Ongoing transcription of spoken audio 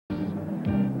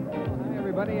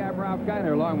everybody. I'm Ralph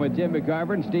Kiner along with Jim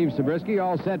McCarver and Steve Zabriskie,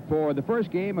 all set for the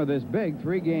first game of this big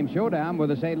three-game showdown with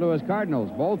the St. Louis Cardinals.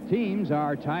 Both teams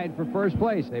are tied for first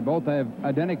place. They both have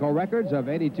identical records of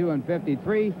 82 and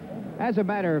 53. As a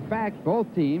matter of fact,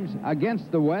 both teams against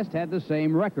the West had the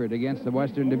same record against the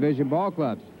Western Division ball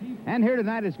clubs. And here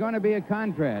tonight it's going to be a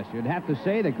contrast. You'd have to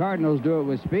say the Cardinals do it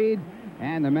with speed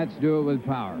and the Mets do it with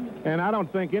power. And I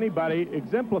don't think anybody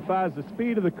exemplifies the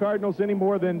speed of the Cardinals any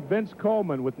more than Vince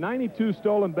Coleman with 92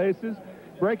 stolen bases,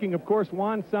 breaking, of course,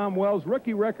 Juan Samuel's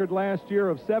rookie record last year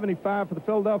of 75 for the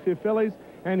Philadelphia Phillies,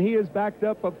 and he is backed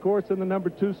up, of course, in the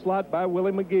number 2 slot by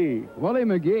Willie McGee. Willie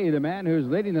McGee, the man who's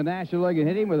leading the National League in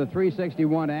hitting with a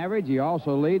 .361 average. He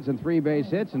also leads in 3 base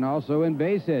hits and also in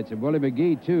base hits. And Willie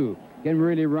McGee, too, can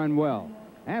really run well.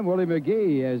 And Willie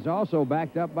McGee is also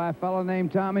backed up by a fellow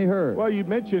named Tommy Herr. Well, you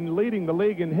mentioned leading the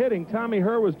league in hitting. Tommy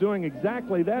Herr was doing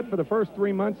exactly that for the first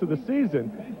 3 months of the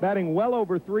season, batting well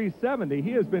over .370. He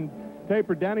has been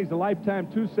tapered down. He's a lifetime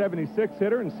 .276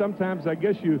 hitter, and sometimes I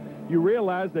guess you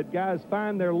realize that guys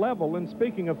find their level. And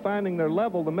speaking of finding their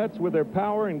level, the Mets with their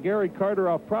power and Gary Carter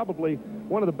off probably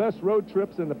one of the best road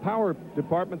trips in the power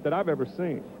department that I've ever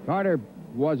seen. Carter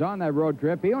was on that road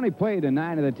trip. He only played in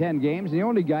 9 of the 10 games, and he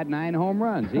only got 9 home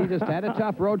runs. He just had a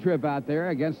tough road trip out there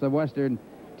against the Western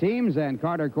teams, and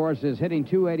Carter, of course, is hitting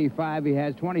 .285. He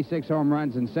has 26 home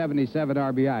runs and 77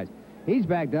 RBIs. He's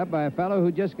backed up by a fellow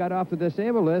who just got off the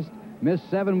disabled list, missed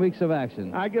 7 weeks of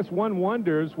action. I guess one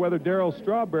wonders whether Darryl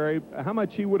Strawberry, how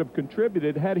much he would have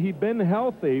contributed had he been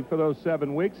healthy for those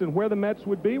 7 weeks and where the Mets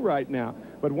would be right now.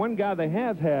 But one guy they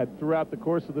have had throughout the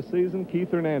course of the season,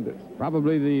 Keith Hernandez.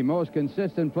 Probably the most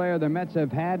consistent player the Mets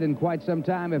have had in quite some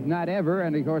time, if not ever.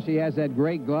 And, of course, he has that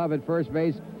great glove at first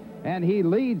base. And he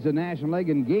leads the National League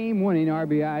in game-winning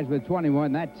RBIs with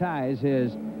 21. That ties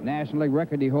his National League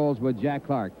record he holds with Jack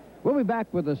Clark. We'll be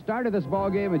back with the start of this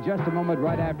ball game in just a moment,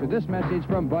 right after this message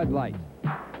from Bud Light.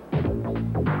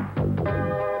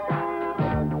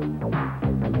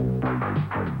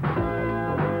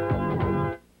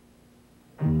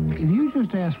 If you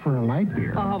just ask for a light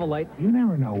beer, I'll have a light. You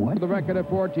never know what. The record of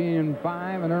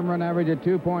 14-5, an earned run average of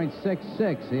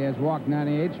 2.66. He has walked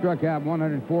 98, struck out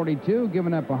 142,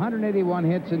 given up 181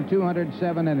 hits in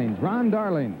 207 innings. Ron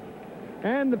Darling.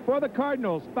 And for the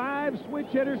Cardinals, 5 switch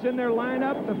hitters in their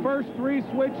lineup. The first 3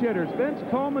 switch hitters, Vince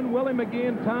Coleman, Willie McGee,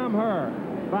 and Tom Herr.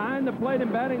 Behind the plate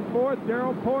and batting 4th,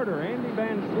 Darryl Porter. Andy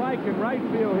Van Slyke in right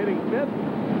field hitting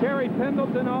 5th. Terry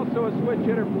Pendleton, also a switch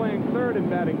hitter, playing 3rd and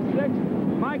batting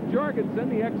 6th. Mike Jorgensen,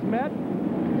 the ex-Met. As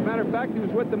a matter of fact, he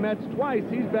was with the Mets twice.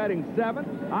 He's batting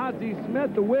 7th. Ozzie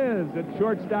Smith, the Wiz, at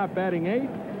shortstop, batting 8th.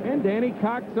 And Danny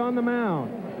Cox on the mound.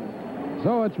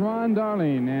 So it's Ron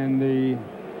Darling and the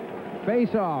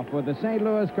face-off with the St.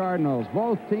 Louis Cardinals.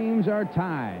 Both teams are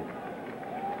tied.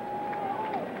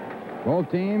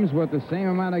 Both teams with the same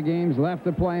amount of games left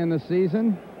to play in the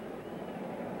season.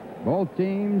 Both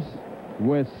teams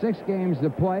with 6 games to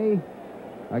play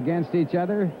against each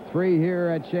other. 3 here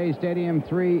at Shea Stadium,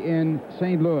 3 in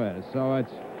St. Louis. So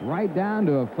it's right down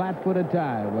to a flat-footed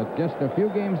tie with just a few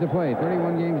games to play.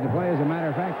 31 games to play, as a matter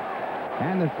of fact.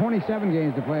 And the 27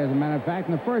 games to play, as a matter of fact.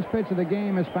 And the first pitch of the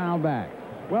game is fouled back.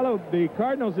 Well, the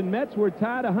Cardinals and Mets were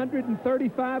tied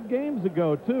 135 games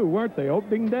ago, too, weren't they?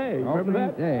 Opening day. Remember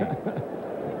that? Day.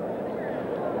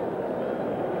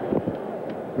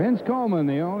 Vince Coleman,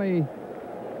 the only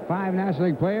 5 National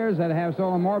League players that have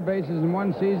stolen more bases in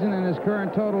one season than his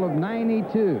current total of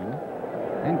 92.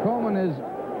 And Coleman is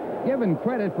given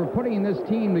credit for putting this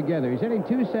team together. He's hitting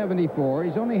 .274.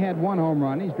 He's only had 1 home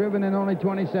run. He's driven in only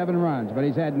 27 runs, but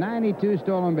he's had 92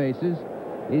 stolen bases.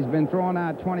 He's been thrown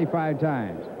out 25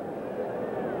 times.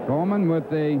 Coleman with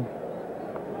the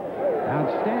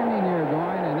outstanding year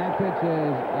going, and that pitch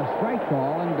is a strike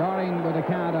call, and Darling with a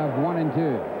count of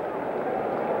 1-2.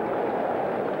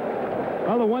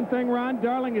 Well, the one thing Ron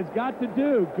Darling has got to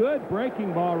do, good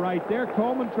breaking ball right there.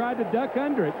 Coleman tried to duck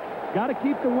under it. Got to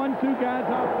keep the 1-2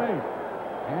 guys off base.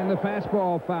 And the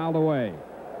fastball fouled away.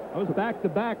 Those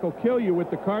back-to-back will kill you with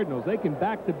the Cardinals. They can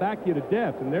back-to-back you to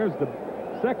death, and there's the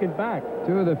second back.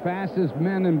 2 of the fastest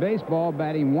men in baseball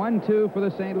batting 1-2 for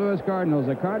the St. Louis Cardinals.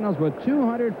 The Cardinals with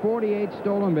 248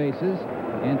 stolen bases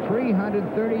and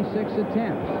 336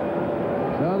 attempts.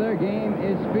 So their game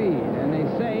is speed. And they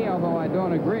say, although I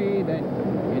don't agree, that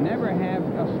you never have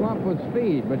a slump with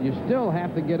speed, but you still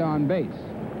have to get on base.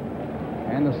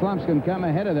 And the slumps can come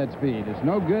ahead of that speed. It's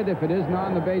no good if it isn't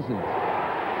on the bases.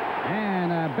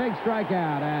 And a big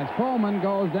strikeout as Coleman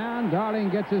goes down.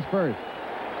 Darling gets his first.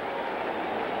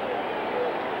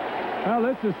 Well,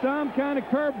 this is some kind of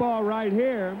curveball right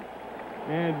here.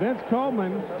 And Vince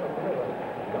Coleman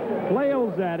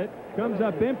flails at it, comes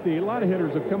up empty. A lot of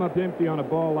hitters have come up empty on a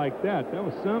ball like that. That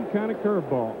was some kind of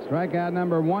curveball. Strikeout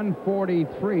number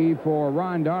 143 for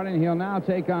Ron Darling. He'll now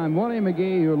take on Willie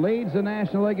McGee, who leads the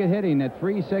National League at hitting at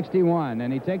 361,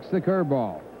 and he takes the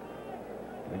curveball.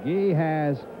 McGee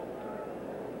has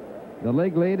the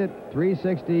league lead at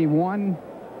 361,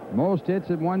 most hits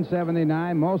at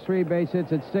 179, most three-base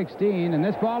hits at 16, and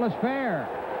this ball is fair.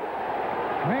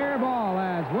 Fair ball,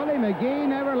 as Willie McGee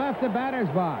never left the batter's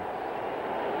box.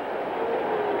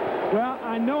 Well,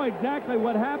 I know exactly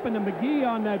what happened to McGee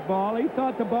on that ball. He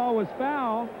thought the ball was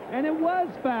foul, and it was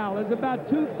foul. It's about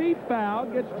 2 feet foul,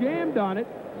 gets jammed on it.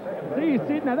 See, you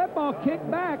see, now that ball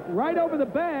kicked back right over the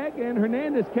bag, and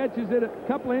Hernandez catches it a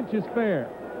couple inches fair.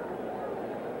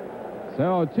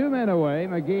 So 2 men away.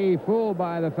 McGee fooled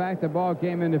by the fact the ball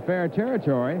came into fair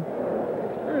territory.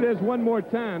 Here it is one more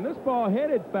time. This ball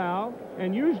headed foul,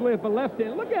 and usually if a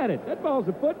left-hand, look at it. That ball's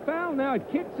a foot foul. Now it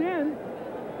kicks in.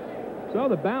 So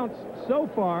the bounce so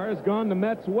far has gone the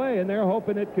Mets' way, and they're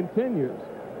hoping it continues.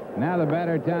 Now the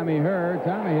batter, Tommy Herr.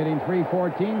 Tommy hitting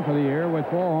 .314 for the year with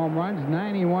 4 home runs,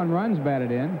 91 runs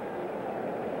batted in.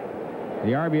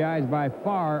 The RBI is by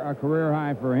far a career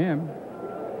high for him.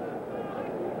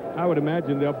 I would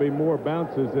imagine there'll be more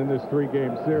bounces in this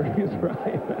 3-game series,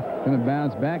 right? Going to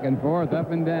bounce back and forth,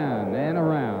 up and down, and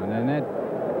around. And that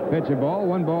pitch a ball,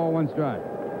 1 ball, 1 strike.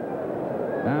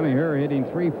 Tommy Herr hitting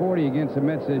 .340 against the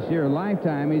Mets this year.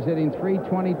 Lifetime, he's hitting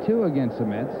 .322 against the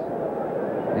Mets.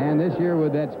 And this year,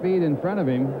 with that speed in front of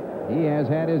him, he has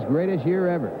had his greatest year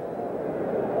ever.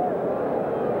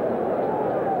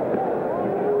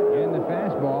 In the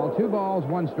fastball, 2 balls,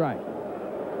 1 strike.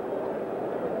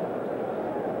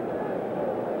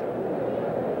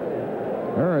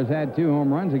 Herr has had 2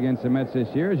 home runs against the Mets this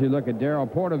year. As you look at Darrell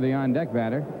Porter, the on-deck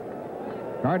batter.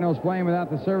 Cardinals playing without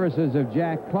the services of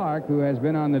Jack Clark, who has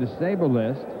been on the disabled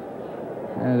list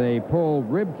as a pulled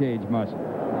rib cage muscle.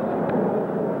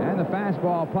 And the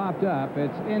fastball popped up.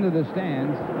 It's into the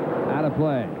stands, out of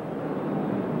play.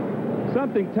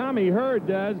 Something Tommy Herr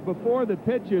does before the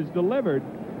pitch is delivered,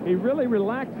 he really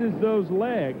relaxes those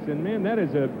legs. And, man, that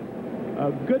is a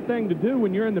good thing to do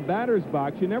when you're in the batter's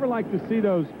box. You never like to see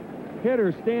those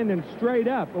hitters standing straight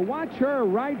up. But watch Herr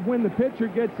right when the pitcher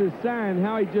gets his sign,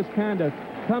 how he just kind of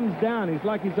comes down. He's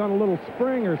like he's on a little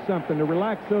spring or something to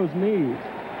relax those knees.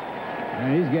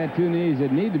 And he's got 2 knees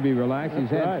that need to be relaxed.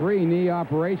 That's he's had right. 3 knee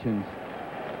operations.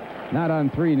 Not on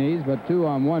 3 knees, but 2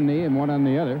 on 1 knee and 1 on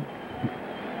the other.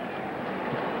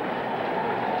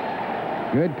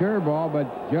 Good curveball,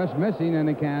 but just missing in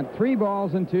the count. 3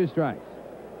 balls and 2 strikes.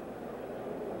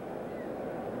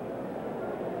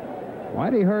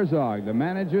 Whitey Herzog, the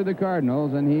manager of the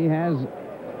Cardinals, and he has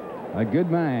a good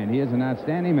mind. He is an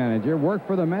outstanding manager. Worked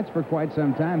for the Mets for quite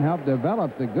some time. Helped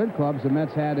develop the good clubs the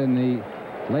Mets had in the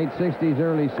late 60s,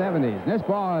 early 70s. This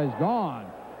ball is gone.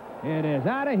 It is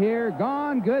out of here.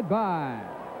 Gone. Goodbye.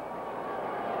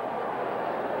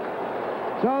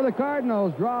 So the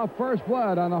Cardinals draw first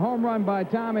blood on the home run by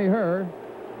Tommy Herr.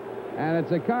 And it's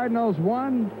the Cardinals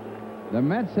 1. The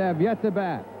Mets have yet to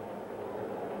bat.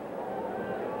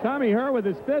 Tommy Herr with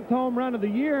his 5th home run of the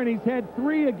year, and he's had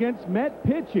 3 against Met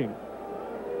pitching.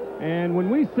 And when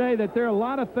we say that there are a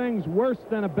lot of things worse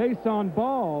than a base on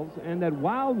balls and that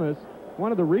wildness,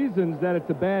 one of the reasons that it's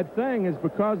a bad thing is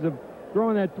because of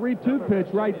throwing that 3-2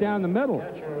 pitch right down the middle.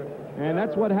 And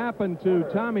that's what happened to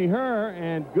Tommy Herr,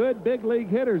 and good big league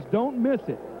hitters don't miss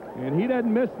it. And he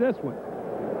doesn't miss this one.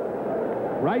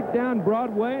 Right down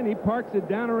Broadway, and he parks it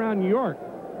down around New York.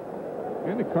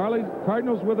 And the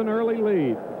Cardinals with an early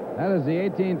lead. That is the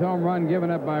 18th home run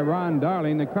given up by Ron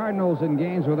Darling. The Cardinals, in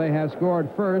games where they have scored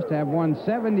first, have won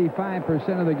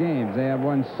 75% of the games. They have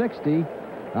won 60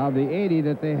 of the 80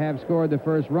 that they have scored the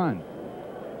first run.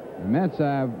 The Mets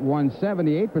have won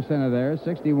 78% of theirs,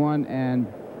 61, and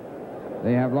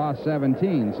they have lost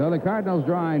 17. So the Cardinals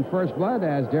drawing first blood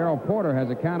as Darrell Porter has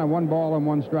a count of 1 ball and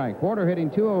 1 strike. Porter hitting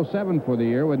 .207 for the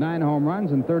year with 9 home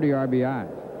runs and 30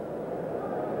 RBIs.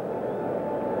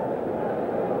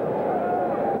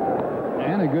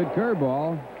 And a good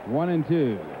curveball,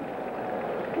 1-2.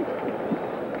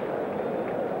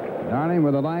 Darling,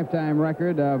 with a lifetime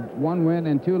record of 1 win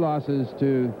and 2 losses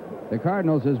to the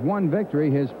Cardinals, is 1 victory.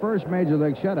 His first major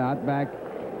league shutout back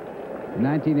in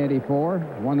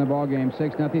 1984. Won the ball game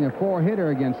 6-0. A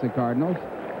 4-hitter against the Cardinals.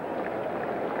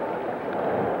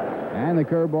 And the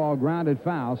curveball grounded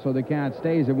foul, so the count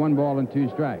stays at 1 ball and 2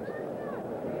 strikes.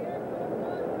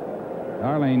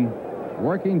 Darling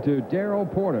working to Darrell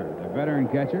Porter, the veteran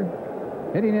catcher,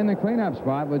 hitting in the cleanup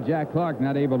spot with Jack Clark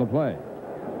not able to play.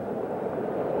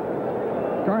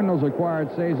 Cardinals acquired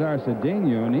Cesar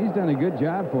Cedeno, and he's done a good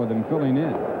job for them filling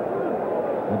in.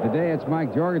 But today it's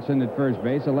Mike Jorgensen at first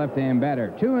base, a left-hand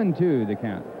batter. 2-2 the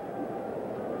count.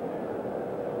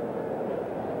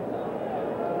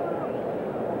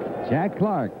 Jack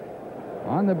Clark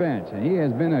on the bench, and he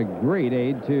has been a great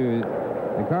aid to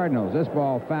the Cardinals. This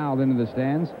ball fouled into the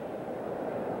stands.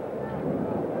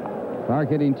 Clark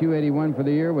hitting .281 for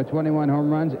the year with 21 home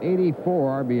runs,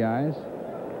 84 RBIs.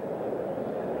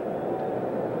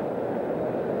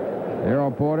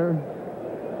 Darrell Porter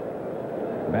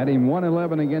batting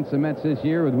 .111 against the Mets this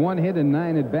year with 1 hit and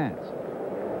 9 at-bats.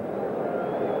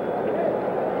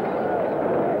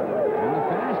 And the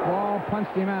fastball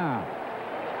punched him out.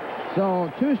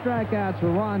 So 2 strikeouts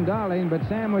for Ron Darling, but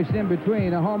sandwiched in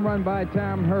between a home run by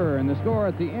Tom Herr. And the score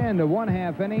at the end of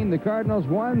 1/2 inning, the Cardinals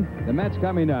won, the Mets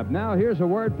coming up. Now here's a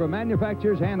word from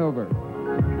Manufacturers Hanover.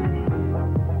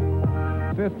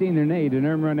 15-8, an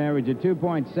earned run average of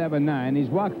 2.79. He's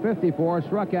walked 54,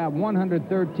 struck out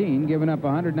 113, given up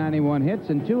 191 hits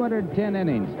in 210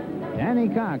 innings. Danny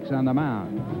Cox on the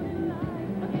mound.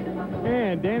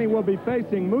 And Danny will be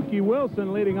facing Mookie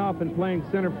Wilson leading off and playing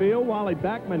center field. Wally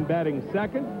Backman batting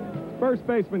second. First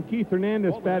baseman Keith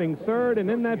Hernandez batting third.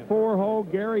 And in that 4-hole,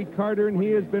 Gary Carter, and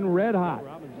he has been red hot.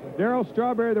 Darryl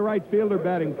Strawberry, the right fielder,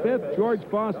 batting fifth. George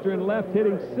Foster in left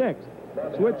hitting sixth.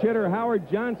 Switch hitter Howard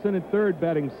Johnson at third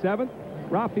batting seventh.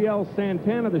 Rafael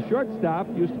Santana, the shortstop,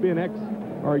 used to be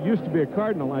a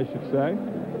Cardinal, I should say.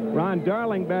 Ron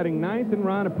Darling batting ninth, and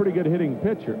Ron a pretty good hitting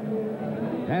pitcher.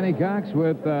 Danny Cox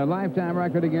with a lifetime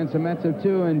record against the Mets of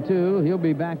 2-2. He'll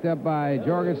be backed up by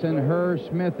Jorgensen, Herr,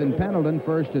 Smith, and Pendleton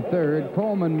first to third.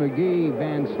 Coleman, McGee,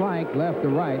 Van Slyke left to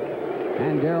right,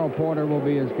 and Darrell Porter will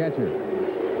be his catcher.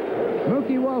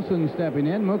 Mookie Wilson stepping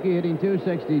in. Mookie hitting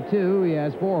 .262. He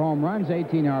has 4 home runs,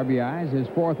 18 RBIs. His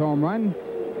 4th home run.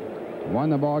 Won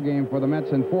the ball game for the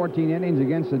Mets in 14 innings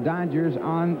against the Dodgers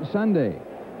on Sunday.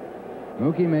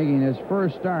 Mookie making his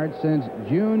first start since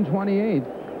June 28th.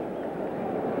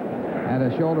 Had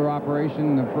a shoulder operation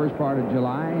in the first part of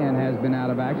July and has been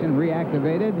out of action.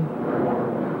 Reactivated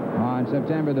on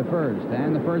September the 1st.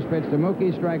 And the first pitch to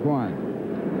Mookie, strike 1.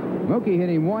 Mookie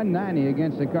hitting .190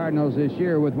 against the Cardinals this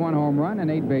year with 1 home run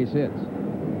and 8 base hits.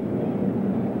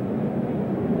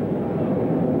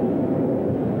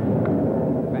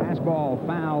 Fastball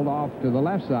fouled off to the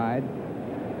left side.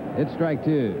 It's strike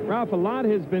 2. Ralph, a lot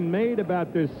has been made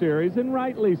about this series, and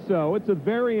rightly so. It's a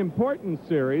very important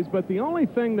series, but the only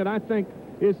thing that I think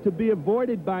is to be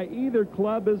avoided by either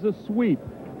club is a sweep.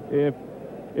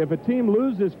 If a team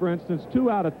loses, for instance, 2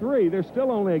 out of 3, they're still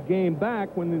only a game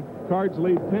back when the Cards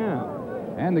leave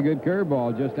town. And the good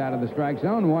curveball just out of the strike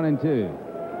zone, 1-2.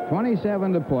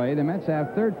 27 to play. The Mets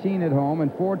have 13 at home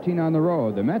and 14 on the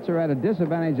road. The Mets are at a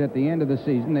disadvantage at the end of the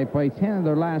season. They play 10 of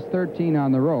their last 13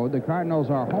 on the road. The Cardinals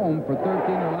are home for 13 of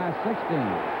their last 16.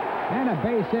 And a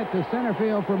base hit to center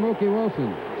field for Mookie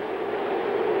Wilson.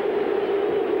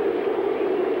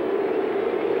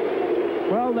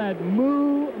 Well, that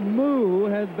moo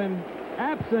has been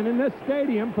absent in this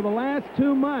stadium for the last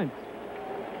 2 months.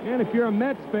 And if you're a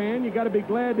Mets fan, you got to be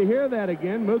glad to hear that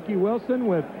again. Mookie Wilson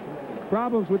with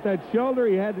problems with that shoulder.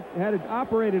 He had it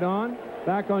operated on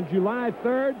back on July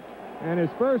 3rd, and his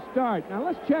first start. Now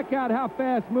let's check out how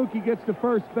fast Mookie gets to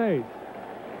first base.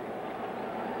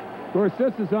 Of course,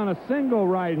 this is on a single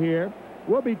right here.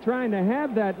 We'll be trying to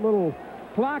have that little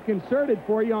clock inserted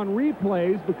for you on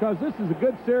replays because this is a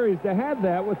good series to have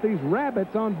that with these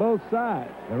rabbits on both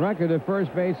sides. The record at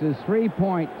first base is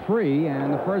 3.3,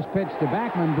 and the first pitch to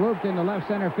Backman blooped into left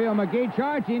center field. McGee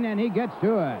charging, and he gets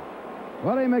to it.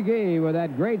 Willie McGee with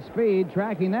that great speed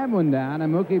tracking that one down,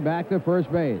 and Mookie back to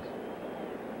first base.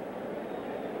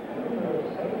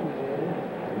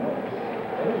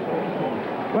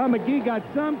 Well, McGee got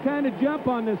some kind of jump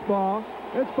on this ball.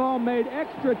 This ball made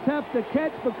extra tough to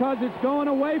catch because it's going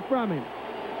away from him.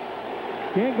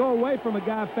 Can't go away from a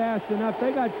guy fast enough.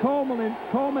 They got Coleman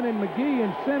and McGee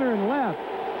in center and left.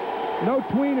 No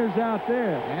tweeners out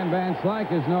there. And Van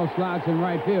Slyke is no slouch in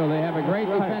right field. They have a great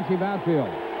defensive outfield,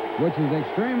 which is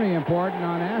extremely important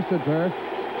on AstroTurf.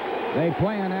 They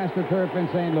play on AstroTurf in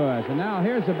St. Louis. And now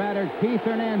here's the batter, Keith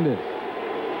Hernandez.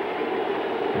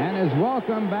 And his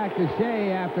welcome back to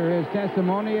Shea after his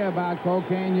testimony about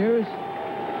cocaine use.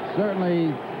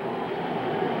 Certainly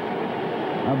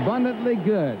abundantly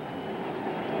good.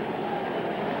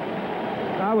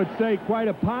 I would say quite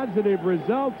a positive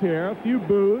result here. A few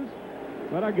boos,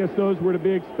 but I guess those were to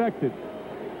be expected.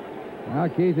 Well,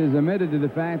 Keith has admitted to the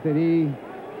fact that he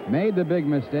made the big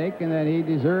mistake and that he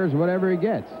deserves whatever he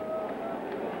gets.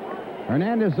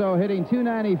 Hernandez, though, hitting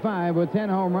 .295 with 10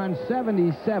 home runs,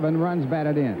 77 runs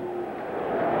batted in.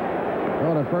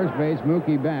 So to first base,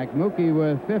 Mookie back. Mookie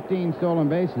with 15 stolen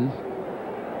bases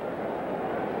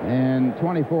and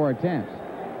 24 attempts.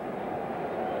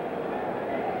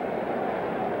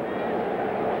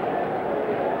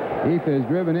 Heath has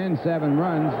driven in 7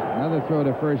 runs. Another throw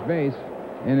to first base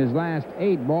in his last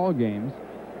 8 ball games.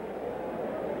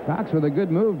 Cox with a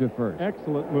good move to first.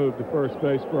 Excellent move to first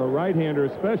base for a right-hander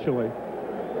especially.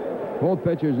 Both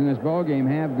pitchers in this ball game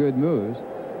have good moves,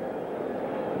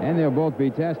 and they'll both be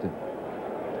tested.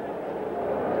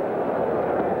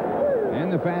 And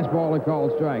the fastball a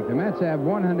called strike. The Mets have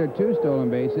 102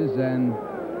 stolen bases and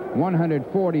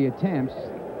 140 attempts.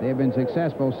 They have been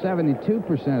successful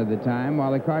 72% of the time,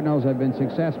 while the Cardinals have been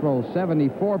successful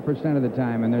 74% of the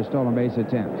time in their stolen base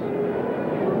attempts.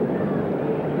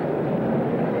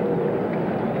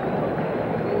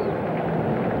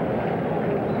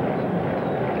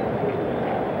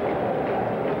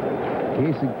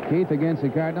 Keith against the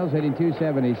Cardinals, hitting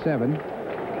 .277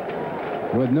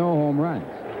 with no home runs.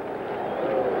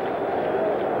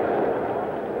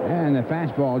 And the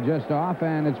fastball just off,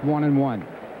 and it's 1-1.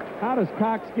 How does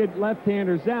Cox get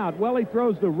left-handers out? Well, he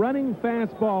throws the running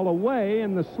fastball away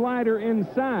and the slider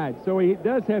inside. So he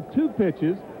does have 2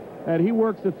 pitches that he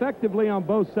works effectively on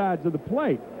both sides of the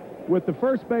plate. With the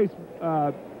first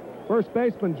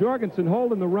baseman Jorgensen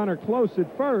holding the runner close at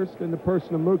first in the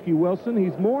person of Mookie Wilson,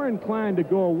 he's more inclined to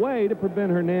go away to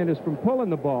prevent Hernandez from pulling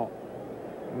the ball.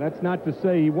 And that's not to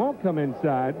say he won't come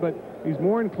inside, but he's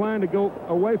more inclined to go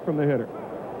away from the hitter.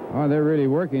 Oh, they're really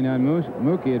working on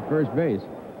Mookie at first base.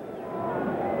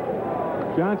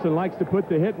 Johnson likes to put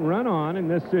the hit and run on in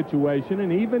this situation,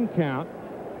 an even count,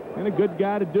 and a good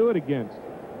guy to do it against.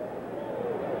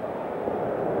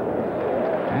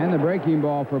 And the breaking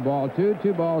ball for ball 2.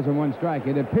 2 balls and 1 strike.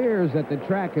 It appears that the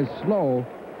track is slow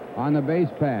on the base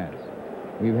paths.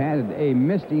 We've had a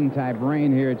misting type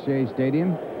rain here at Shea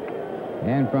Stadium,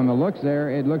 and from the looks there,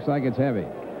 it looks like it's heavy.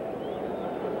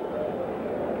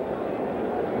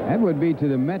 That would be to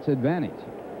the Mets' advantage.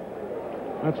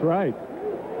 That's right.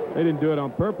 They didn't do it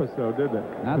on purpose, though, did they?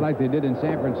 Not like they did in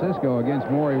San Francisco against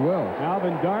Maury Wills.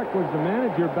 Alvin Dark was the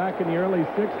manager back in the early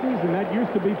 60s, and that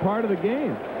used to be part of the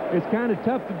game. It's kind of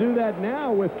tough to do that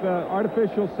now with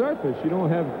artificial surface. You don't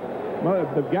have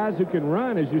the guys who can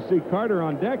run, as you see Carter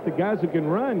on deck, the guys who can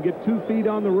run get 2 feet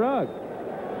on the rug.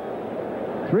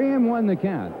 3-1 the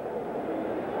count.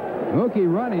 Mookie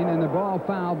running, and the ball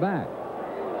fouled back.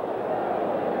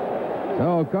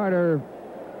 So Carter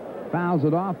fouls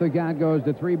it off. The count goes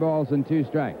to 3 balls and 2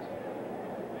 strikes.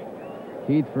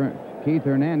 Keith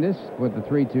Hernandez with the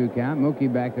 3-2 count.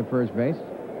 Mookie back to first base.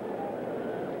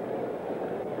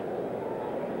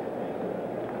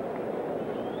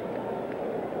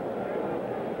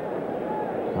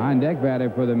 On deck batter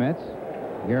for the Mets,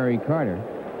 Gary Carter.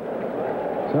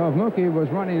 So if Mookie was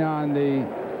running on the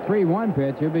 3-1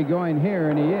 pitch, he'll be going here,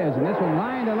 and he is. And this one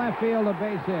line to left field, a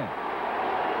base hit.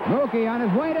 Mookie on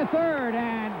his way to third,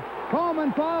 and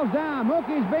Coleman falls down.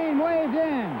 Mookie's being waved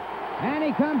in, and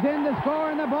he comes in to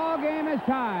score, and the ball game is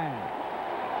tied.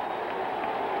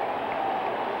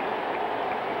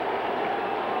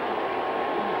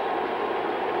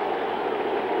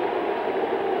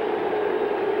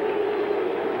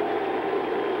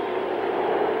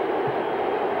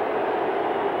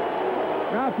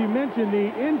 Ralph, you mentioned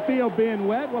the infield being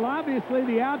wet. Well, obviously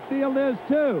the outfield is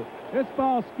too. This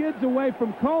ball skids away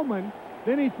from Coleman.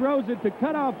 Then he throws it to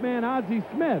cutoff man Ozzie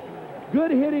Smith.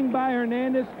 Good hitting by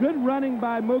Hernandez. Good running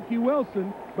by Mookie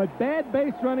Wilson. But bad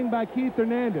base running by Keith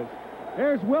Hernandez.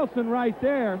 There's Wilson right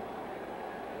there.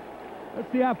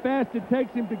 Let's see how fast it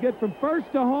takes him to get from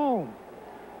first to home.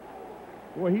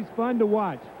 Boy, he's fun to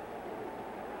watch.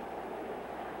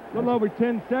 A little over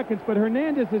 10 seconds, but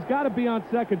Hernandez has got to be on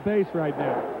second base right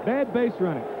now. Bad base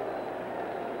running.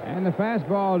 And the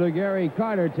fastball to Gary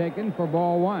Carter taken for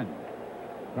ball 1.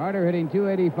 Carter hitting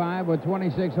 .285 with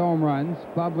 26 home runs.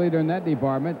 Club leader in that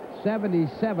department.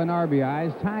 77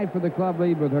 RBIs. Tied for the club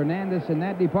lead with Hernandez in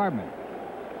that department.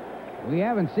 We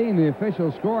haven't seen the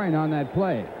official scoring on that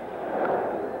play.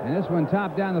 And this one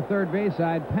topped down the third base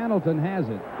side. Pendleton has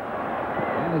it.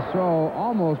 And his throw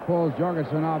almost pulls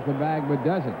Jorgensen off the bag, but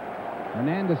doesn't.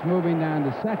 Hernandez moving down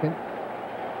to second.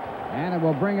 And it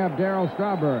will bring up Darryl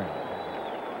Strawberry.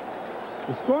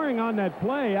 The scoring on that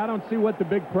play, I don't see what the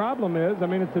big problem is. I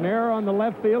mean, it's an error on the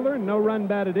left fielder and no run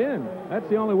batted in. That's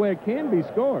the only way it can be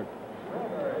scored.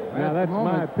 Now, that's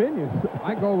my opinion.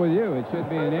 I go with you. It should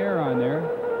be an error on there.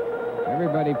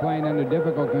 Everybody playing under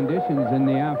difficult conditions in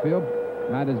the outfield.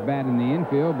 Not as bad in the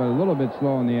infield, but a little bit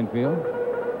slow in the infield.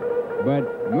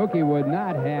 But Mookie would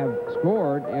not have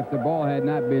scored if the ball had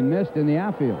not been missed in the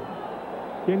outfield.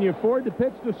 Can you afford to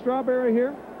pitch to Strawberry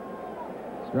here?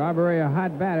 Strawberry, a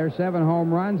hot batter, 7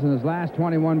 home runs in his last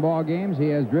 21 ball games. He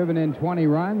has driven in 20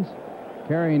 runs,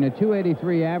 carrying a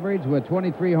 .283 average with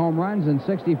 23 home runs and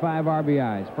 65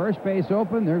 RBIs. First base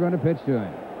open. They're going to pitch to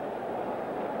him.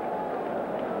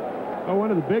 Well,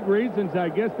 one of the big reasons, I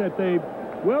guess, that they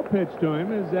will pitch to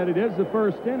him is that it is the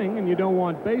first inning, and you don't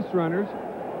want base runners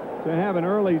to have an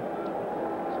early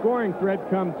scoring threat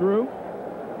come through.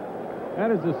 That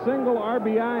is a single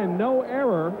RBI and no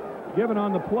error given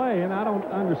on the play, and I don't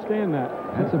understand that.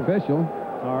 That's official.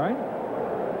 All right.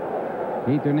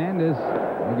 Keith Hernandez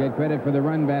will get credit for the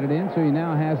run batted in, so he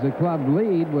now has the club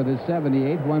lead with his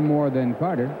 78, one more than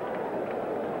Carter.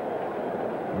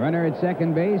 Runner at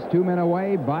second base, 2 men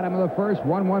away, bottom of the first,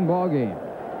 1-1 ball game.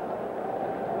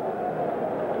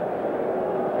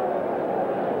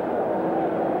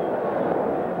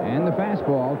 And the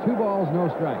fastball, 2 balls, no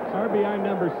strikes. RBI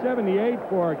number 78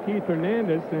 for Keith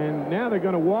Hernandez, and now they're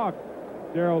going to walk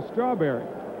Darryl Strawberry.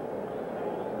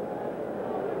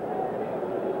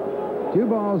 2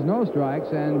 balls, no strikes,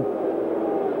 and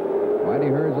Whitey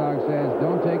Herzog says,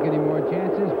 don't take any more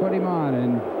chances, put him on,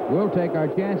 and we'll take our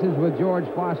chances with George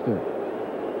Foster.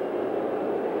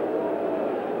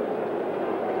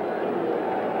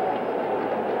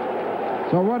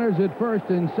 So runners at first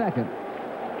and second.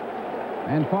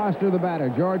 And Foster the batter.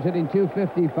 George hitting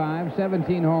 .255,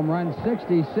 17 home runs,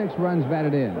 66 runs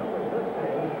batted in.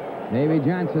 Davey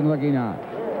Johnson looking on.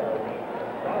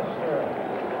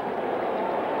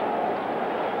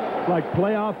 It's like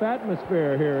playoff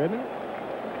atmosphere here, isn't it?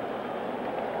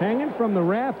 Hanging from the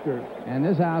rafters. And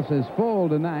this house is full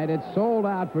tonight. It's sold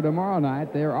out for tomorrow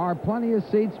night. There are plenty of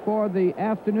seats for the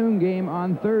afternoon game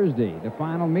on Thursday, the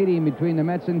final meeting between the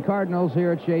Mets and Cardinals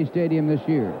here at Shea Stadium this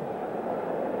year.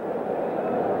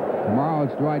 Tomorrow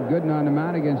it's Dwight Gooden on the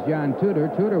mound against John Tudor.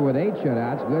 Tudor with 8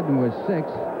 shutouts. Gooden with 6.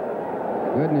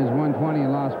 Gooden has won 20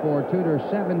 and lost 4. Tudor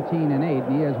 17 and 8.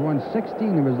 And he has won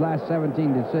 16 of his last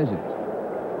 17 decisions.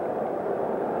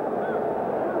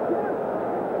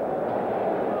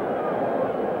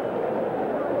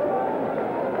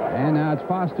 And now it's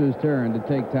Foster's turn to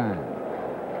take time.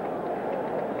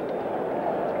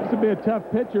 This would be a tough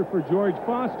pitcher for George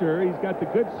Foster. He's got the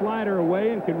good slider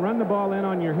away and can run the ball in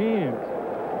on your hands.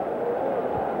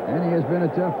 And he has been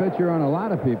a tough pitcher on a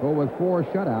lot of people with 4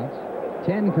 shutouts,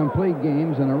 10 complete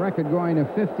games, and a record going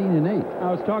of 15 and 8.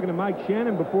 I was talking to Mike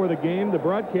Shannon before the game, the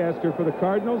broadcaster for the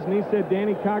Cardinals, and he said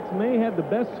Danny Cox may have the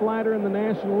best slider in the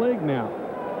National League now.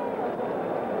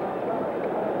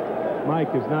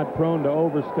 Mike is not prone to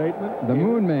overstatement. The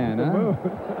Moon Man, the huh? Moon.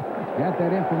 Got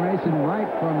that information right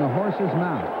from the horse's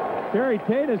mouth. Terry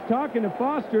Tate is talking to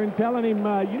Foster and telling him,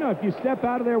 you know, if you step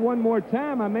out of there one more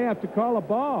time, I may have to call a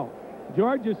ball.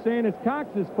 George is saying it's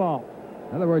Cox's fault.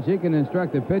 In other words, he can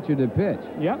instruct the pitcher to pitch.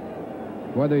 Yep.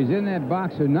 Whether he's in that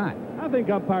box or not. I think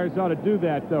umpires ought to do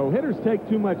that, though. Hitters take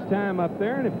too much time up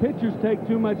there, and if pitchers take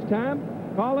too much time,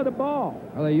 call it a ball.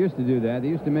 Well, they used to do that. They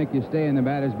used to make you stay in the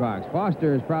batter's box.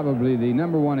 Foster is probably the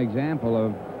 #1 example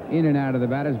of in and out of the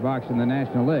batter's box in the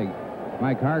National League.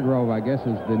 Mike Hargrove, I guess,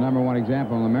 is the #1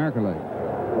 example in the American League.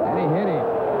 And he hit him.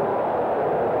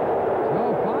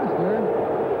 So Foster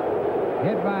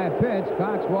hit by a pitch.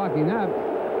 Cox walking up.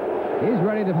 He's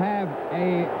ready to have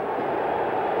a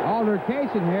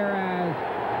altercation here as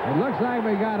it looks like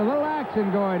we got a little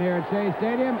action going here at Shea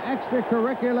Stadium.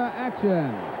 Extracurricular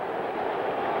action.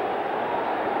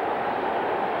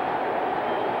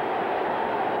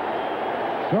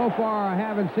 So far, I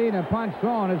haven't seen a punch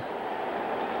thrown. It's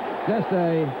just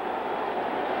a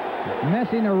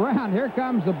messing around. Here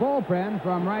comes the bullpen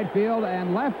from right field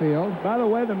and left field. By the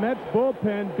way, the Mets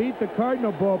bullpen beat the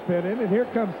Cardinal bullpen in, and here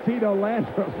comes Tito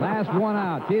Landrum. Last one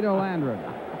out, Tito Landrum.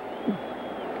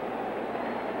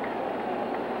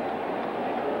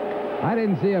 I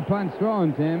didn't see a punch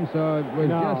thrown, Tim, so it was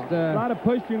just... a lot of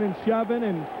pushing and shoving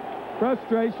and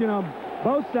frustration on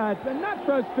both sides. And not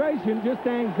frustration, just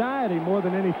anxiety more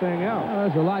than anything else. Well,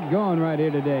 there's a lot going right here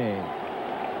today.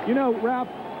 You know, Ralph,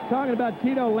 talking about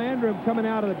Tito Landrum coming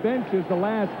out of the bench as the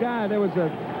last guy, there was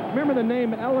remember the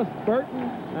name Ellis Burton,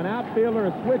 an outfielder,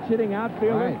 a switch-hitting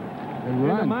outfielder? Right. In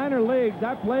the minor leagues,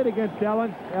 I played against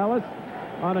Ellis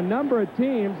on a number of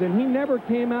teams, and he never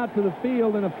came out to the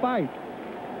field in a fight.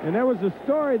 And there was a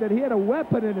story that he had a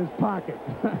weapon in his pocket.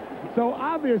 So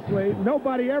obviously,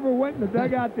 nobody ever went in the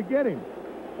dugout to get him.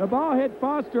 The ball hit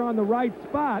Foster on the right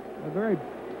spot, a very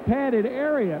padded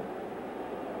area.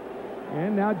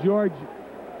 And now George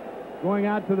going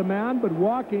out to the mound, but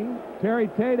walking. Terry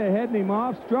Tate heading him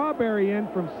off. Strawberry in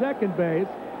from second base.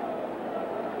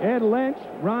 Ed Lynch,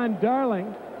 Ron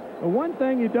Darling. The one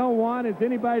thing you don't want is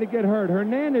anybody to get hurt.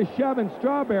 Hernandez shoving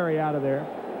Strawberry out of there.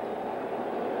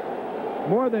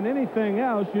 more than anything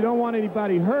else, you don't want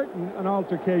anybody hurt in an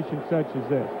altercation such as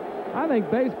this. I think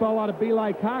baseball ought to be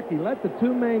like hockey. Let the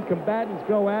two main combatants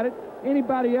go at it.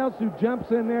 Anybody else who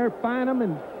jumps in there, fine them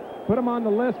and put them on the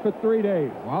list for 3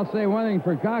 days. Well, I'll say one thing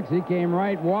for Cox. He came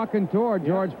right walking toward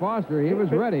George Foster. He was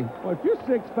ready. Well, if you're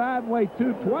 6'5" and weigh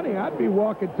 220, I'd be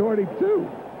walking toward him, too.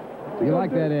 You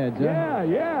like that edge, huh? Yeah,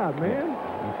 yeah, man.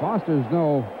 And Foster's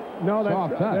no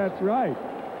soft touch. That's right.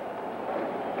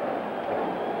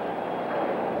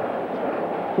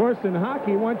 Of course, in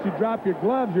hockey, once you drop your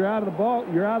gloves, you're out of the ball.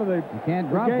 You're out of the. You can't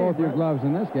drop game, both your gloves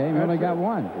in this game. You only got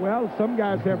one. Well, some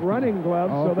guys have running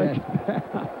gloves, so they.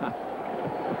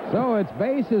 So it's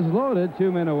bases loaded,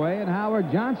 2 men away, and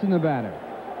Howard Johnson, the batter.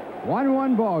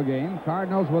 1-1 ball game.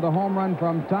 Cardinals with a home run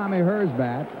from Tommy Herr's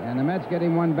bat, and the Mets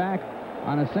getting one back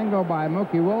on a single by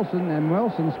Mookie Wilson, and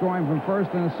Wilson scoring from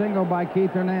first and a single by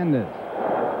Keith Hernandez.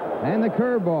 And the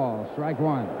curveball, strike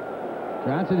one.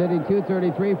 Johnson hitting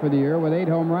 .233 for the year with 8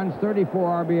 home runs,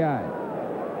 34 RBIs.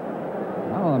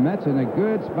 Oh, the Mets in a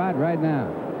good spot right now.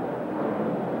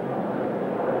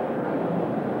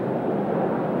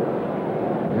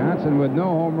 Johnson with no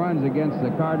home runs against the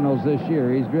Cardinals this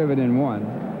year. He's driven in one.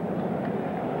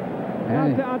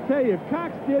 I'll tell you,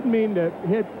 Cox did mean to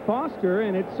hit Foster,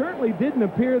 and it certainly didn't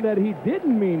appear that he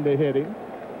didn't mean to hit him.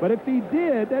 But if he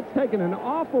did, that's taking an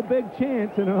awful big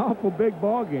chance in an awful big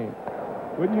ball game.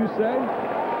 Wouldn't you say?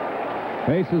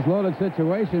 Bases loaded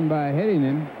situation by hitting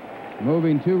him.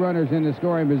 Moving 2 runners into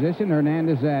scoring position.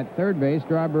 Hernandez at third base,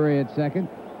 Strawberry at second,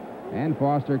 and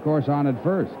Foster, of course, on at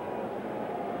first.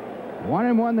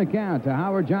 1-1 the count to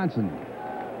Howard Johnson.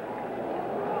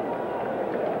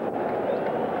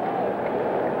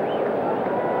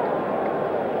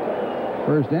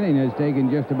 First inning has taken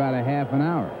just about a half an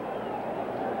hour.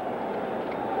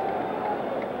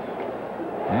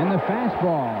 And the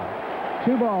fastball.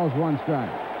 2 balls, 1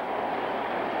 strike.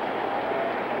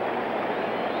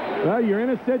 Well, you're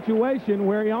in a situation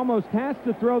where he almost has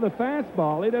to throw the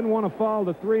fastball. He doesn't want to fall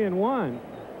to 3-1.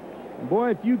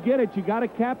 Boy, if you get it, you got to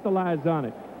capitalize on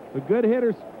it. The good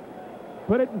hitters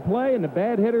put it in play, and the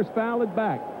bad hitters foul it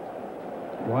back.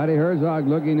 Whitey Herzog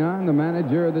looking on, the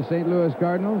manager of the St. Louis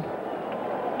Cardinals.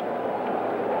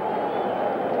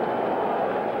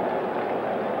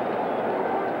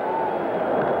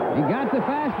 He got the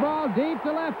fastball deep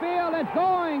to left field. It's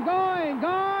going,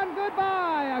 gone,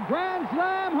 goodbye. A grand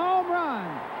slam home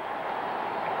run.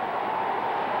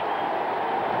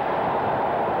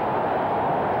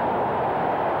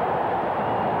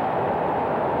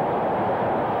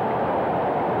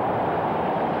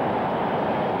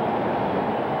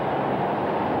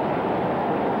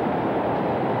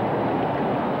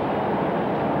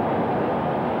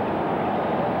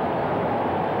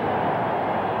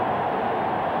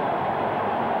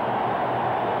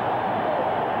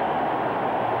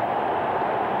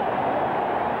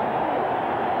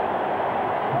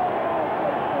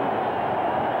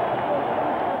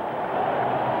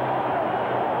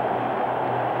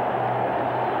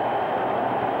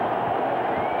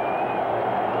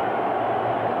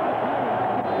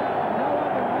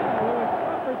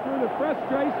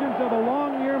 Frustrations of a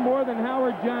long year more than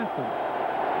Howard Johnson.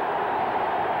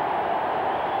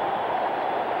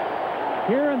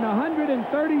 Here in the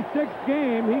 136th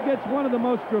game, he gets one of the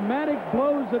most dramatic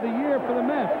blows of the year for the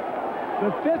Mets.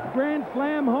 The 5th grand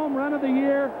slam home run of the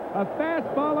year, a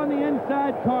fastball on the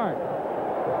inside cart.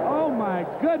 Oh my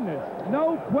goodness,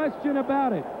 no question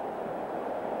about it.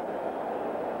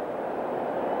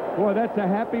 Boy, that's a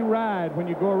happy ride when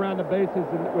you go around the bases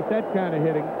with that kind of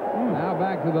hitting. Now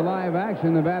back to the live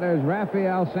action. The batter is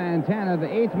Rafael Santana, the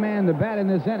 8th man to bat in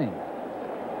this inning.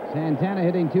 Santana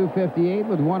hitting .258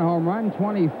 with 1 home run,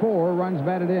 24 runs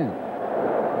batted in.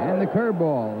 And the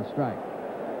curveball, a strike.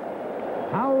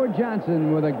 Howard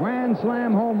Johnson with a grand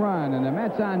slam home run, and the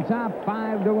Mets on top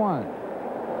 5-1.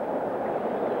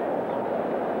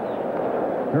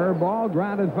 Curveball,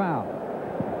 grounded foul.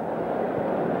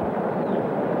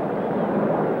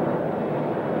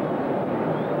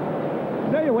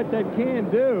 Tell you what that can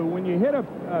do when you hit a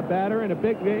batter in a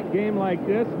big game like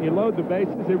this and you load the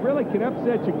bases, it really can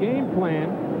upset your game plan.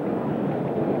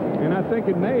 And I think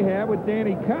it may have with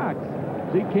Danny Cox.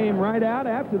 He came right out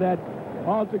after that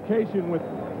altercation with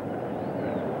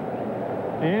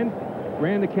and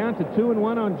ran the count to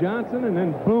 2-1 on Johnson, and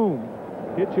then boom,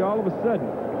 hit you all of a sudden.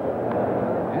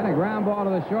 And a ground ball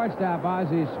to the shortstop,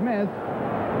 Ozzie Smith,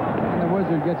 and the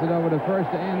Wizard gets it over to first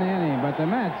to end the inning. But the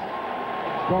Mets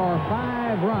score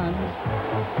 5 runs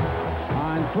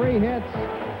on 3 hits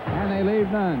And they leave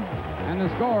none. And the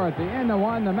score at the end of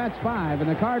one, the Mets 5 and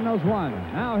the Cardinals 1.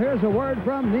 Now here's a word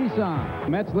from Nissan.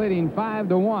 Mets leading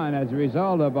 5-1 as a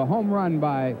result of a home run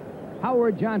by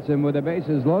Howard Johnson with the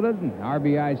bases loaded.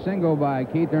 RBI single by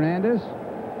Keith Hernandez.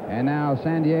 And now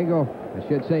San Diego, I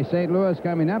should say St. Louis,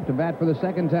 coming up to bat for the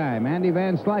second time. Andy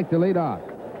Van Slyke to lead off.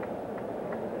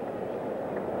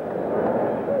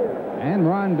 And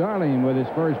Ron Darling with his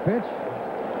first pitch.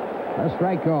 A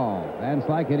strike call. Van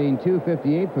Slyke hitting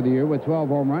 .258 for the year with 12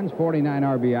 home runs, 49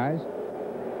 RBIs.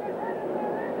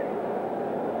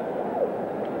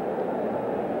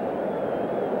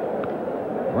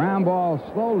 Ground ball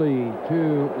slowly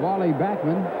to Wally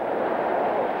Backman.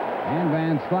 And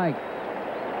Van Slyke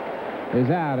is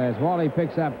out as Wally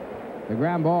picks up the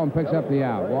ground ball and picks up the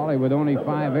out. Wally with only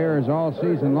 5 errors all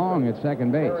season long at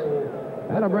second base.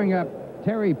 That'll bring up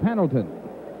Terry Pendleton.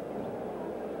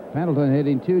 Pendleton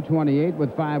hitting .228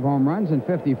 with 5 home runs and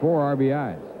 54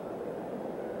 RBIs.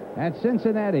 At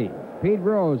Cincinnati, Pete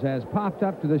Rose has popped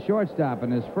up to the shortstop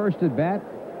in his first at bat.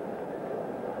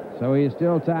 So he is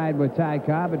still tied with Ty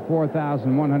Cobb at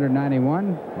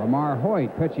 4,191. Lamar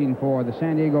Hoyt pitching for the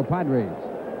San Diego Padres.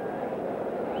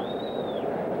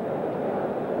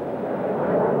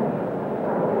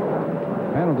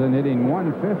 Pendleton hitting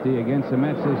 .150 against the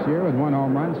Mets this year with 1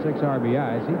 home run, 6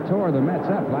 RBIs. He tore the Mets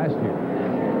up last year.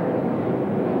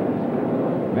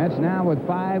 Mets now with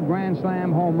 5 Grand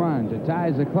Slam home runs. It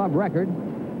ties the club record.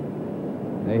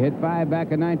 They hit 5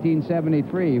 back in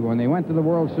 1973 when they went to the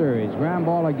World Series. Ground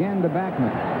ball again to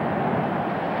Backman.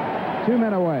 2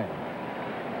 men away.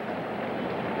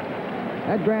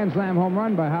 That Grand Slam home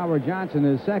run by Howard Johnson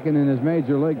is second in his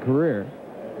major league career.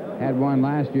 Had one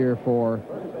last year for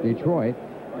Detroit.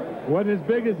 Wasn't as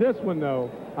big as this one, though.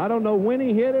 I don't know when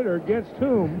he hit it or against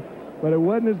whom, but it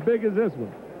wasn't as big as this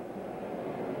one.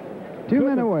 2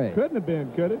 men away. Couldn't have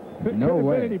been, could it? No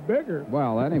way. Been any bigger.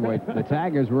 Well, anyway, the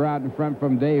Tigers were out in front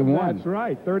from day one. That's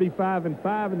right.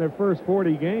 35-5 in their first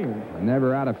 40 games.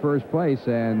 Never out of first place,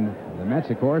 and the Mets,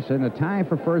 of course, in a tie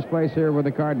for first place here with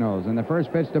the Cardinals. And the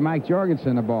first pitch to Mike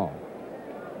Jorgensen, a ball.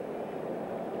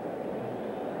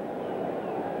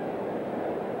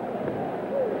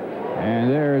 And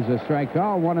there's a strike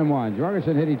call, 1-1.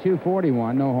 Jorgensen hitting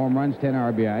 .241, no home runs, 10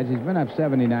 RBIs. He's been up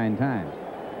 79 times.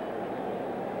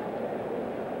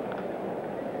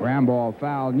 Ground ball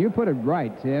foul. And you put it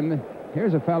right, Tim.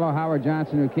 Here's a fellow, Howard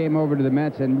Johnson, who came over to the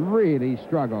Mets and really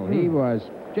struggled. He was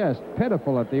just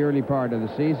pitiful at the early part of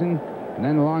the season. And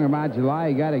then along about July,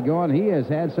 he got it going. He has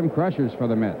had some crushers for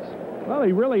the Mets. Well,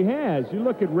 he really has. You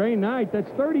look at Ray Knight, that's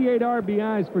 38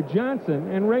 RBIs for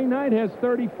Johnson, and Ray Knight has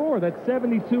 34. That's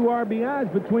 72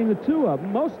 RBIs between the two of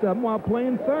them, most of them while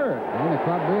playing third. And the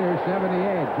club leader,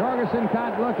 78. Jorgensen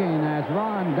caught looking as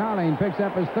Ron Darling picks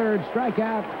up his third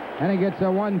strikeout, and he gets a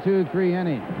 1-2-3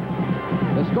 inning.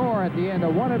 The score at the end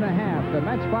of 1.5. The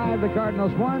Mets 5, the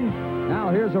Cardinals 1.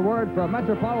 Now here's a word from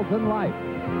Metropolitan Life.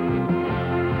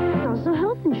 Also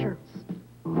health insurance,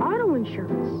 auto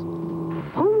insurance,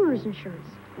 homeowners insurance,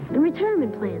 and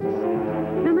retirement plans.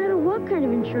 No matter what kind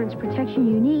of insurance protection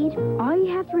you need, all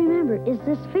you have to remember is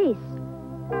this face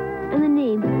and the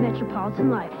name Metropolitan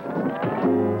Life.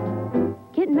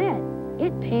 Get Met.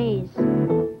 It pays.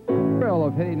 Thrill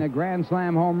of hitting a Grand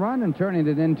Slam home run and turning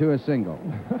it into a single.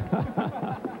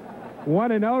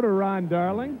 1-0 to Ron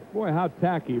Darling. Boy, how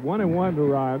tacky. 1-1 to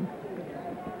Ron.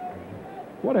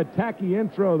 What a tacky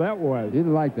intro that was. You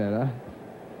didn't like that,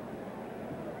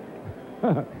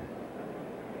 huh?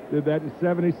 Did that in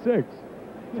 76.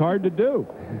 It's hard to do.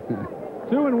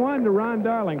 2-1 to Ron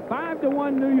Darling.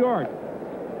 5-1 New York.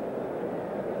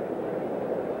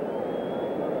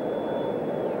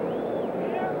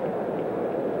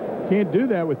 Can't do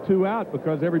that with 2 out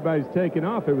because everybody's taken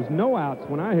off. There was no outs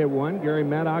when I hit one. Gary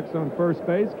Maddox on first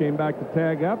base came back to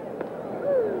tag up.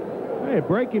 Hey, a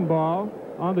breaking ball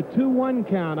on the 2-1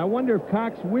 count. I wonder if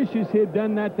Cox wishes he had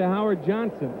done that to Howard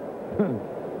Johnson.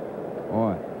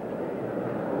 Boy.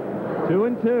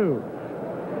 2-2.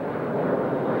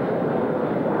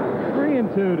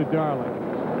 3-2 to Darling.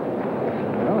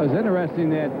 Well, it's interesting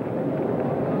that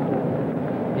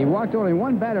he walked only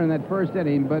one batter in that first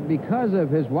inning, but because of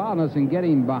his wildness in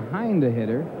getting behind the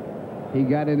hitter, he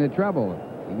got into trouble.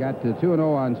 He got to 2-0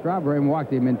 on Strawberry and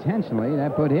walked him intentionally.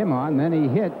 That put him on. Then he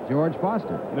hit George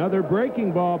Foster. Another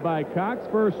breaking ball by Cox.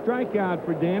 First strikeout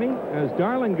for Danny as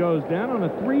Darling goes down on a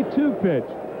 3-2 pitch.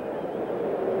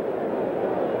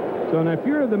 So now if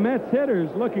you're the Mets hitters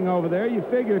looking over there, you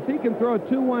figure if he can throw a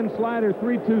 2-1 slider,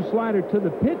 3-2 slider to the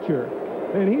pitcher,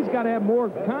 then he's got to have more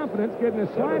confidence getting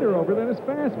a slider over than his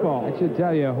fastball. That should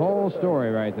tell you a whole story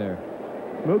right there.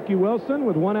 Mookie Wilson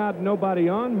with 1 out and nobody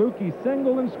on. Mookie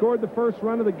singled and scored the first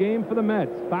run of the game for the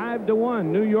Mets. 5-1,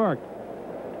 New York.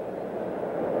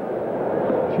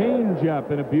 Change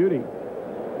up and a beauty.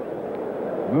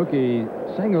 Mookie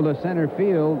singled to center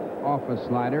field off a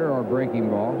slider or breaking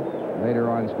ball. Later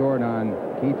on scored on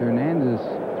Keith Hernandez's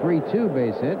 3-2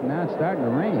 base hit. Now it's starting to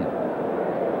rain.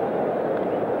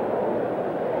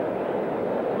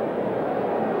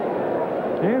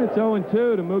 And it's 0-2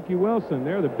 to Mookie Wilson.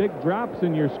 There are the big drops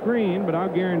in your screen, but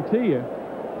I'll guarantee you,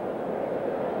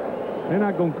 they're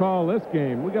not going to call this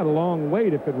game. We got a long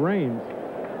wait if it rains.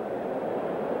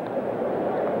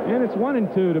 And it's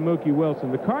 1-2 to Mookie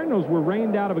Wilson. The Cardinals were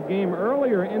rained out of a game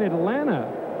earlier in Atlanta,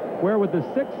 where with a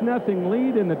 6-0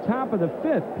 lead in the top of the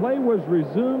 5th, play was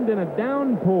resumed in a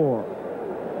downpour.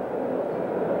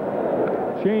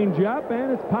 Change up,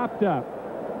 and it's popped up.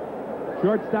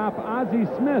 Shortstop Ozzie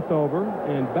Smith over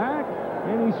and back,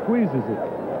 and he squeezes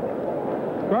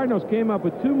it. Cardinals came up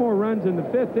with 2 more runs in the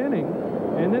 5th inning,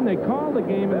 and then they called the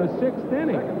game in the 6th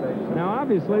inning. Now,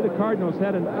 obviously, the Cardinals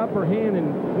had an upper hand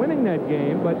in winning that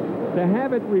game, but to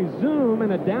have it resume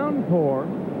in a downpour,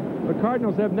 the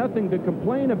Cardinals have nothing to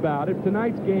complain about if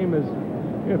tonight's game is,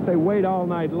 if they wait all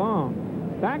night long.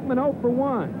 Backman 0 for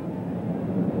 1.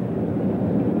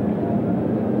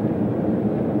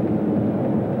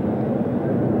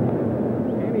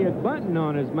 Button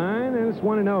on his mind, and it's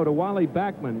 1-0 to Wally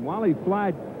Backman. Wally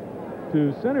flied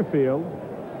to center field.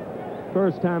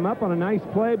 First time up on a nice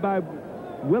play by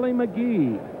Willie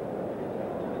McGee.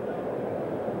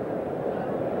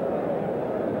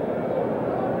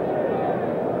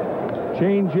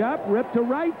 Change up, rip to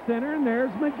right center, and there's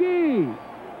McGee.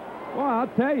 Well, I'll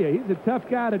tell you, he's a tough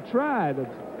guy to try. The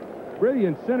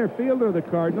brilliant center fielder of the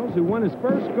Cardinals who won his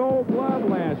first Gold Glove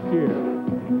last year.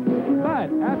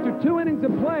 But after 2 innings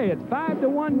of play, it's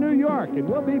 5-1 New York, and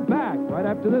we'll be back right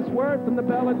after this word from the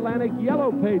Bell Atlantic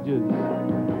Yellow Pages.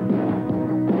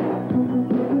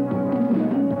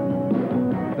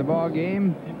 The ball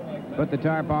game, put the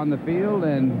tarp on the field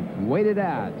and wait it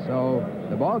out. So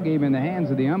the ball game in the hands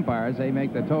of the umpires. They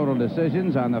make the total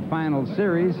decisions on the final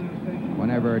series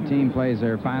whenever a team plays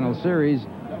their final series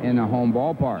in a home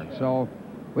ballpark. So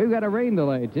we've got a rain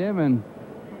delay, Tim, and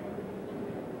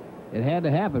it had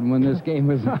to happen when this game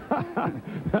was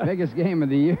the biggest game of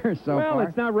the year so far. Well,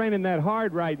 it's not raining that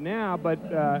hard right now, but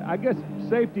I guess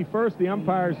safety first. The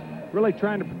umpires really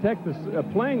trying to protect the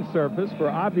playing surface for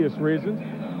obvious reasons.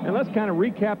 And let's kind of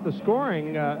recap the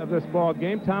scoring of this ball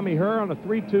game. Tommy Herr on a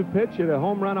 3-2 pitch hit a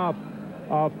home run off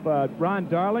Ron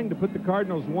Darling to put the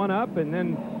Cardinals 1 up, and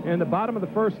then in the bottom of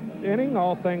the first inning,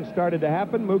 all things started to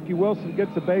happen. Mookie Wilson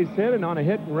gets a base hit, and on a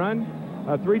hit and run,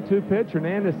 a 3-2 pitch,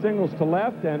 Hernandez singles to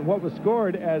left, and what was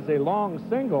scored as a long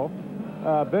single,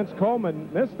 Vince Coleman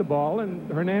missed the ball, and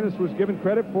Hernandez was given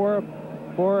credit for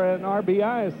an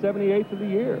RBI, his 78th of the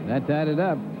year. That tied it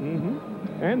up.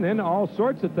 And then all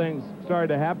sorts of things started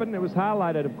to happen. It was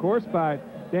highlighted, of course, by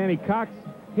Danny Cox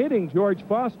hitting George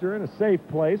Foster in a safe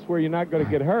place where you're not going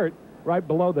to get hurt, right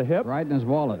below the hip. Right in his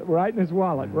wallet. Right in his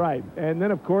wallet, right. And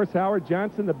then, of course, Howard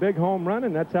Johnson, the big home run,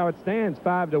 and that's how it stands,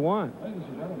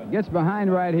 5-1. Gets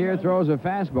behind right here, throws a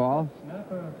fastball.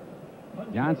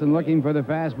 Johnson looking for the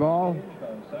fastball,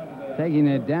 taking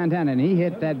it downtown, and he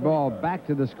hit that ball back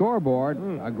to the scoreboard.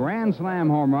 A grand slam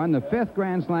home run, the 5th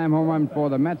grand slam home run for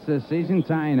the Mets this season,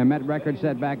 tying a Met record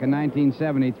set back in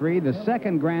 1973. The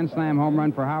 2nd grand slam home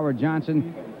run for Howard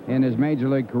Johnson in his major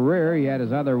league career. He had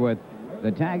his other with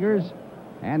the Tigers,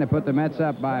 and to put the Mets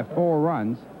up by 4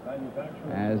 runs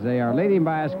as they are leading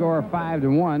by a score of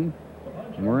 5-1.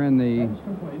 We're in the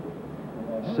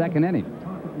 2nd inning.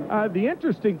 The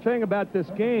interesting thing about this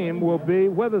game will be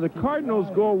whether the Cardinals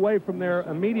go away from their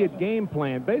immediate game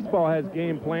plan. Baseball has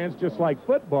game plans just like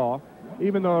football,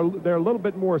 even though they're a little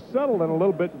bit more subtle and a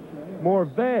little bit more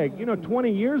vague. You know,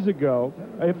 20 years ago,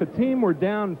 if a team were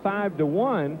down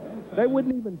 5-1, they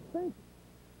wouldn't even think.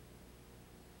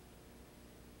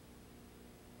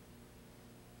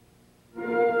 We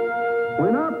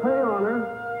now pay honor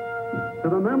to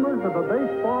the members of the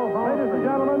Baseball Hall. Ladies and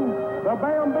gentlemen, the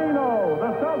Bambino,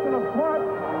 the Sultan of Swat,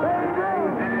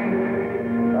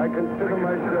 I consider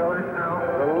myself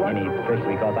And first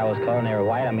because I was color and they were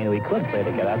white, I mean, we could play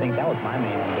together. I think that was my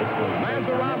main ambition.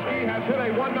 Mazeroski has hit a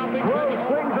 1-0 World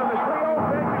swings on the 3-0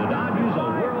 pitch. The Dodgers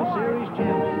are World Series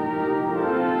champions.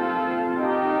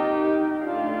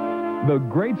 The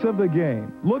greats of the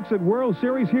game looks at World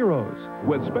Series heroes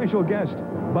with special guest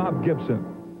Bob Gibson.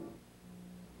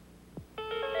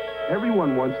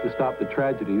 Everyone wants to stop the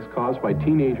tragedies caused by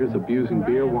teenagers abusing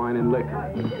beer, wine, and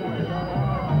liquor.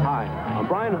 Hi, I'm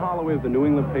Brian Holloway of the New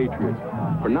England Patriots.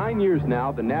 For 9 years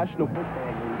now, the National Football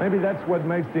League Maybe that's what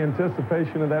makes the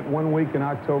anticipation of that 1 week in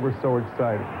October so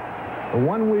exciting. The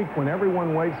 1 week when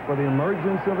everyone waits for the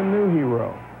emergence of a new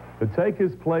hero to take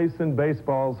his place in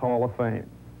baseball's Hall of Fame.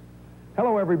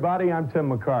 Hello, everybody. I'm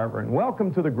Tim McCarver, and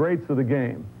welcome to the greats of the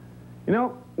game. You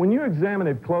know, when you examine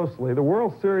it closely, the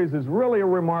World Series is really a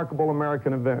remarkable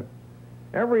American event.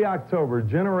 Every October,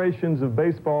 generations of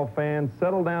baseball fans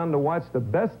settle down to watch the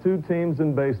best two teams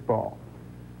in baseball.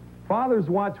 Fathers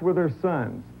watch with their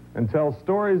sons and tell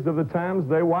stories of the times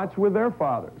they watched with their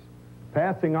fathers,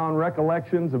 passing on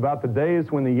recollections about the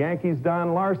days when the Yankees'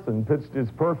 Don Larson pitched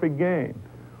his perfect game,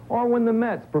 or when the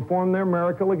Mets performed their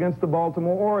miracle against the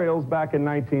Baltimore Orioles back in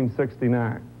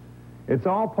 1969. It's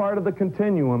all part of the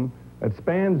continuum that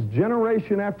spans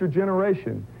generation after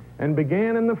generation and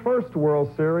began in the first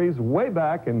World Series way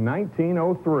back in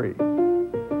 1903.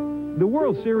 The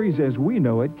World Series as we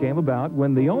know it came about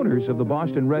when the owners of the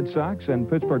Boston Red Sox and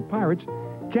Pittsburgh Pirates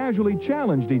casually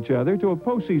challenged each other to a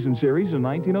postseason series in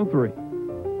 1903.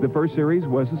 The first series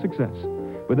was a success,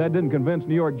 but that didn't convince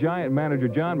New York Giant manager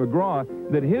John McGraw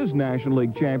that his National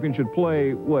League champion should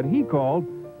play what he called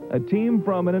a team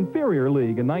from an inferior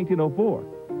league in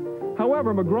 1904.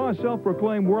 However, McGraw's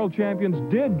self-proclaimed world champions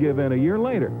did give in a year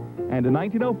later, and in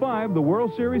 1905, the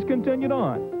World Series continued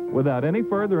on without any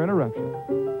further interruption.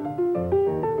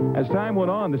 As time went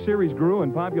on, the series grew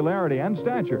in popularity and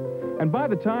stature, and by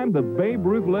the time the Babe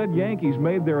Ruth-led Yankees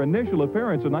made their initial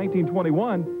appearance in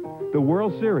 1921, the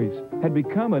World Series had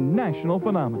become a national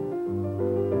phenomenon.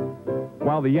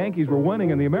 While the Yankees were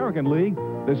winning in the American League,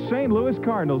 the St. Louis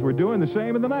Cardinals were doing the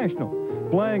same in the National,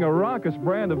 playing a raucous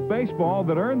brand of baseball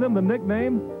that earned them the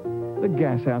nickname the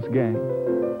Gas House Gang.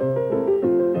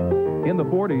 In the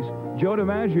 40s, Joe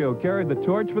DiMaggio carried the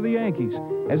torch for the Yankees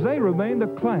as they remained the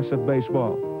class of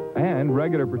baseball and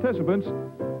regular participants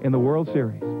in the World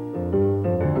Series.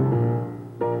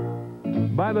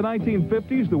 By the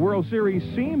 1950s, the World Series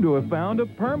seemed to have found a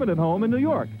permanent home in New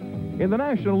York. In the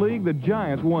National League, the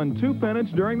Giants won 2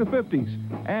 pennants during the 50s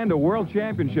and a World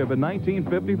Championship in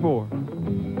 1954.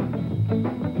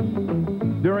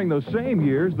 During those same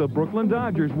years, the Brooklyn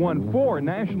Dodgers won 4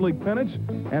 National League pennants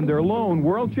and their lone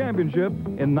World Championship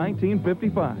in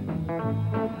 1955.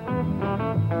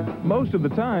 Most of the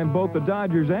time, both the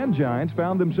Dodgers and Giants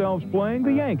found themselves playing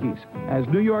the Yankees, as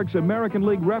New York's American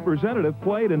League representative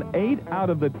played in 8 out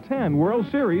of the 10 World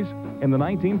Series in the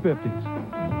 1950s.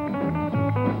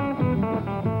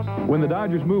 When the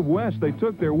Dodgers moved west, they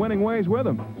took their winning ways with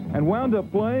them and wound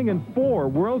up playing in 4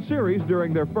 World Series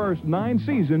during their first 9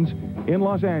 seasons in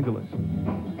Los Angeles.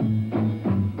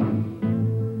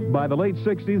 By the late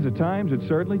 60s, at times, it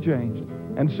certainly changed,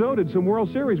 and so did some World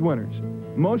Series winners,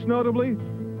 most notably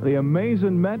the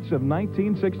amazing Mets of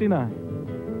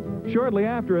 1969. Shortly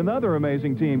after, another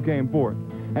amazing team came forth,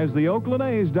 as the Oakland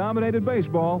A's dominated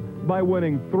baseball by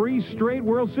winning 3 straight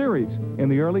World Series in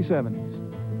the early 70s.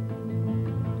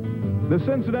 The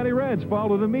Cincinnati Reds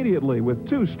followed immediately with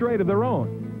 2 straight of their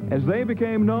own, as they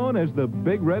became known as the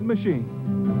Big Red Machine.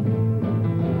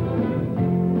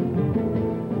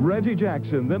 Reggie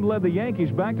Jackson then led the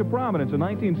Yankees back to prominence in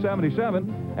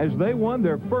 1977 as they won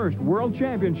their first World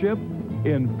Championship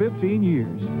in 15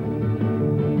 years.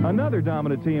 Another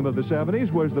dominant team of the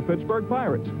 70s was the Pittsburgh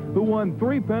Pirates, who won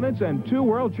 3 pennants and 2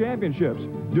 World Championships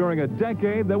during a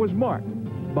decade that was marked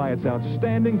by its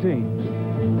outstanding teams.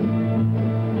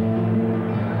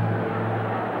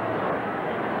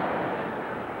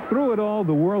 Through it all,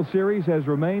 the World Series has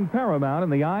remained paramount in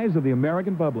the eyes of the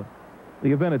American public.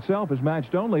 The event itself is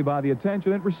matched only by the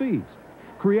attention it receives,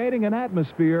 creating an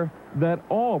atmosphere that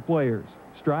all players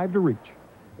strive to reach.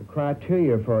 The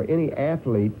criteria for any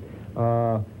athlete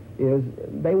is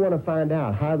they want to find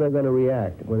out how they're going to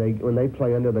react when they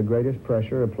play under the greatest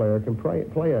pressure a player can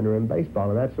play under in baseball,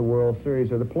 and that's the World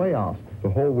Series or the playoffs. The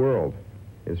whole world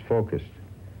is focused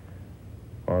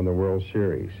on the World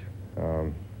Series.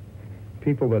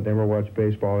 People that never watch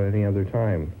baseball at any other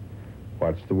time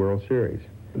watch the World Series.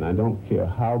 And I don't care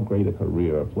how great a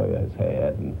career a player has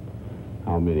had and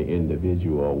how many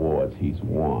individual awards he's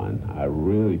won. I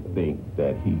really think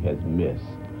that he has missed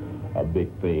a big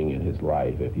thing in his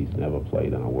life if he's never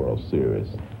played in a World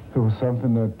Series. It was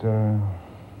something that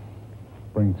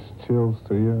brings chills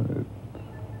to you. It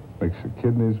makes your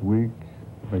kidneys weak,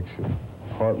 makes your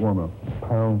heart want to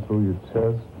pound through your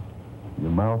chest.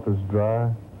 Your mouth is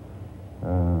dry.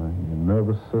 Your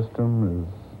nervous system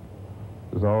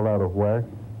is all out of whack.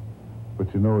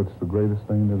 But you know it's the greatest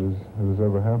thing that has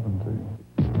ever happened to you.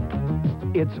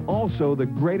 It's also the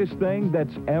greatest thing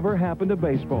that's ever happened to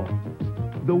baseball.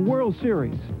 The World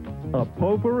Series, a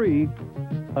potpourri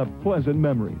of pleasant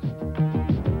memories.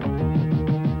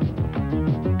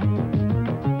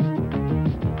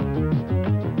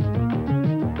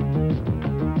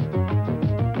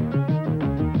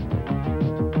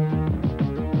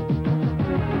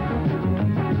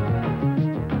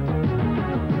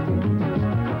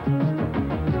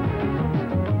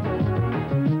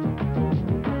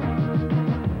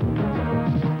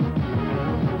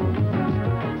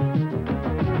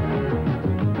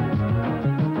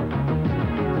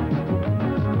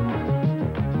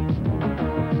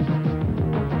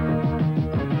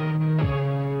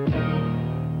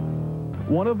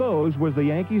 One of those was the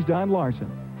Yankees' Don Larson,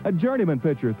 a journeyman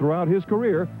pitcher throughout his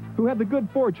career who had the good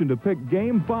fortune to pick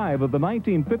Game 5 of the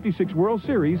 1956 World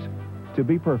Series to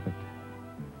be perfect.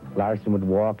 Larson would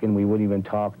walk in, we wouldn't even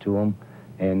talk to him,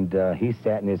 and he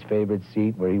sat in his favorite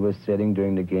seat where he was sitting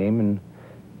during the game, and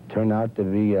turned out to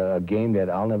be a game that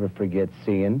I'll never forget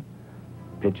seeing,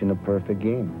 pitching a perfect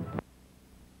game.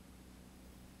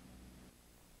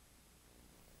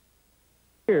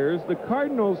 The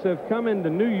Cardinals have come into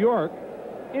New York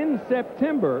in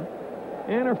September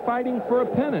and are fighting for a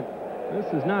pennant. This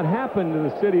has not happened to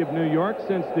the city of New York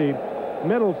since the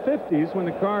middle 50s, when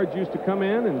the Cards used to come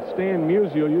in and Stan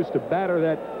Musial used to batter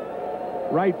that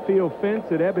right field fence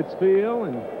at Ebbets Field,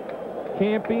 and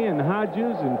Campy and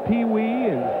Hodges and Pee Wee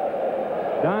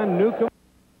and Don Newcomb.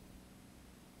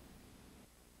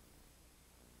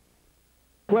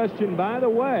 Question, by the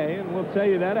way, and we'll tell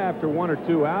you that after 1 or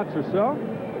 2 outs or so.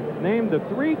 Name the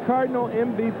 3 Cardinal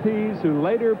MVPs who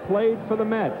later played for the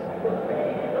Mets.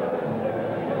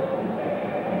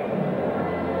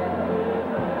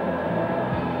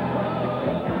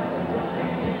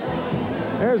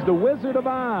 There's the Wizard of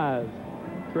Oz,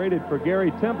 traded for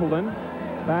Gary Templeton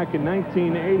back in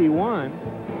 1981.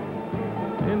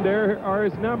 And there are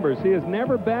his numbers. He has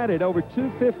never batted over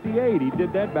 .258. He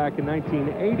did that back in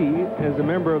 1980 as a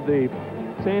member of the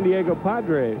San Diego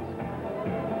Padres.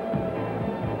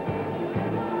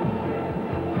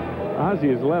 Ozzie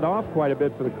has led off quite a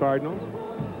bit for the Cardinals.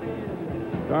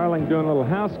 Darling doing a little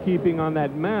housekeeping on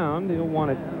that mound. He'll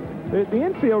want it. The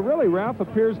infield really, Ralph,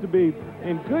 appears to be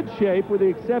in good shape, with the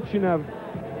exception of,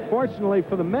 fortunately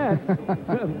for the Mets,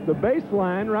 the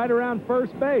baseline right around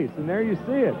first base. And there you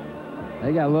see it.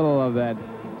 They got a little of that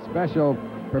special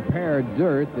prepared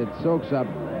dirt that soaks up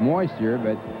moisture,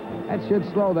 but that should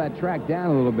slow that track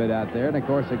down a little bit out there. And, of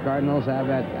course, the Cardinals have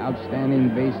that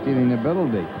outstanding base-stealing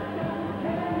ability.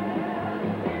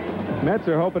 Mets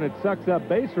are hoping it sucks up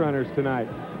base runners tonight.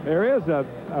 There is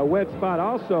a wet spot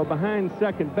also behind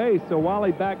second base, so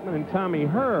Wally Backman and Tommy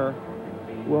Herr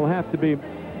will have to be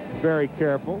very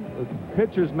careful. The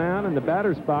pitcher's mound and the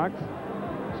batter's box,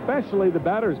 especially the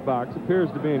batter's box, appears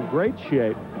to be in great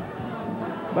shape.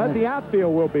 But the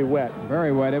outfield will be wet.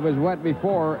 Very wet. It was wet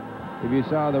before. If you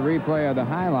saw the replay of the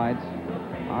highlights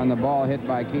on the ball hit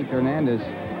by Keith Hernandez,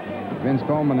 Vince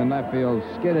Coleman in left field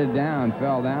skidded down,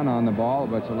 fell down on the ball,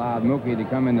 which allowed Mookie to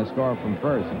come in to score from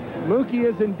first. Mookie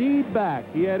is indeed back.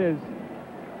 He had his...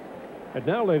 And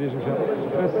now, ladies and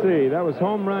gentlemen, let's see, that was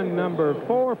home run number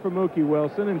 4 for Mookie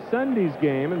Wilson in Sunday's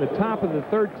game in the top of the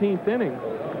 13th inning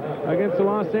against the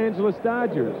Los Angeles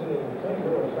Dodgers.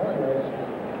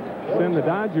 Send the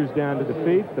Dodgers down to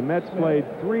defeat. The Mets played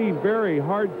 3 very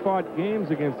hard-fought games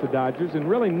against the Dodgers and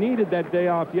really needed that day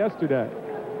off yesterday.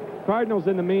 Cardinals,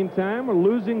 in the meantime, are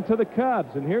losing to the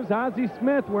Cubs. And here's Ozzie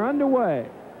Smith. We're underway.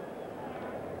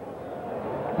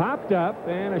 Popped up,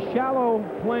 and a shallow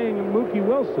playing Mookie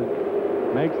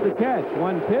Wilson makes the catch.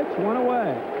 1 pitch, 1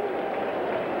 away.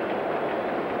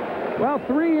 Well,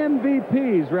 3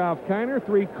 MVPs, Ralph Kiner,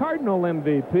 3 Cardinal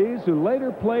MVPs who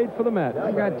later played for the Mets.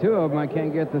 I got 2 of them. I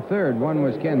can't get the third. One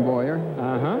was Ken Boyer.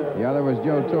 The other was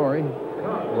Joe Torre.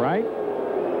 Right.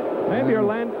 Maybe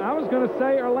Orlando. I was going to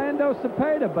say Orlando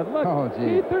Cepeda, but look,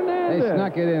 Keith Hernandez. They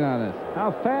snuck it in on us.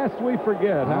 How fast we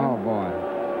forget, huh? Oh, boy.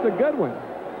 It's a good one.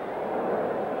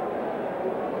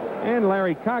 And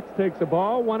Larry Cox takes the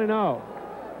ball, 1-0.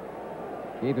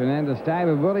 Keith Hernandez tied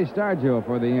with Willie Stargell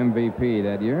for the MVP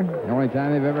that year. The only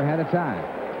time they've ever had a tie.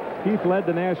 Keith led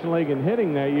the National League in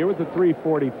hitting that year with a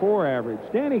 .344 average.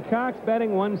 Danny Cox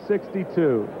batting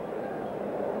 .162.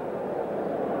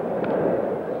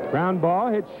 Ground ball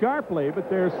hit sharply, but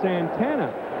there's Santana.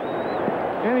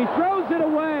 And he throws it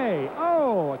away.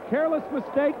 Oh, a careless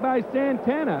mistake by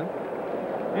Santana.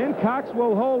 And Cox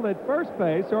will hold at first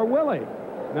base, or will he?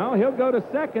 No, he'll go to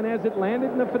second as it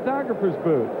landed in the photographer's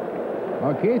booth.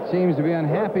 Well, Keith seems to be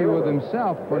unhappy with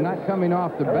himself for not coming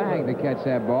off the bag to catch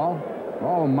that ball.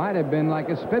 Ball might have been like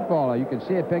a spitballer. You could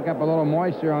see it pick up a little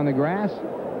moisture on the grass.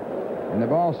 And the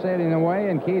ball sailing away,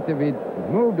 and Keith, if he'd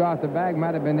moved off the bag,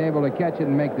 might have been able to catch it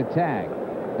and make the tag.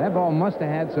 That ball must have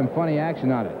had some funny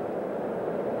action on it.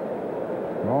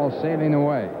 Ball sailing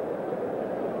away.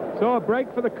 So a break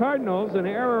for the Cardinals, an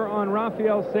error on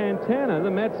Rafael Santana.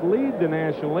 The Mets lead the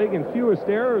National League in fewest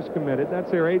errors committed. That's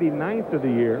their 89th of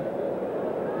the year.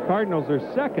 Cardinals are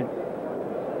second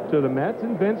to the Mets,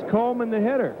 and Vince Coleman, the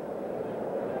hitter.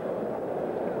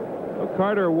 Well,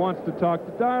 Carter wants to talk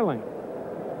to Darling.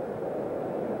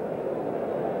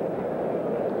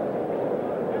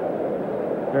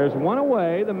 There's 1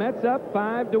 away. The Mets up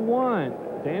 5-1.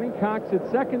 Danny Cox at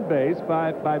second base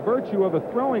by virtue of a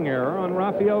throwing error on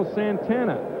Rafael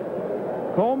Santana.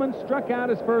 Coleman struck out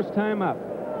his first time up.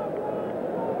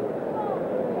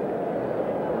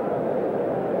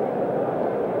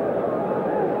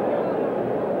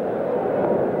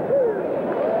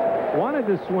 Wanted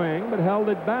to swing, but held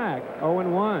it back.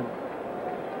 0-1.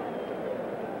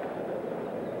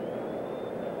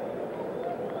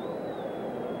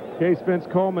 In case Vince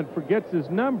Coleman forgets his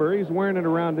number, he's wearing it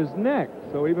around his neck.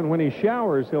 So even when he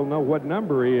showers, he'll know what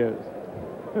number he is.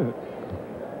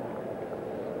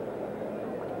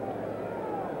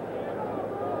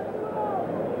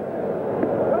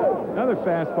 Another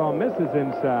fastball misses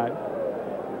inside.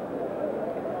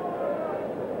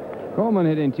 Coleman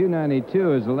hitting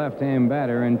 .292 as a left-hand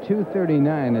batter and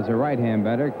 .239 as a right-hand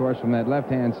batter. Of course, from that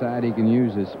left-hand side, he can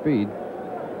use his speed.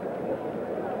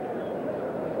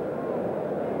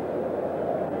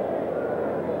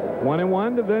 One and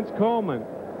one to Vince Coleman.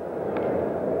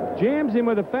 Jams him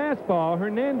with a fastball.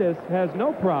 Hernandez has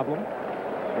no problem.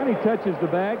 And he touches the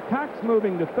bag. Cox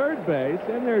moving to third base,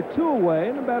 and they're 2 away,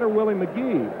 and the batter Willie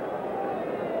McGee.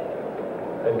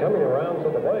 And coming around to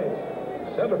the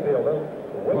plate, center fielder.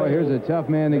 Boy, here's a tough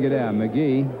man to get out.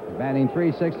 McGee batting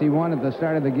 .361 at the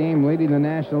start of the game, leading the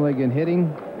National League in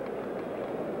hitting.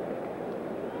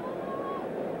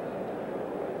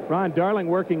 Ron Darling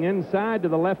working inside to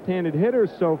the left-handed hitters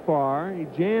so far. He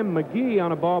jammed McGee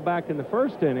on a ball back in the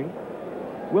first inning.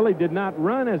 Willie did not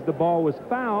run as the ball was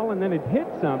foul, and then it hit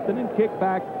something and kicked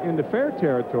back into fair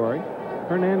territory.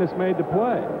 Hernandez made the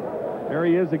play. There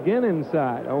he is again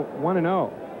inside,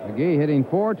 1-0. McGee hitting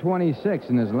 .426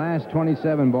 in his last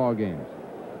 27 ball games.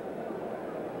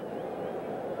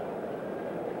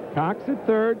 Cox at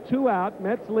third, 2 out.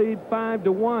 Mets lead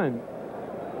 5-1.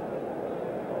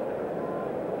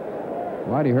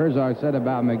 Whitey Herzog said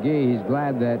about McGee, he's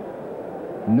glad that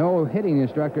no hitting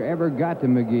instructor ever got to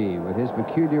McGee. With his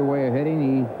peculiar way of hitting,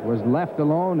 he was left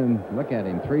alone, and look at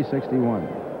him, .361.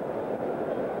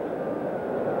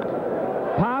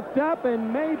 Popped up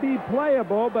and may be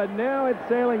playable, but now it's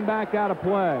sailing back out of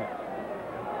play.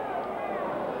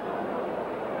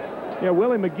 Yeah,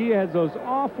 Willie McGee has those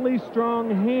awfully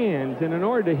strong hands, and in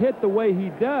order to hit the way he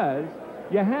does,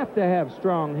 you have to have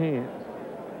strong hands.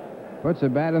 Puts a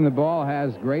bat in the ball,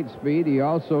 has great speed. He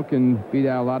also can beat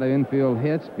out a lot of infield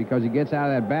hits because he gets out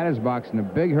of that batter's box in a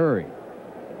big hurry.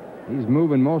 He's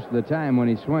moving most of the time when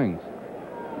he swings.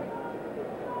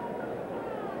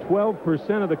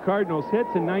 12% of the Cardinals' hits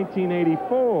in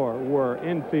 1984 were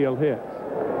infield hits.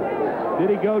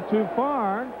 Did he go too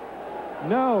far?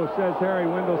 No, says Harry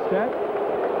Wendelstedt.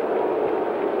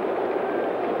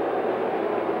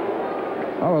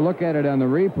 Oh, look at it on the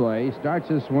replay. He starts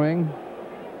his swing.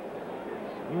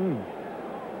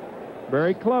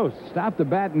 Very close. Stopped the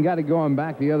bat and got it going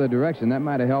back the other direction. That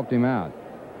might have helped him out.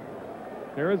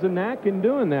 There is a knack in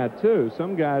doing that, too.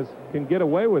 Some guys can get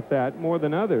away with that more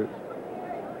than others.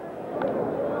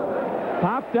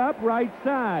 Popped up right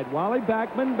side. Wally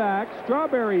Backman back.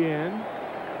 Strawberry in.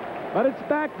 But it's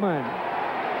Backman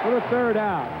for the third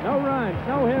out. No runs,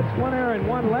 no hits, 1 error and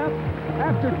 1 left.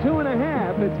 After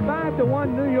 2.5, it's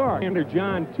 5-1 New York. Under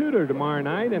John Tudor tomorrow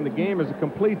night, and the game is a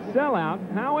complete sellout.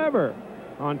 However,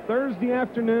 on Thursday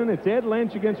afternoon, it's Ed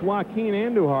Lynch against Joaquin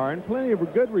Andujar, and plenty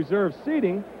of good reserve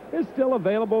seating is still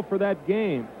available for that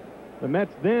game. The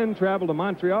Mets then travel to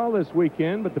Montreal this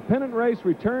weekend, but the pennant race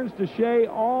returns to Shea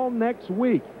all next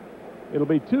week. It'll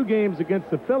be 2 games against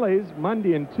the Phillies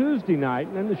Monday and Tuesday night,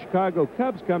 and then the Chicago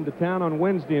Cubs come to town on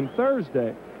Wednesday and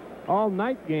Thursday.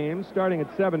 All-night games starting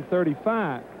at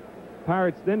 7:35.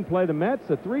 Pirates then play the Mets,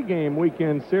 a 3-game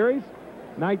weekend series.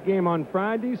 Night game on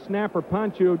Friday, Snapper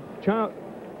Poncho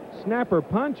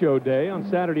Day on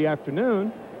Saturday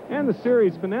afternoon, and the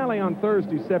series finale on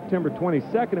Thursday, September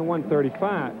 22nd at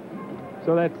 1:35.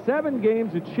 So that's 7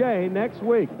 games at Shea next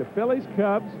week. The Phillies,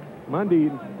 Cubs, Monday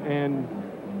and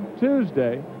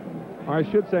Tuesday, or I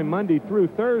should say Monday through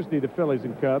Thursday, the Phillies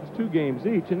and Cubs, 2 games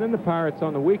each, and then the Pirates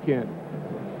on the weekend.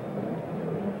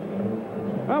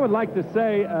 I would like to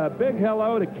say a big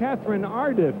hello to Catherine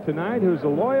Ardiff tonight, who's a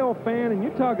loyal fan, and you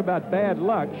talk about bad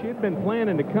luck. She had been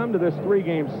planning to come to this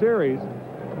 3-game series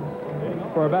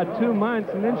for about 2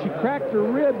 months, and then she cracked her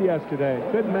rib yesterday.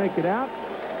 Couldn't make it out.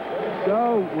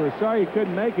 So we're sorry you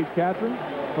couldn't make it, Catherine.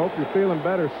 Hope you're feeling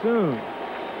better soon.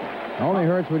 Only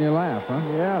hurts when you laugh, huh?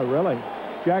 Yeah, really.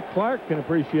 Jack Clark can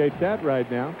appreciate that right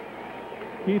now.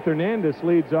 Keith Hernandez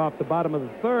leads off the bottom of the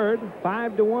third,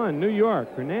 5-1, New York.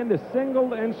 Hernandez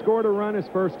singled and scored a run his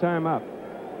first time up.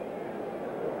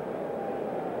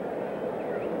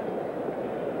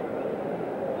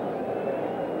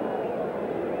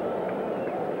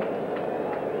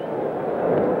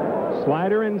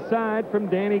 Slider inside from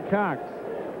Danny Cox.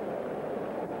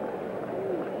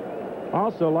 Also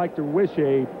also like to wish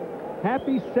a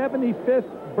happy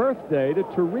 75th birthday to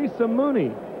Teresa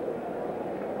Mooney.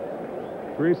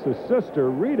 Teresa's sister,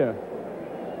 Rita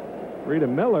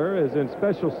Miller, is in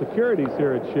special securities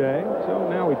here at Shea. So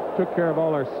now we took care of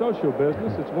all our social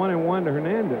business. It's 1-1 to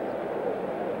Hernandez.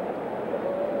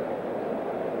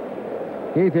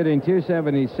 Keith hitting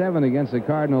 .277 against the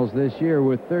Cardinals this year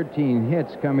with 13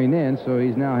 hits coming in, so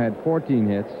he's now had 14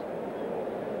 hits.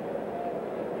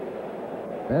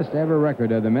 Best ever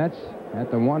record of the Mets at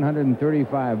the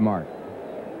 135 mark.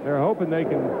 They're hoping they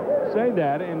can say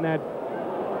that, and that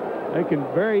they can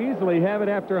very easily have it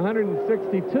after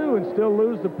 162 and still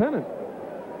lose the pennant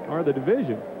or the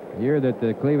division. The year that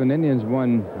the Cleveland Indians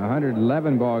won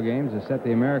 111 ball games to set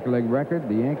the American League record,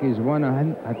 the Yankees won,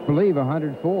 I believe,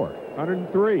 104.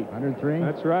 103. 103?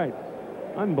 That's right.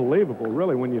 Unbelievable,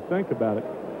 really, when you think about it.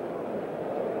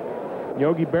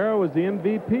 Yogi Berra was the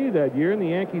MVP that year, and the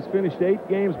Yankees finished 8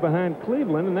 games behind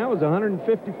Cleveland, and that was a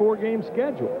 154-game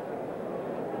schedule.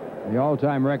 The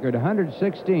all-time record,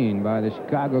 116 by the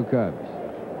Chicago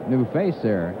Cubs. New face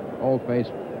there, old face,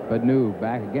 but new,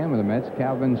 back again with the Mets,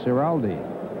 Calvin Ciraldi.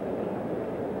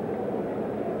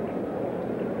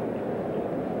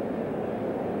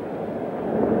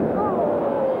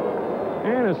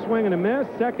 And a swing and a miss.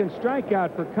 Second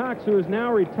strikeout for Cox, who is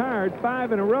now retired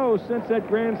 5 in a row since that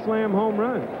Grand Slam home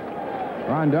run.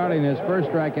 Ron Darling, his first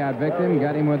strikeout victim,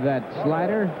 got him with that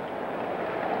slider.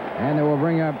 And it will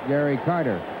bring up Gary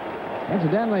Carter.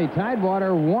 Incidentally,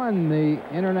 Tidewater won the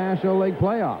International League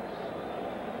playoffs,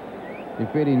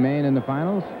 defeating Maine in the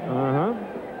finals.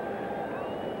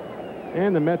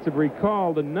 And the Mets have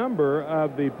recalled a number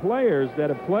of the players that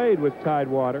have played with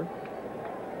Tidewater.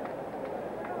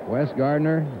 Wes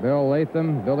Gardner, Bill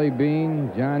Latham, Billy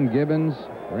Bean, John Gibbons,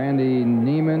 Randy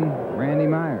Neiman, Randy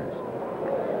Myers.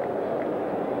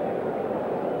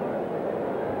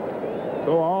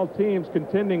 So all teams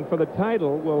contending for the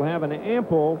title will have an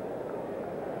ample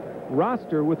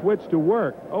roster with which to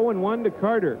work. 0-1 to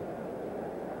Carter.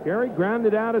 Gary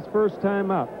grounded out his first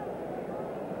time up.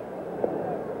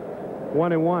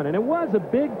 1-1. And it was a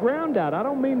big ground out. I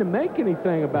don't mean to make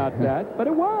anything about that, but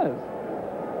it was.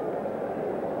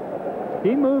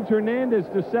 He moved Hernandez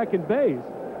to second base.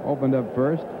 Opened up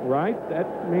first. Right.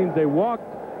 That means they walked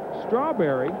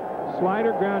Strawberry.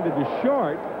 Slider grounded to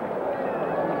short.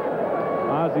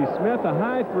 Ozzie Smith, a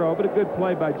high throw, but a good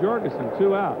play by Jorgensen.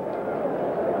 2 out.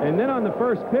 And then on the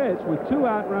first pitch, with 2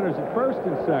 out runners at first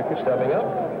and second, Stepping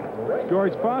up,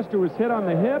 George Foster was hit on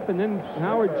the hip, and then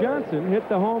Howard Johnson hit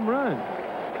the home run.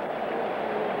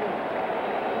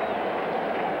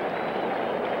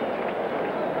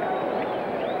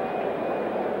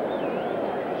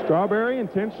 Strawberry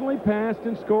intentionally passed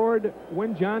and scored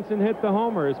when Johnson hit the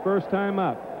homer his first time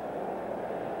up.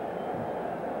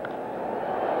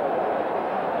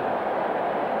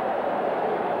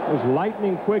 Those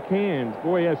lightning quick hands.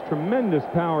 Boy, he has tremendous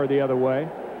power the other way.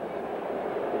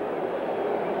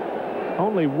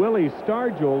 Only Willie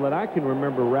Stargell that I can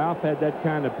remember, Ralph, had that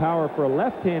kind of power for a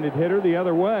left-handed hitter the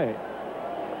other way.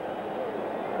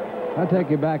 I'll take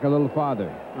you back a little farther.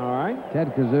 All right.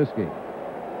 Ted Kaczewski.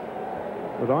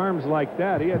 With arms like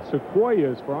that, he had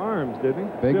sequoias for arms, didn't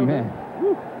he? Big Still man.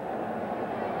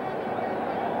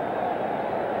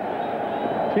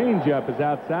 Changeup is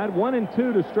outside. 1-2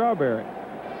 to Strawberry.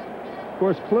 Of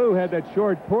course, Klugh had that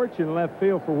short porch in left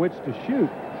field for which to shoot.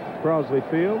 Crosley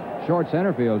Field. Short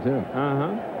center field, too.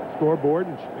 Scoreboard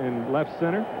in left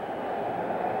center.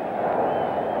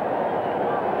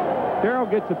 Darrell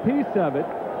gets a piece of it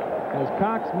as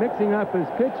Cox mixing up his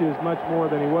pitches much more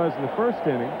than he was in the first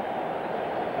inning.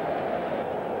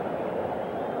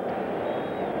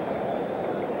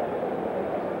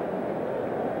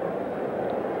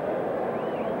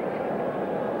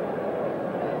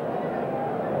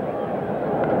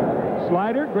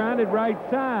 Slider grounded right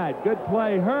side. Good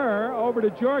play, Herr, over to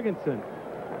Jorgensen.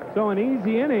 So an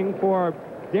easy inning for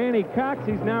Danny Cox.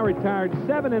 He's now retired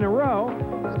 7 in a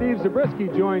row. Steve Zabriskie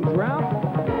joins Ralph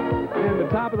in the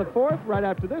top of the 4th, right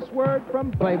after this word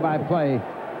from play-by-play,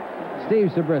 Steve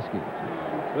Zabriskie.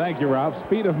 Thank you, Ralph.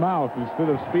 Speed of mouth instead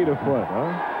of speed of foot,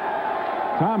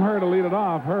 huh? Tom Herr to lead it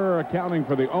off. Herr accounting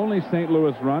for the only St.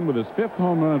 Louis run with his 5th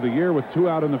home run of the year with 2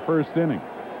 out in the first inning.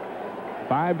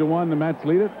 5-1, the Mets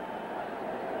lead it.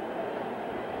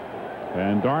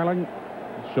 And Darling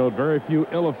showed very few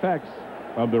ill effects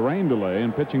of the rain delay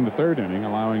in pitching the 3rd inning,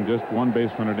 allowing just 1 base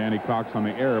runner, Danny Cox, on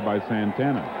the error by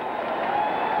Santana.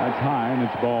 That's high, and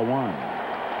it's ball 1.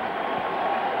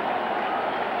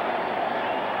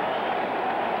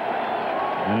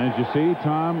 And as you see,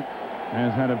 Tom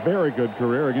has had a very good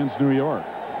career against New York.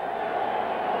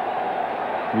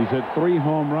 He's hit 3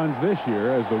 home runs this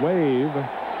year as the wave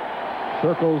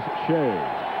circles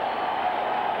Shea.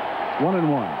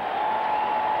 1-1.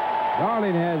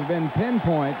 Darling has been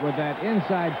pinpoint with that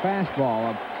inside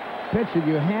fastball, a pitch that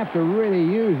you have to really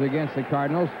use against the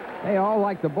Cardinals. They all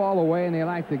like the ball away, and they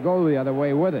like to go the other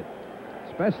way with it,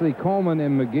 especially Coleman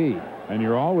and McGee. And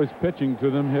you're always pitching to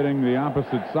them hitting the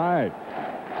opposite side.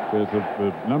 There's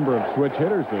the number of switch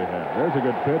hitters they have. There's a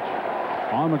good pitch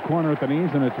on the corner at the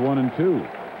knees, and it's 1-2.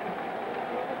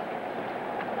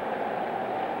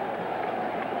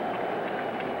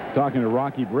 Talking to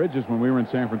Rocky Bridges when we were in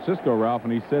San Francisco, Ralph,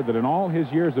 and he said that in all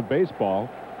his years of baseball,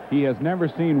 he has never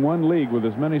seen one league with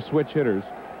as many switch hitters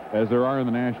as there are in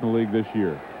the National League this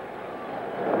year.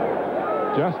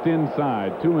 Just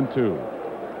inside, 2-2.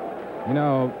 You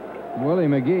know, Willie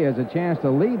McGee has a chance to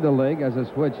lead the league as a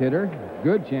switch hitter.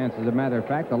 Good chance, as a matter of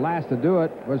fact. The last to do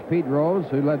it was Pete Rose,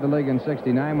 who led the league in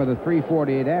 '69 with a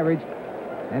 .348 average,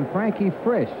 and Frankie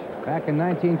Frisch back in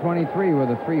 1923 with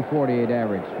a .348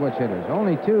 average, switch hitters.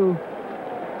 Only 2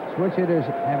 switch hitters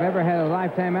have ever had a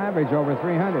lifetime average over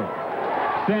 300.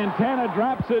 Santana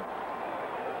drops it,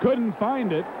 couldn't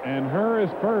find it, and Herr is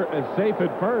safe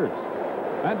at first.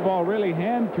 That ball really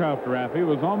handcuffed Raffy. It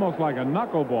was almost like a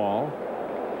knuckleball,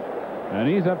 and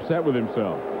he's upset with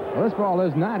himself. Well, this ball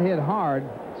is not hit hard.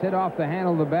 It's hit off the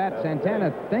handle of the bat.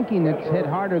 Santana, thinking it's hit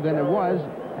harder than it was,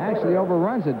 actually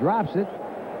overruns it, drops it.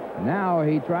 Now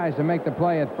he tries to make the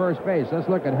play at first base. Let's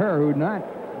look at Herr, who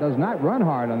does not run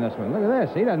hard on this one. Look at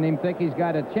this. He doesn't even think he's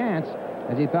got a chance,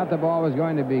 as he thought the ball was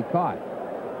going to be caught.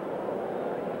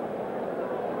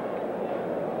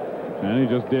 And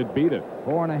he just did beat it.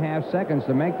 4.5 seconds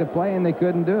to make the play, and they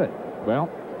couldn't do it. Well,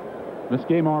 this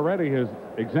game already has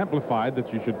exemplified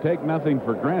that you should take nothing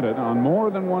for granted on more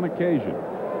than one occasion.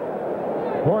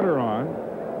 Porter on,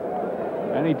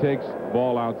 and he takes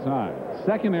ball outside.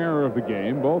 Second error of the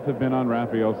game. Both have been on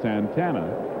Rafael Santana.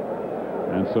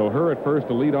 And so Herr at first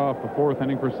to lead off the 4th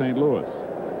inning for St. Louis.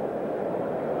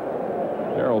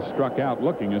 Darrell struck out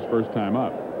looking his first time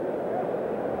up.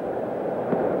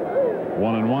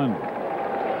 1-1.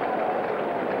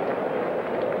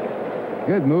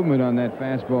 Good movement on that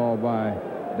fastball by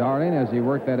Darling as he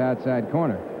worked that outside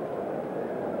corner.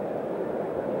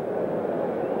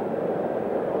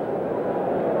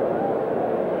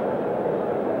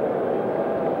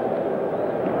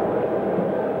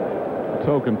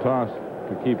 Token toss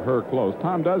to keep Herr close.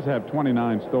 Tom does have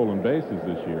 29 stolen bases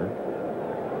this year.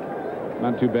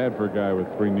 Not too bad for a guy with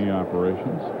 3 knee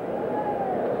operations.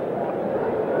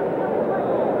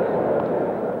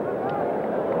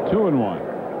 Two and 1.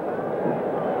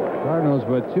 Cardinals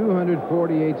with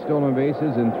 248 stolen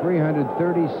bases in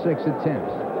 336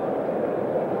 attempts.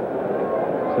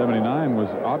 79 was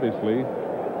obviously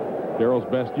Darrell's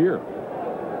best year.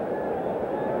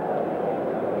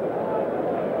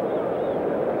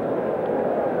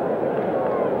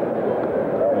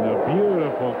 And a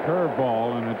beautiful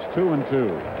curveball, and it's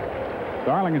 2-2.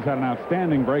 Darling has had an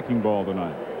outstanding breaking ball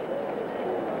tonight.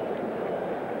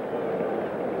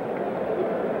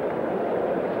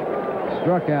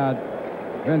 Struck out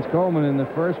Vince Coleman in the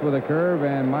first with a curve,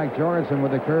 and Mike Jorgensen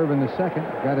with a curve in the second.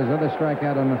 Got his other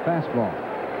strikeout on the fastball.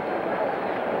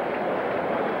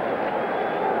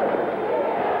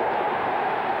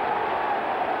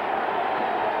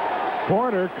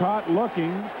 Porter caught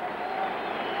looking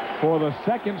for the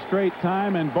second straight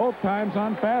time, and both times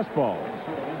on fastballs.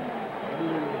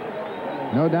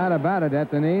 No doubt about it. At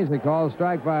the knees, a called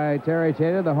strike by Terry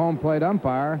Taylor, the home plate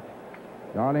umpire.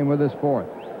 Darling with his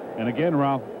 4th. And again,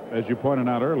 Ralph, as you pointed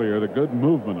out earlier, the good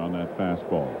movement on that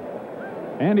fastball.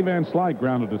 Andy Van Slyke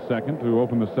grounded to second to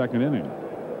open the second inning.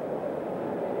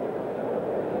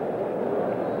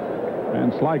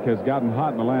 Van Slyke has gotten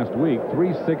hot in the last week,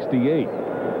 368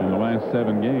 in the last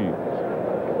 7 games.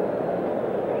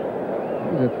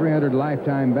 He's a .300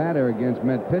 lifetime batter against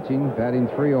Met pitching, batting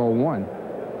 .301.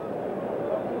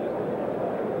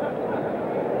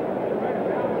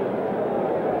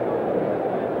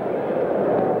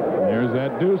 There's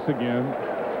that deuce again.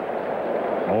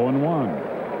 0-1.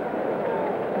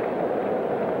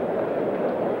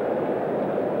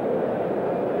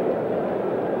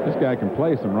 This guy can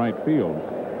play some right field.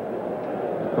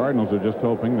 The Cardinals are just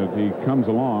hoping that he comes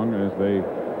along as they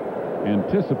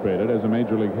anticipated as a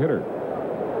major league hitter.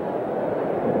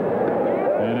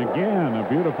 And again, a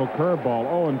beautiful curveball,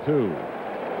 0-2.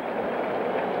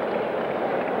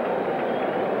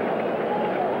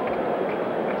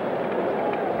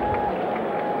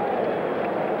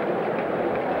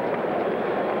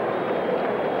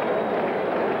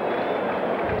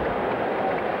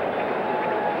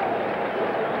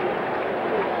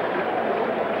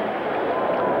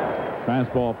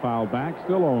 Fastball fouled back,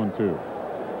 still 0-2.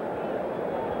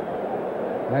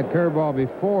 That curveball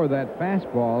before that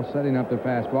fastball, setting up the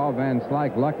fastball. Van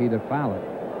Slyke lucky to foul it.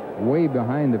 Way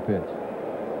behind the pitch.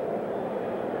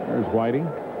 There's Whiting.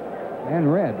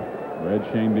 And Red. Red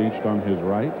Shane Beached on his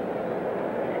right.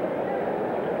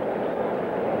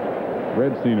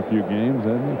 Red's seen a few games,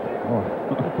 hasn't he? Oh,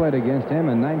 I played against him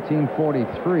in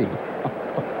 1943.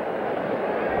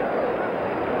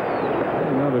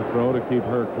 Another throw to keep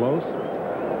Herr close.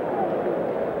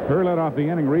 Herr led off the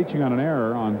inning reaching on an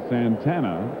error on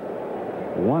Santana.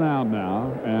 1 out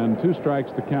now, and 2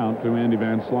 strikes to count to Andy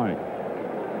Van Slyke.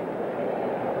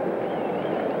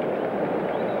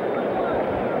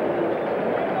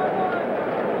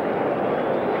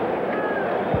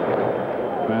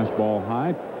 Fastball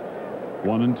high,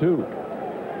 1-2.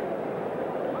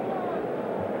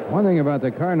 One thing about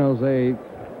the Cardinals, they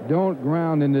don't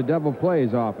ground into double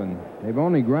plays often. They've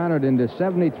only grounded into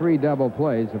 73 double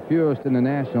plays, the fewest in the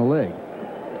National League.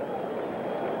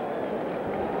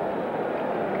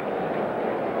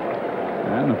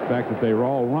 And the fact that they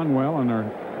all run well and are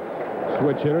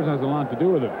switch hitters has a lot to do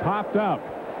with it. Popped up.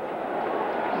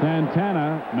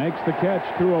 Santana makes the catch,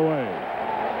 2 away.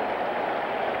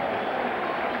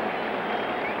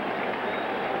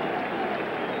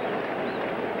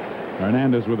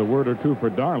 Hernandez with a word or two for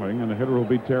Darling, and the hitter will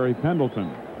be Terry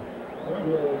Pendleton.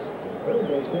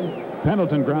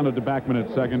 Pendleton grounded to Backman at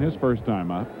second his first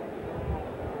time up.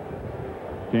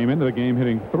 Came into the game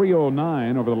hitting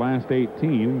 .309 over the last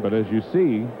 18, but as you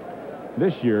see,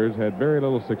 this year's had very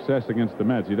little success against the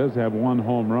Mets. He does have 1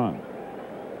 home run.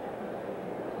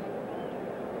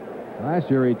 Last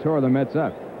year he tore the Mets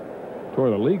up.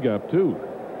 Tore the league up, too.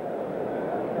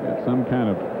 Had some kind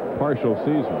of partial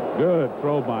season. Good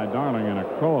throw by Darling and a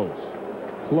close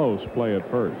play at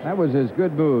first. That was his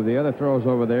good move. The other throws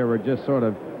over there were just sort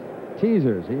of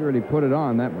teasers. He really put it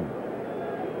on that one.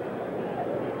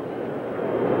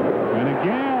 And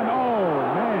again, oh,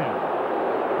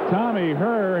 man. Tommy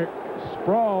Herr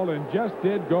sprawled and just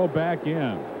did go back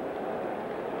in.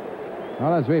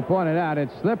 Well, as we pointed out,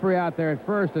 it's slippery out there at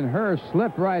first, and Herr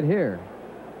slipped right here.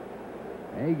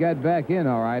 He got back in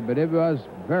all right, but it was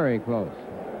very close.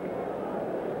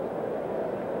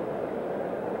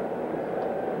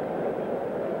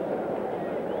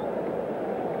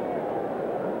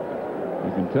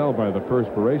 You can tell by the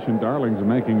perspiration, Darling's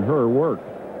making Herr work.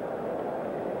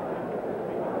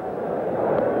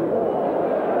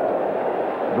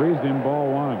 Breezed him,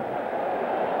 ball 1.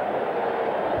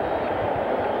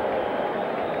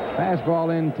 Fastball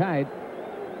in tight.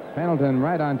 Pendleton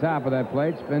right on top of that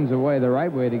plate, spins away the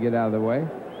right way to get out of the way.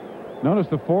 Notice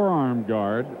the forearm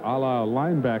guard, a la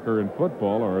linebacker in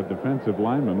football or a defensive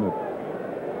lineman that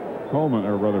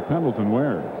Pendleton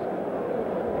wears.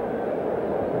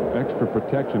 Extra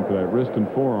protection for that wrist and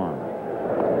forearm.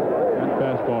 That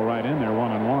fastball right in there,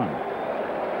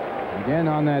 1-1. Again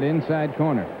on that inside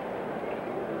corner.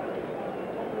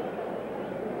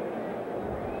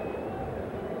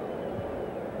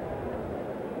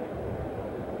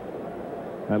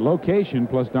 That location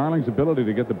plus Darling's ability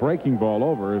to get the breaking ball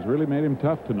over has really made him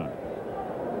tough tonight.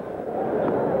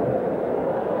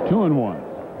 2-1.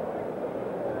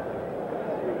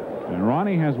 And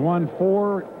Ronnie has won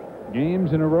 4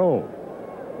 games in a row.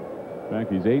 In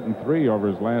fact, he's 8-3 over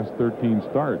his last 13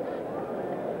 starts.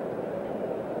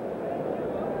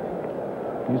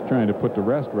 He's trying to put to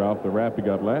rest, Ralph, the rap he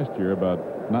got last year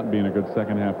about not being a good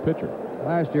second-half pitcher.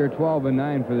 Last year,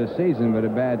 12-9 for the season, but a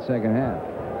bad second half.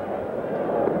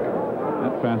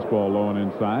 That fastball low and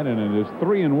inside, and it is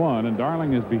 3-1, and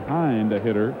Darling is behind a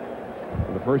hitter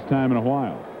for the first time in a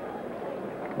while.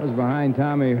 Was behind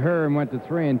Tommy Herr and went to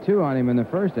 3-2 on him in the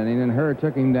first inning, and Herr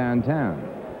took him downtown.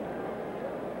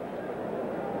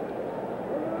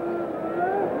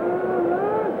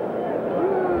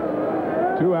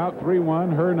 Two out,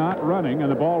 3-1. Herr not running, and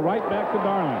the ball right back to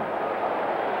Darling.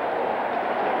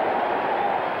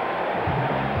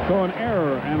 So an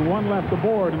error and 1 left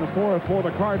aboard in the 4th for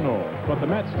the Cardinals, but the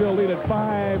Mets still lead at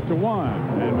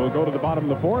 5-1, and we'll go to the bottom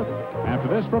of the 4th after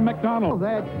this from McDonald.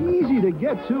 That easy to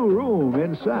get to room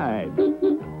inside.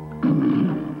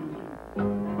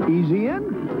 Easy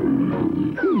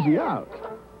in, easy out.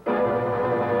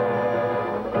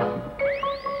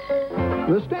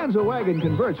 The stanza wagon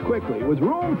converts quickly with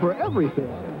room for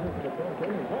everything.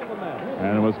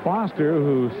 And it was Foster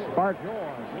who sparked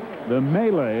the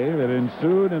melee that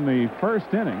ensued in the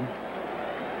first inning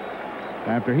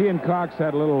after he and Cox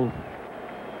had a little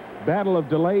battle of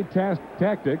delay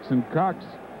tactics, and Cox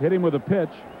hit him with a pitch.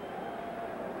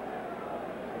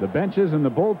 The benches and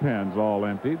the bullpens all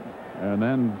emptied, and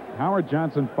then Howard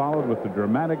Johnson followed with the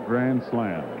dramatic grand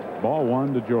slam. Ball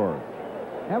 1 to George.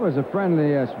 That was the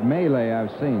friendliest melee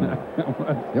I've seen.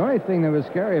 The only thing that was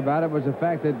scary about it was the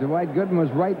fact that Dwight Gooden was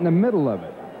right in the middle of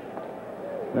it.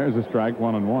 There's a strike,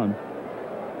 1-1.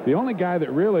 The only guy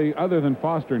that really, other than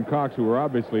Foster and Cox, who were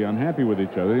obviously unhappy with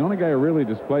each other, the only guy who really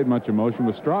displayed much emotion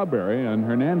was Strawberry, and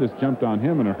Hernandez jumped on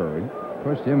him in a hurry.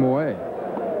 Pushed him away.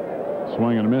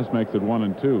 Swing and a miss makes it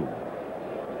 1-2.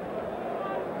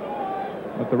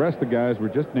 But the rest of the guys were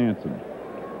just dancing.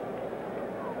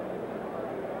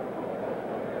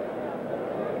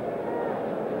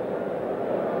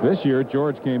 This year,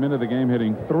 George came into the game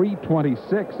hitting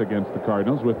 .326 against the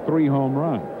Cardinals with 3 home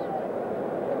runs.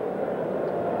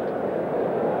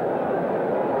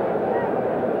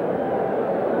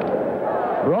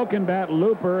 Broken bat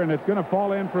looper, and it's going to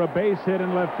fall in for a base hit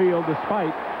in left field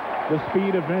despite the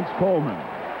speed of Vince Coleman.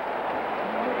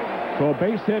 So a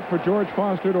base hit for George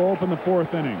Foster to open the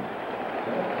 4th inning.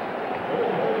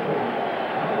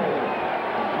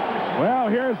 Well,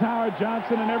 here's Howard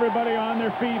Johnson and everybody on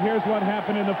their feet. Here's what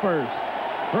happened in the first.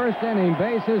 First inning,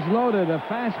 bases loaded, a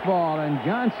fastball, and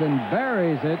Johnson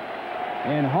buries it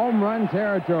in home run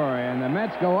territory. And the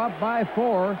Mets go up by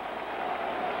 4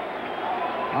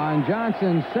 on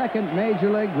Johnson's second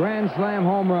Major League Grand Slam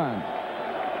home run.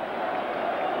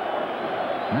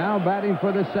 Now batting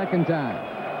for the second time.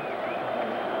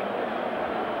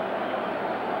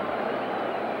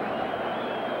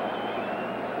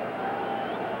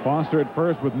 Foster at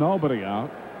first with nobody out.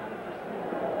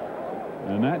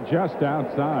 And that just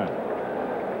outside.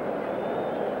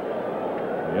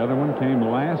 The other one came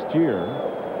last year.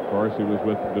 Of course, he was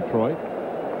with Detroit.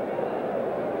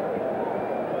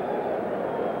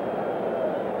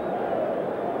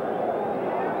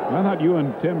 I thought you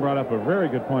and Tim brought up a very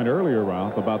good point earlier,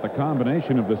 Ralph, about the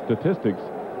combination of the statistics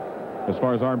as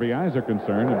far as RBIs are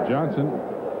concerned of Johnson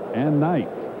and Knight.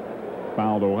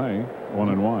 Fouled away,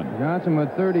 1-1. Johnson with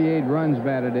 38 runs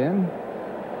batted in.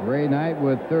 Ray Knight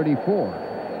with 34.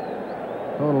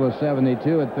 Total of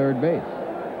 72 at third base.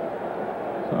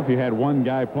 So if you had one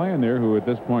guy playing there who at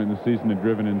this point in the season had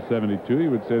driven in 72, you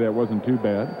would say that wasn't too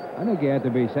bad. I think you have to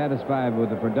be satisfied with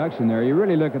the production there. You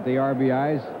really look at the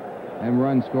RBIs and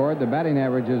runs scored. The batting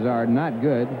averages are not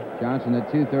good. Johnson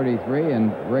at 233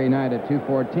 and Ray Knight at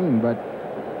 214, but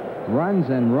runs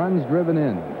and runs driven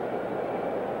in.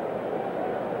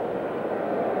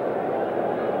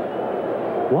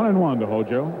 1-1 to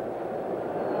Hojo.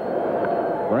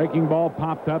 Breaking ball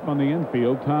popped up on the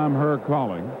infield. Tom Herr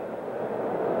calling.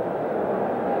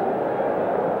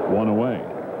 1 away.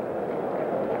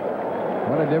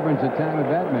 What a difference a time of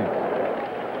that makes.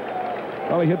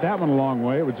 Well, he hit that one a long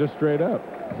way. It was just straight up.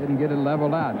 Didn't get it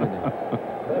leveled out, did he?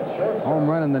 Home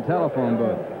run in the telephone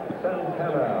booth.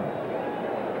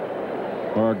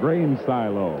 Or a grain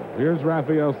silo. Here's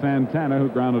Rafael Santana, who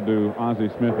grounded to Ozzie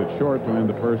Smith at short to end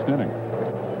the first inning.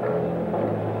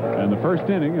 And the first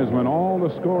inning is when all the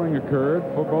scoring occurred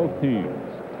for both teams.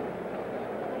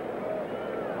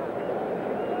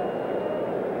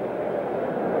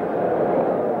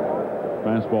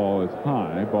 Fastball is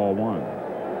high, ball 1.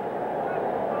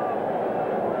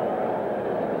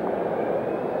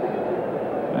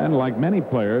 And like many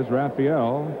players,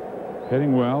 Rafael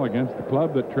hitting well against the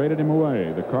club that traded him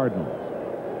away, the Cardinals.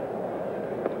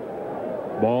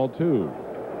 Ball 2.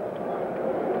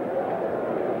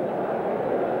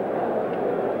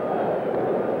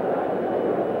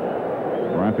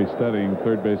 Rafi studying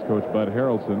third base coach Bud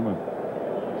Harrelson with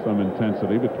some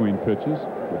intensity between pitches,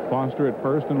 with Foster at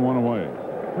first and 1 away.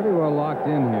 Pretty well locked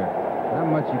in here. Not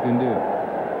much you can do.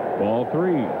 Ball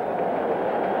 3.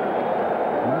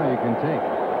 Now you can take.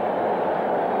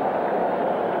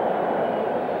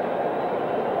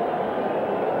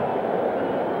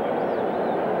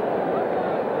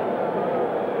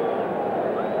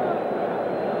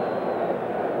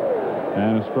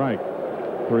 And a strike.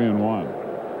 3-1.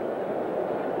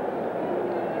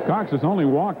 Cox has only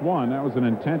walked 1. That was an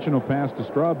intentional pass to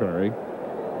Strawberry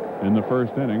in the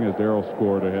first inning as Darrell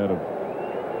scored ahead of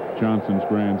Johnson's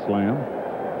grand slam.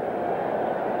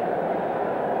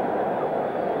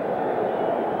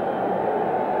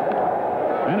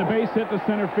 And a base hit to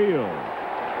center field.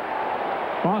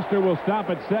 Foster will stop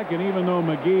at second, even though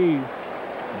McGee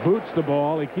boots the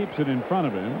ball. He keeps it in front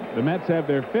of him. The Mets have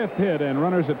their 5th hit and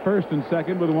runners at first and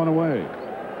second with 1 away.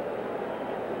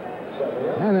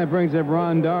 And that brings up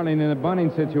Ron Darling in a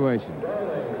bunting situation.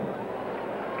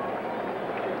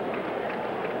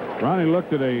 Ronnie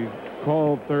looked at a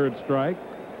called third strike.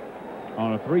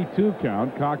 On a 3-2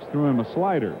 count, Cox threw him a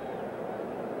slider.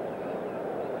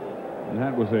 And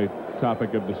that was a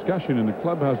topic of discussion in the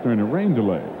clubhouse during a rain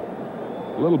delay.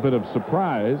 A little bit of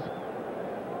surprise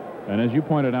And as you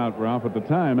pointed out, Ralph, at the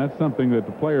time, that's something that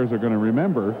the players are going to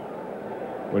remember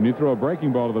when you throw a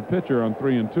breaking ball to the pitcher on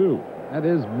 3-2. That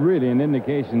is really an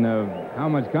indication of how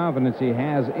much confidence he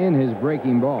has in his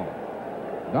breaking ball.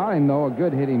 Darling, though, a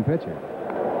good hitting pitcher.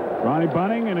 Ronnie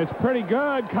bunting, and it's pretty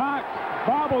good. Cox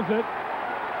bobbles it.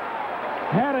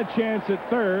 Had a chance at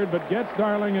third, but gets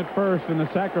Darling at first, and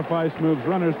the sacrifice moves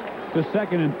runners to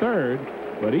second and third.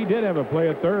 But he did have a play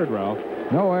at third, Ralph.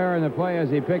 No error in the play as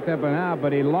he picked up an out,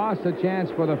 but he lost a chance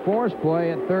for the force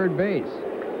play at third base.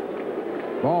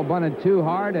 Ball bunted too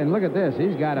hard, and look at this.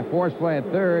 He's got a force play at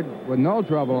third with no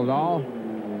trouble at all,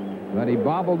 but he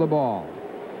bobbled the ball.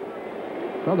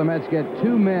 So the Mets get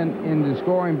 2 men into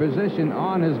scoring position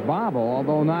on his bobble,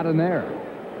 although not an error.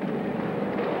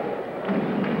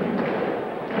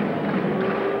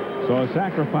 So a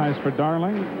sacrifice for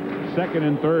Darling. Second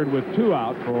and third with 2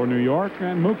 out for New York,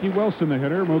 and Mookie Wilson, the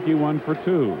hitter. Mookie 1 for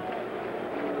 2.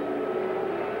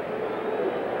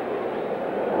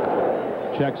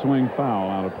 Check swing foul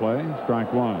out of play.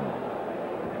 Strike 1.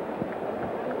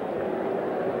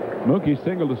 Mookie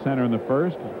singled to center in the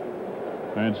first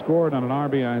and scored on an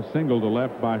RBI single to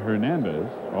left by Hernandez,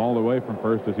 all the way from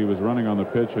first as he was running on the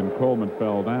pitch and Coleman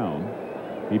fell down.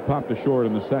 He popped to short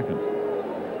in the second.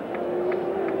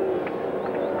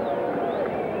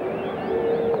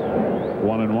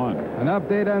 1-1. An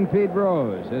update on Pete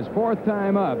Rose. His 4th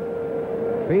time up.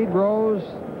 Pete Rose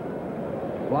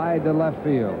flied to left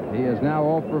field. He is now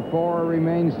 0 for 4,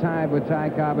 remains tied with Ty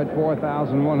Cobb at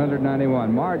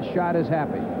 4,191. Marge Schott is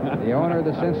happy. The owner of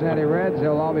the Cincinnati Reds,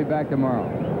 they'll all be back tomorrow.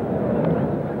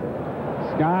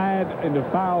 Skied into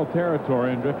foul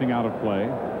territory and drifting out of play.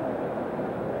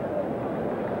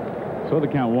 So the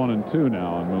count 1-2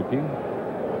 now on Mookie.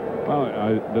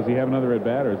 Well, does he have another at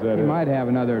bat, or is that he it? Might have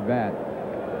another at bat.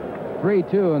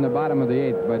 3-2 in the bottom of the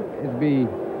 8th, but it'd be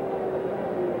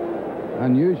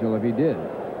unusual if he did.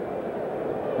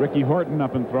 Ricky Horton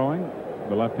up and throwing,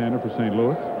 the left-hander for St.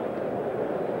 Louis.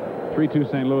 3-2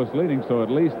 St. Louis leading, so at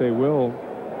least they will,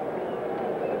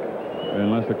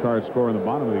 unless the Cards score in the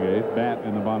bottom of the 8th, bat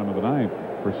in the bottom of the 9th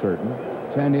for certain.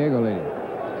 San Diego leading.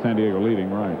 San Diego leading,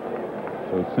 right.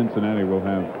 So Cincinnati will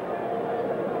have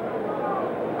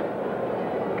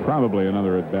probably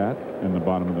another at bat in the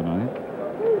bottom of the 9th.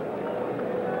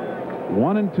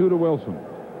 1-2 to Wilson.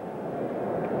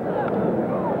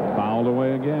 Fouled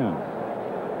away again.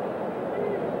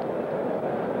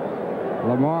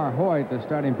 Lamar Hoyt, the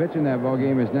starting pitcher in that ball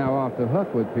game, is now off the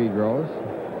hook with Pete Rose.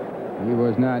 He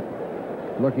was not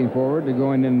looking forward to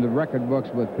going into the record books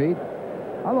with Pete.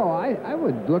 Although I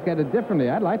would look at it differently.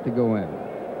 I'd like to go in.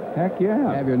 Heck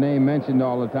yeah. Have your name mentioned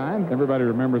all the time. Everybody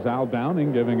remembers Al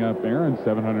Downing giving up Aaron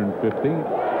 750.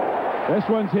 This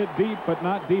one's hit deep, but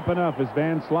not deep enough as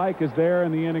Van Slyke is there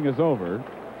and the inning is over.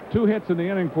 2 hits in the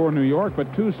inning for New York,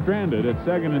 but 2 stranded at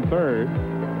second and third.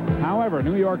 However,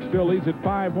 New York still leads at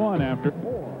 5-1 after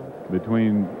 4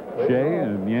 between Shea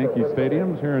and Yankee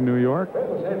Stadiums here in New York.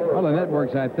 Well, the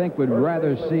networks, I think, would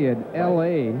rather see it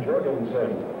L.A.,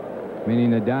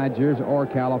 meaning the Dodgers or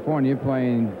California,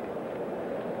 playing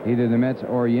either the Mets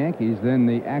or Yankees, than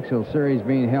the actual series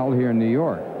being held here in New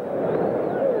York.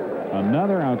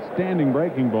 Another outstanding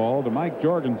breaking ball to Mike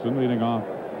Jorgensen, leading off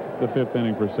the 5th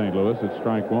inning for St. Louis. It's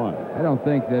strike 1. I don't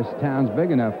think this town's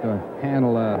big enough to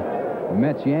handle a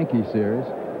Mets-Yankee series.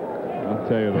 I'll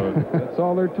tell you, though, that's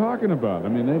all they're talking about. I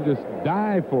mean, they just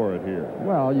die for it here.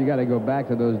 Well, you got to go back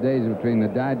to those days between the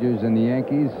Dodgers and the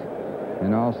Yankees,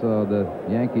 and also the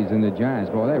Yankees and the Giants.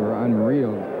 Boy, they were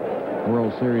unreal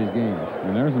World Series games.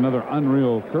 And there's another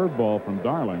unreal curveball from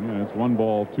Darling, and it's 1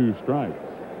 ball, 2 strikes.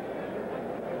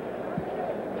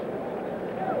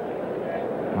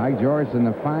 Mike Jorgensen,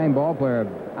 a fine ball player,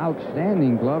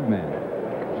 outstanding glove man.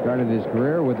 Started his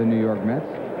career with the New York Mets,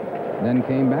 then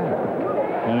came back.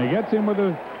 And he gets him with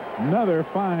another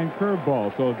fine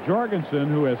curveball. So Jorgensen,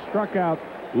 who has struck out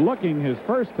looking his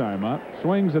first time up,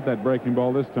 swings at that breaking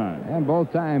ball this time. And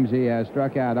both times he has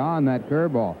struck out on that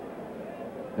curveball.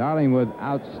 Darling with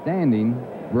outstanding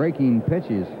breaking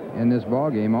pitches in this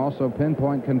ballgame, also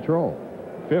pinpoint control.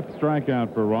 5th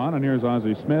strikeout for Ron, and here's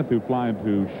Ozzie Smith, who flies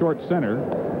to short center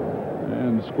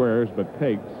and squares but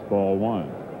takes ball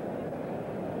 1.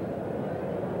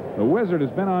 The Wizard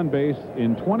has been on base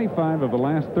in 25 of the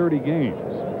last 30 games.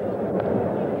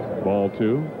 Ball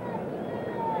 2.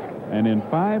 And in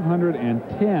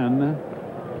 510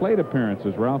 plate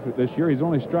appearances, Ralph, this year, he's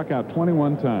only struck out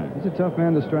 21 times. He's a tough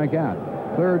man to strike out.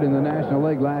 3rd in the National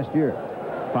League last year.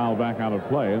 Foul back out of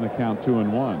play, and the count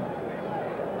 2-1.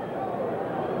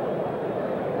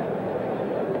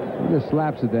 He just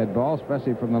slaps at that ball,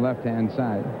 especially from the left-hand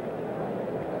side.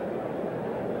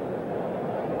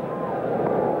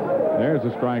 There's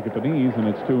a strike at the knees, and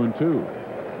it's 2-2.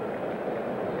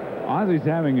 Ozzy's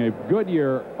having a good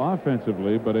year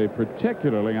offensively, but a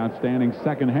particularly outstanding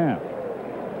second half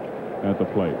at the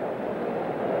plate.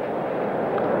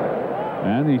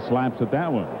 And he slaps at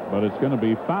that one, but it's going to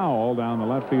be foul down the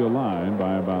left field line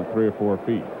by about 3 or 4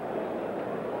 feet.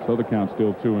 So the count's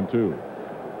still 2-2.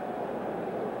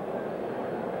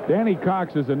 Danny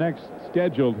Cox is the next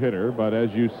scheduled hitter, but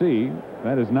as you see,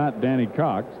 that is not Danny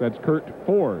Cox. That's Curt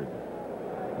Ford,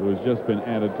 who has just been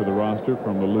added to the roster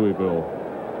from the Louisville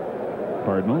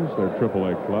Cardinals, their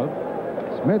AAA club.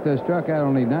 Smith has struck out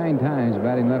only 9 times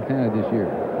batting left-handed this year.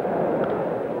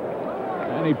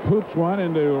 And he poops one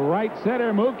into right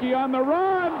center. Mookie on the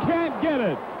run. Can't get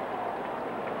it.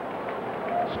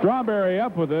 Strawberry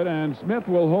up with it, and Smith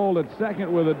will hold at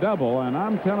second with a double. And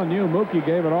I'm telling you, Mookie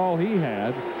gave it all he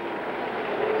had.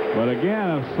 But again,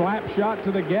 a slap shot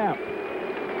to the gap.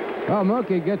 Well,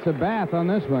 Mookie gets a bath on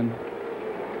this one.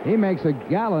 He makes a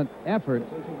gallant effort.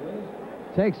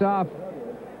 Takes off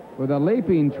with a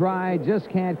leaping try, just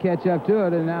can't catch up to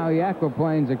it, and now he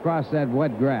aquaplanes across that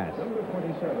wet grass.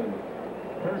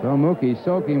 So Mookie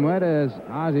soaking wet as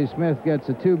Ozzie Smith gets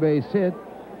a 2-base hit.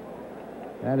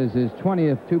 That is his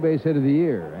 20th 2-base hit of the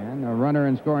year, and a runner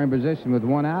in scoring position with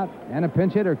 1 out and a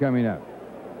pinch hitter coming up.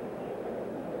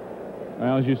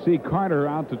 Well, as you see, Carter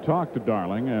out to talk to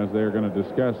Darling as they're going to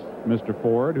discuss Mr.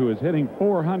 Ford, who is hitting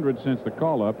 .400 since the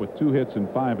call-up with 2 hits and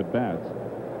 5 at-bats.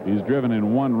 He's driven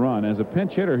in 1 run. As a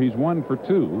pinch hitter, he's 1 for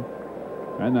 2,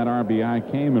 and that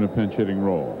RBI came in a pinch-hitting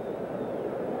role.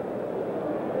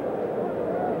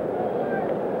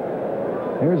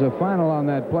 Here's a final on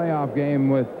that playoff game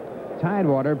with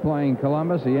Tidewater playing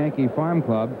Columbus, the Yankee Farm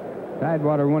Club.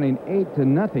 Tidewater winning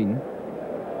 8-0.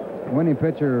 Winning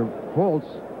pitcher Holtz,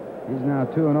 he's now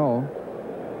 2-0.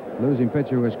 Losing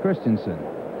pitcher was Christensen.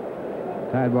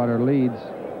 Tidewater leads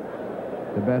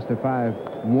the best of 5,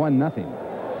 1-0.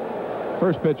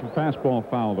 First pitch, a fastball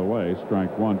fouled away,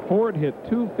 strike 1. Ford hit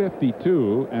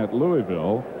 .252 at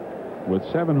Louisville with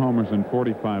 7 homers and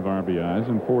 45 RBIs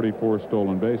and 44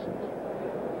 stolen bases.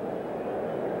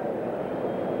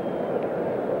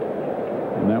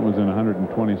 And that was in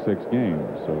 126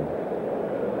 games, so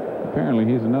apparently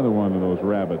he's another one of those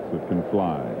rabbits that can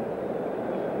fly.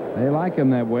 They like him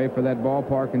that way for that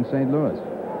ballpark in St. Louis.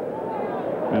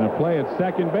 And a play at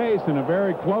second base, and a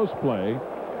very close play,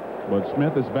 but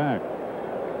Smith is back.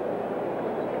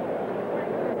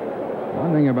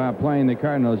 One thing about playing the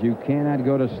Cardinals, you cannot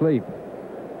go to sleep.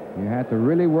 You have to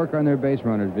really work on their base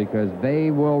runners because they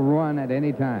will run at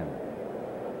any time.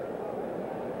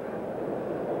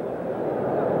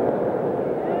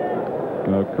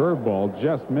 The curveball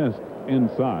just missed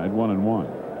inside, 1-1.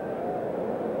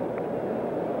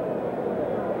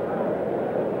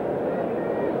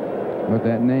 With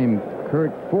that name,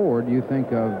 Curt Ford, you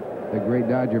think of the great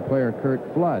Dodger player Curt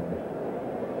Flood.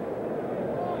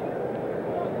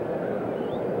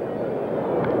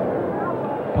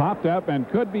 Popped up and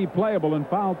could be playable in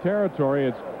foul territory.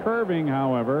 It's curving,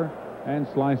 however, and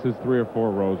slices 3 or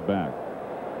 4 rows back.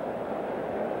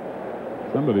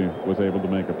 Somebody was able to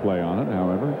make a play on it,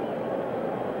 however.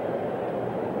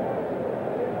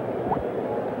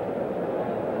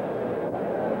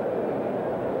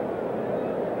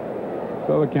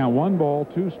 So the count 1 ball,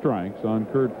 2 strikes on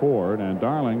Curt Ford, and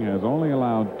Darling has only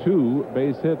allowed 2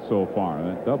 base hits so far.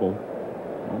 That double,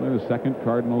 only the second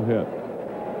Cardinal hit.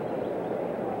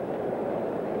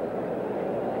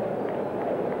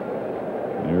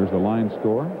 There's the line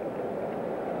score.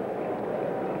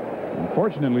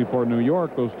 Unfortunately for New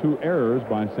York, those 2 errors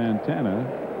by Santana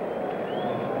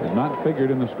is not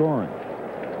figured in the scoring.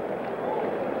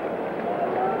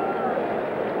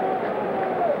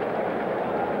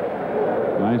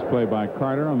 Nice play by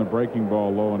Carter on the breaking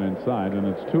ball low and inside, and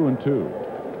it's 2-2.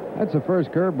 That's the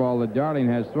first curveball that Darling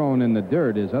has thrown in the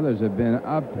dirt. His others have been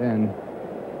up and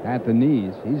at the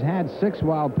knees. He's had 6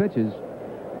 wild pitches.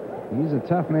 He's a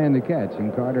tough man to catch,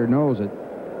 and Carter knows it.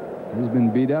 He's been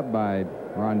beat up by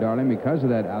Ron Darling because of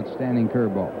that outstanding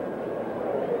curveball.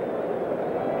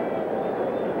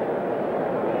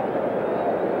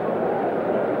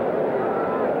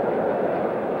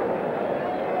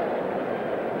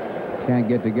 Can't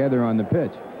get together on the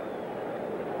pitch.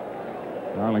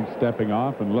 Darling stepping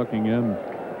off and looking in.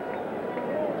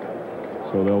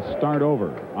 So they'll start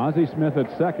over. Ozzie Smith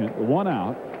at second, 1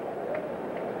 out.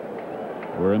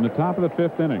 We're in the top of the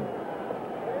 5th inning.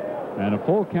 And a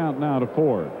full count now to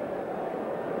Ford.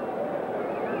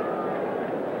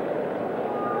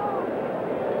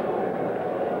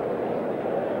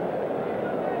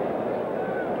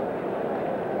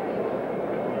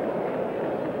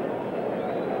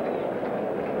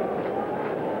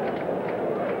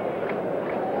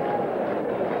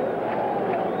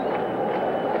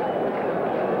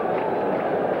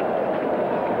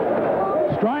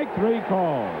 strike 3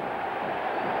 called.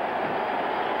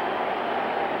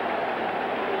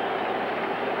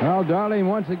 Well, Darling,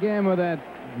 once again with that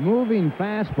moving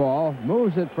fastball,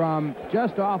 moves it from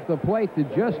just off the plate to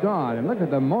just on. And look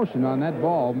at the motion on that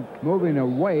ball, moving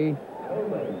away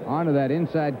onto that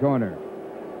inside corner.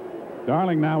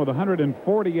 Darling now with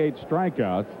 148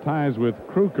 strikeouts, ties with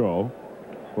Krukow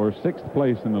for 6th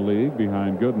place in the league,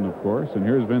 behind Gooden, of course. And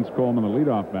here's Vince Coleman, the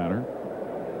leadoff batter,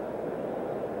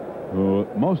 who,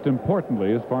 most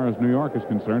importantly, as far as New York is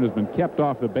concerned, has been kept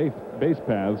off the base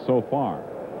paths so far.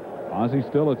 Ozzie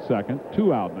still at second,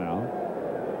 2 out now.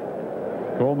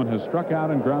 Coleman has struck out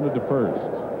and grounded to first.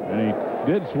 And he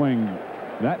did swing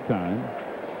that time.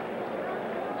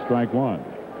 Strike 1.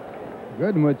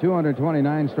 Gooden with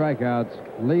 229 strikeouts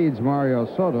leads Mario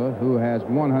Soto, who has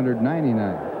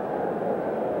 199.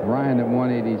 Ryan at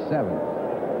 187.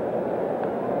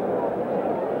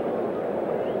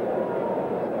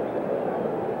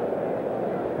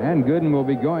 And Gooden will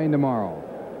be going tomorrow.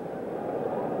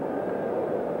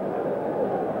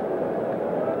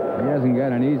 He hasn't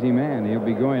got an easy man. He'll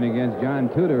be going against John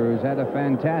Tudor, who's had a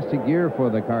fantastic year for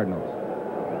the Cardinals.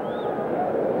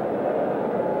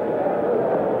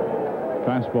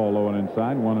 Fastball low and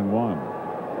inside, 1-1.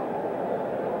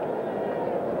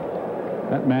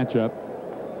 That matchup,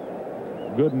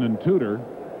 Gooden and Tudor,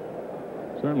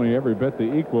 certainly every bit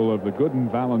the equal of the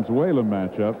Gooden-Valenzuela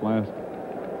matchup last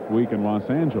week in Los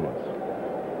Angeles.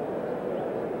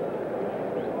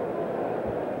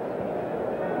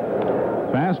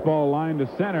 Fastball line to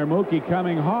center. Mookie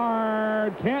coming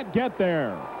hard. Can't get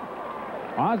there.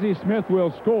 Ozzie Smith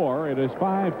will score. It is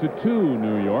 5-2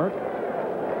 New York.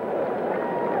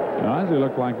 Now, Ozzie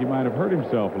looked like he might have hurt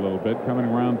himself a little bit coming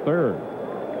around third.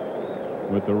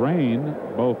 With the rain,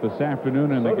 both this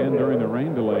afternoon and again during the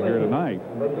rain delay here tonight,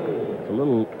 it's a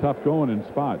little tough going in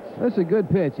spots. That's a good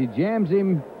pitch. He jams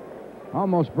him,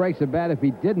 almost breaks the bat if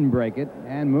he didn't break it,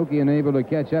 and Mookie unable to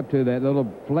catch up to that little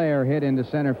flare hit into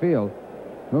center field.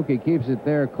 Mookie keeps it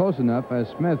there close enough as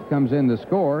Smith comes in to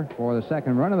score for the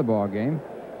second run of the ball game.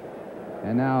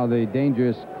 And now the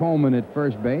dangerous Coleman at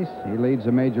first base. He leads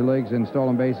the major leagues in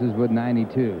stolen bases with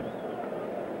 92.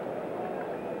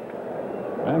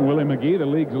 And Willie McGee, the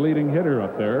league's leading hitter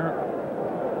up there,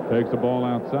 takes the ball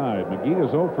outside. McGee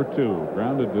is 0 for 2.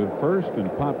 Grounded to first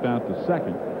and popped out to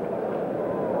second.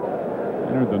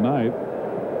 Entered the ninth,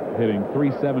 hitting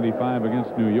 .375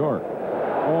 against New York.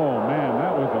 Oh, man,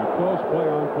 that was a close play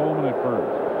on Coleman at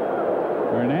first.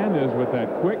 Hernandez with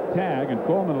that quick tag, and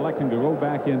Coleman electing to go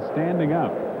back in standing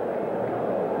up.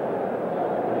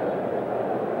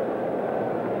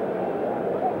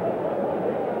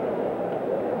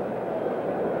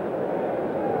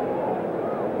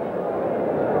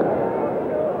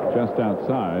 Just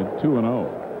outside,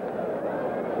 2-0.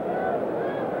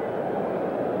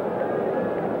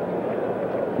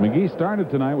 McGee started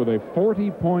tonight with a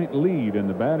 40-point lead in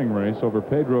the batting race over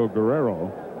Pedro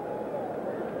Guerrero.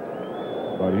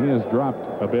 But he has dropped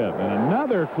a bit. And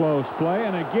another close play,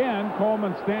 and again,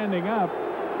 Coleman standing up.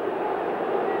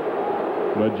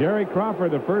 But Jerry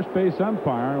Crawford, the first base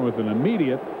umpire, with an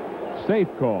immediate safe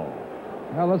call.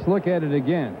 Now let's look at it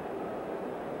again.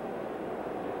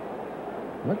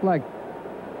 Looked like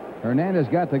Hernandez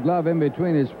got the glove in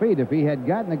between his feet. If he had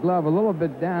gotten the glove a little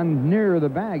bit down nearer the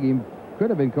bag, he could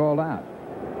have been called out.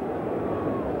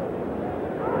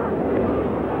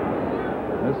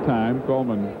 This time,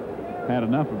 Coleman had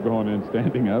enough of going in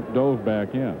standing up, dove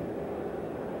back in.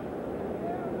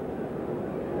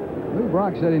 Lou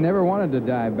Brock said he never wanted to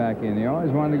dive back in. He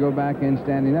always wanted to go back in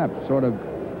standing up, sort of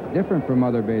different from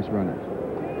other base runners.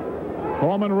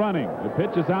 Coleman running. The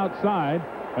pitch is outside,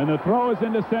 and the throw is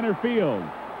into center field.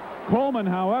 Coleman,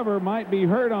 however, might be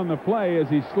hurt on the play as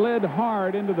he slid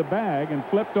hard into the bag and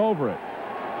flipped over it.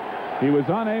 He was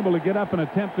unable to get up and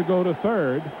attempt to go to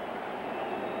third.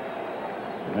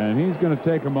 And he's going to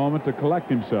take a moment to collect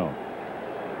himself.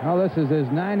 Well, this is his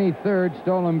 93rd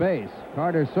stolen base.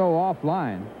 Carter's so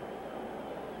offline.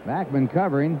 Backman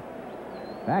covering.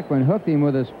 Backman hooked him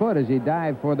with his foot as he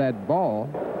dived for that ball.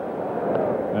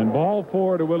 And ball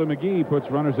 4 to Willie McGee puts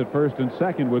runners at first and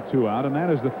second with 2 out, and that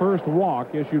is the first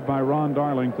walk issued by Ron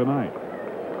Darling tonight.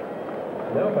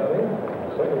 Now batting,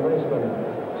 second baseman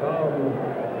Tom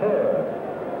Herr.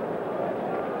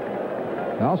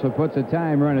 It also puts a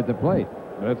time run at the plate.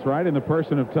 That's right, in the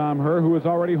person of Tom Herr, who has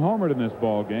already homered in this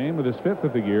ball game with his 5th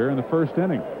of the year in the first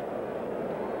inning.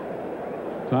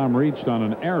 Tom reached on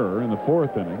an error in the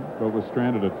 4th inning, but was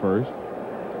stranded at first.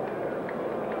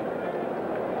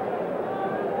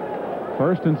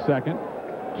 First and second,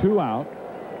 2 out,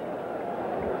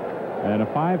 and a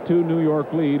 5-2 New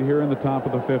York lead here in the top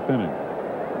of the 5th inning.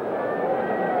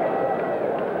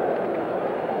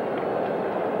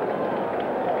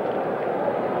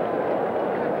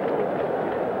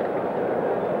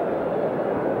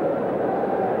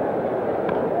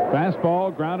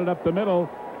 Fastball grounded up the middle.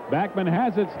 Backman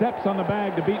has it, steps on the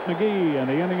bag to beat McGee, and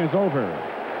the inning is over.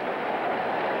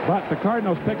 But the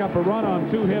Cardinals pick up a run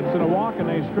on 2 hits and a walk, and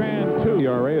they strand 2.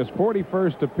 ERA, his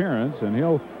 41st appearance, and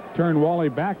he'll turn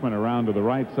Wally Backman around to the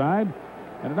right side.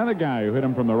 And another guy who hit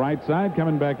him from the right side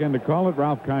coming back in to call it,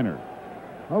 Ralph Kiner.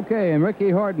 Okay, and Ricky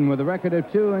Horton with a record of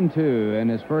 2-2, and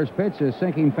his first pitch is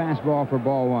sinking fastball for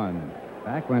ball 1.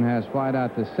 Backman has flied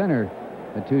out to center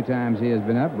the 2 times he has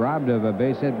been up, robbed of a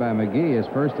base hit by McGee his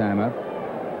first time up.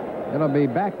 It'll be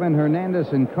Backman, Hernandez,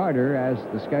 and Carter as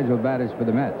the scheduled batters for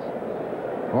the Mets.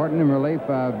 Horton in relief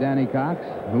of Danny Cox,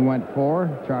 who went 4,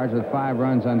 charged with 5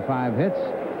 runs on 5 hits.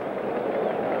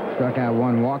 Struck out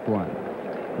 1, walked 1.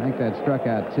 I think that struck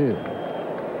out 2.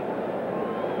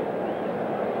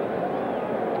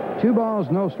 2 balls,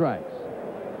 no strikes.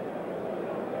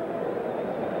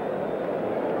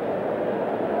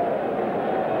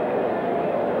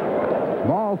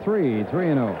 Ball 3,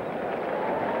 3-0.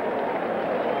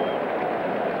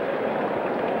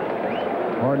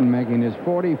 Horton making his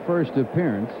 41st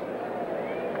appearance.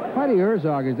 Whitey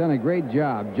Herzog has done a great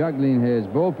job juggling his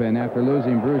bullpen after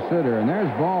losing Bruce Sutter, and there's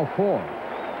ball 4.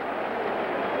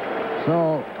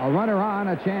 So a runner on,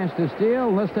 a chance to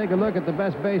steal. Let's take a look at the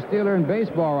best base stealer in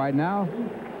baseball right now.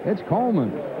 It's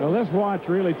Coleman. Well, this watch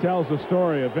really tells the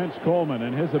story of Vince Coleman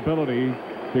and his ability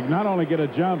to not only get a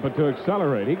jump, but to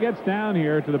accelerate. He gets down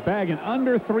here to the bag in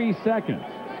under 3 seconds.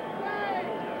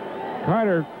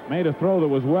 Carter made a throw that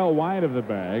was well wide of the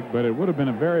bag, but it would have been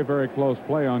a very, very close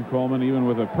play on Coleman, even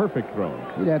with a perfect throw.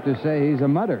 You'd have to say he's a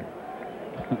mudder.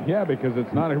 Yeah, because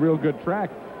it's not a real good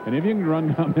track. And if you can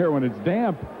run down there when it's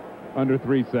damp under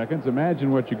 3 seconds,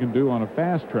 imagine what you can do on a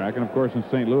fast track. And, of course, in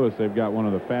St. Louis, they've got one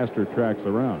of the faster tracks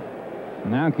around.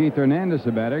 Now Keith Hernandez,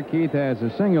 the batter. Keith has a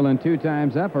single and 2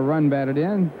 times up, a run batted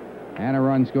in, and a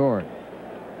run scored.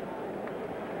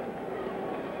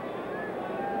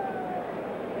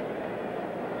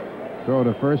 Throw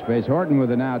to first base. Horton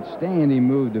with an outstanding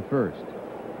move to first.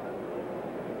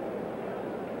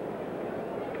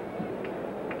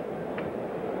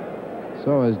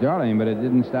 So is Darling, but it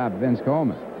didn't stop Vince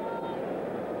Coleman.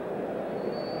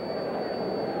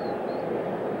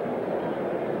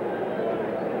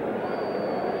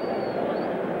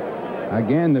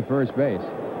 Again to first base.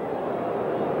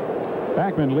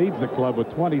 Backman leads the club with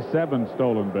 27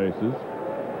 stolen bases.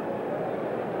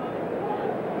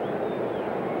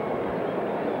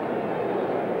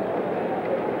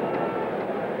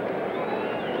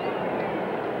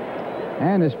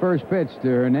 And his first pitch to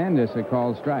Hernandez, a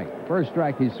called strike. First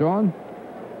strike he's thrown.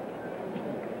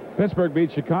 Pittsburgh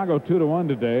beat Chicago 2-1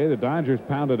 today. The Dodgers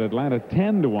pounded Atlanta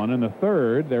 10-1 in the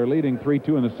third. They're leading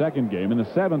 3-2 in the second game. In the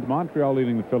seventh, Montreal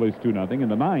leading the Phillies 2-0. In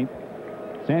the ninth,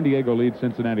 San Diego leads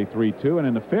Cincinnati 3-2. And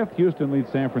in the fifth, Houston leads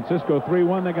San Francisco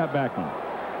 3-1. They got Backman.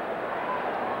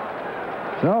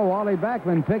 So Wally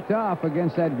Backman picked off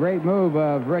against that great move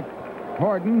of Rick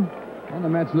Horton, and the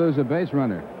Mets lose a base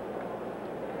runner.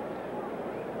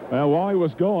 Well, Wally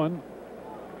was going,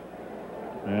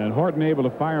 and Horton able to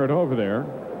fire it over there.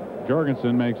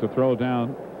 Jorgensen makes a throw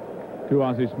down to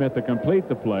Ozzie Smith to complete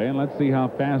the play, and let's see how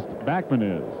fast Backman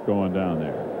is going down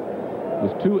there. It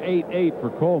was 2.88 for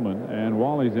Coleman, and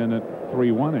Wally's in at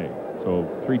 3.18, so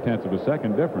 0.3 of a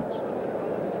second difference.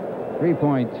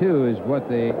 3.2 is what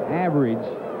the average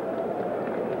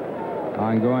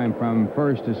on going from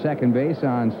first to second base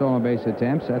on stolen base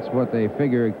attempts. That's what they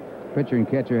figure pitcher and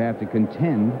catcher have to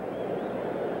contend.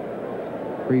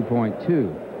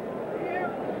 3.2.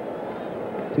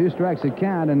 2 strikes a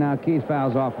count, and now Keith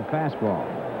fouls off a fastball.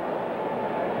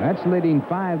 That's leading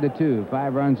 5-2.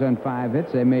 5 runs on 5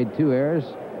 hits. They made 2 errors.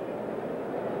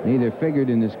 Neither figured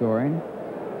in the scoring.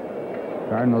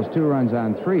 Cardinals 2 runs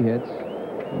on 3 hits.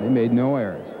 They made no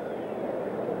errors.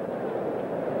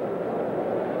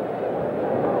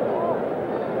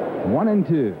 One and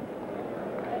 2.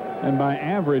 And by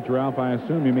average, Ralph, I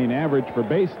assume you mean average for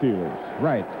base stealers.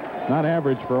 Right. Not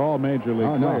average for all major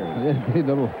league players. No. It'd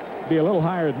be a little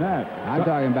higher than that. I'm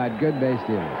talking about good base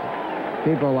stealers.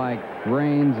 People like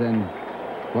Raines and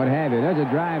what have you. There's a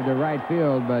drive to right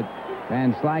field, but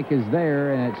Van Slyke is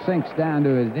there, and it sinks down to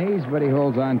his knees, but he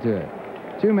holds on to it.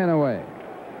 2 men away.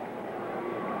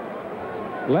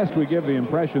 Lest we give the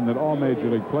impression that all major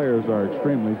league players are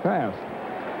extremely fast.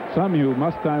 Some you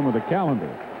must time with a calendar.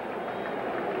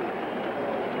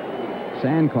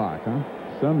 Sand clock, huh?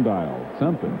 Sundial,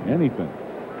 something, anything.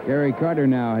 Gary Carter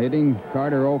now hitting.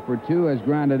 Carter 0 for 2, has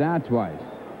grounded out twice.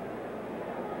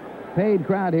 Paid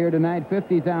crowd here tonight,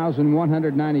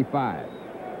 50,195.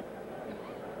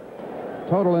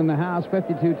 Total in the house,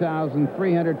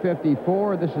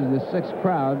 52,354. This is the 6th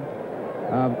crowd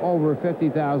of over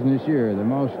 50,000 this year, the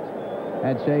most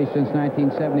at Shea since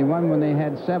 1971 when they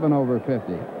had 7 over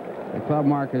 50. The club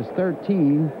mark is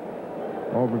 13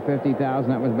 over 50,000.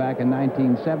 That was back in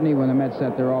 1970 when the Mets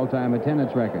set their all-time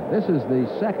attendance record. This is the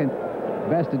second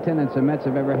best attendance the Mets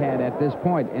have ever had at this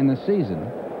point in the season.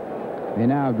 They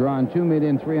now have drawn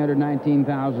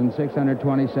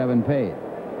 2,319,627 paid.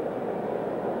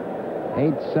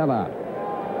 8 sellout.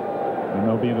 And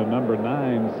they'll be the number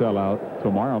 9 sellout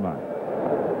tomorrow night.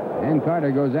 And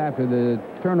Carter goes after the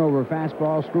turnover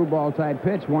fastball, screwball type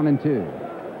pitch, 1-2.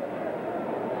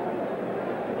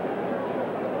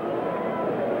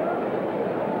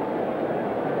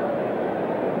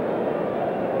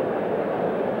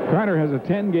 Carter has a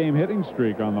 10-game hitting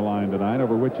streak on the line tonight,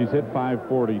 over which he's hit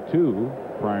 .542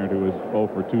 prior to his 0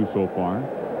 for 2 so far.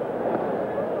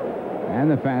 And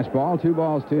the fastball, 2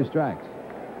 balls, 2 strikes.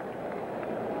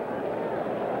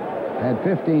 Had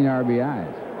 15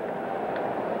 RBIs.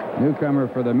 Newcomer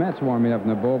for the Mets warming up in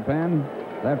the bullpen,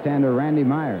 left-hander Randy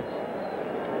Myers.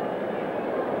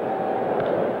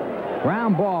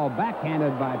 Ground ball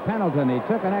backhanded by Pendleton. He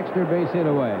took an extra base hit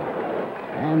away.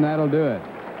 And that'll do it.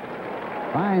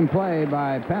 Fine play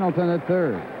by Pendleton at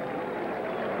third.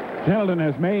 Pendleton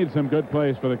has made some good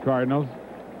plays for the Cardinals.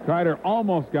 Carter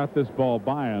almost got this ball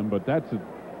by him, but that's a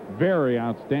very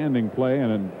outstanding play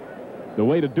and the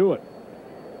way to do it.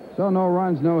 So no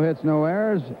runs, no hits, no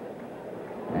errors,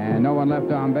 and no one left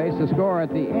on base. The score at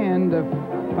the end of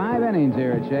 5 innings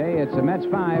here at Shea. It's the Mets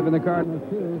 5 and the Cardinals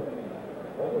 2.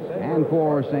 And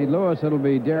for St. Louis, it'll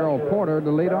be Darrell Porter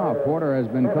to lead off. Porter has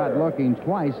been caught looking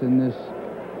twice in this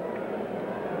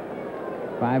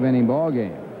 5-inning ball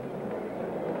game.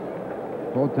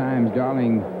 Both times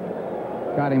Darling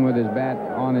caught him with his bat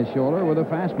on his shoulder with a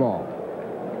fastball.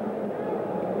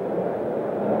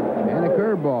 And a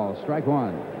curveball, strike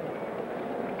 1.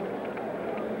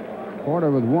 Porter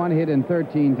with 1 hit and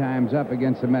 13 times up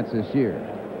against the Mets this year.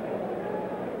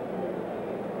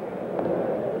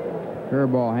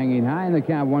 Curveball hanging high in the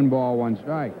count, 1 ball, 1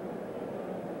 strike.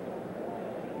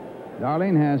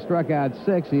 Darling has struck out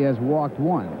 6. He has walked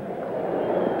 1.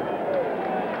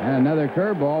 And another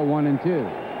curveball, 1-2.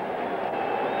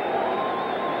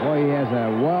 Boy, he has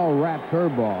a well-wrapped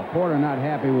curveball. Porter not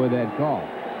happy with that call.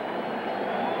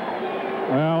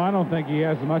 Well, I don't think he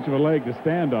has much of a leg to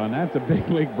stand on. That's a big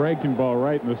league breaking ball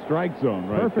right in the strike zone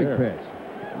right Perfect there. pitch.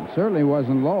 It certainly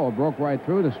wasn't low. It broke right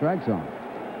through the strike zone.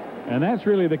 And that's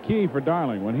really the key for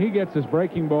Darling. When he gets his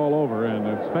breaking ball over, and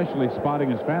especially spotting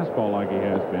his fastball like he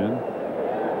has been,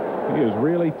 he is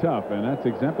really tough, and that's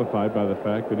exemplified by the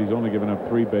fact that he's only given up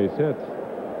 3 base hits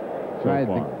so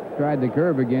far. Tried the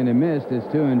curve again and missed. It's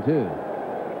 2-2.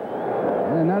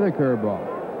 And another curveball.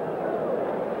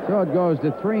 So it goes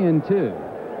to 3-2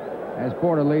 as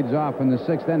Porter leads off in the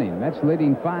 6th inning. Mets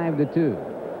leading 5-2.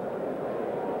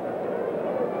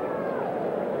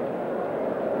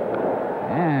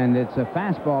 And it's a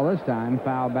fastball this time,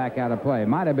 fouled back out of play.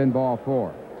 Might have been ball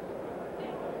 4.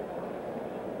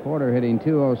 Porter hitting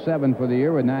 .207 for the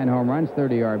year with 9 home runs,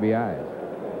 30 RBIs.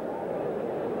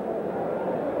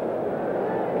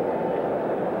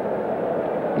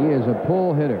 He is a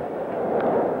pull hitter.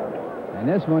 And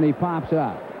this one he pops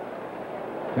up.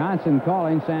 Johnson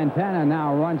calling. Santana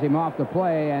now runs him off the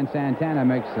play, and Santana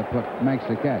makes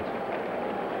the catch.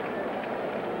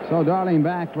 So Darling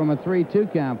back from a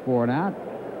 3-2 count for an out.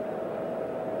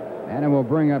 And it will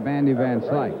bring up Andy Van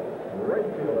Slyke.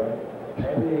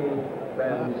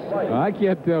 I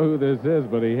can't tell who this is,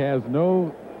 but he has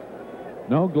no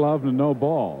glove and no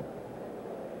ball.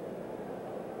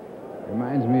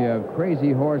 Reminds me of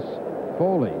Crazy Horse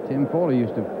Foley. Tim Foley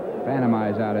used to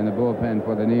pantomize out in the bullpen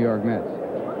for the New York Mets.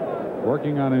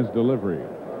 Working on his delivery.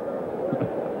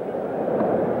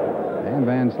 And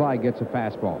Van Slyke gets a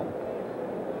fastball.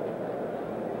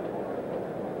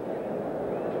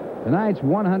 Tonight's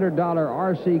 $100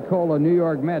 RC Cola New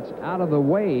York Mets out of the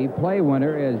way play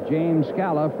winner is James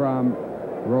Scala from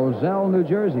Roselle, New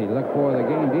Jersey. Look for the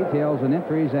game details and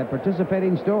entries at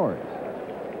participating stores.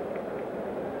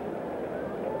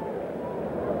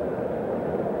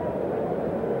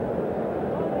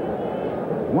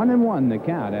 One and one the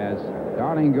count as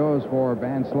Darling goes for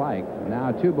Van Slyke.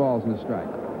 Now 2 balls and a strike.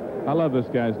 I love this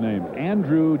guy's name,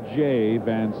 Andrew J.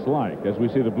 Van Slyke. As we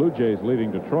see the Blue Jays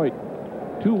leading Detroit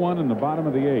 2-1 in the bottom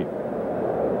of the 8th.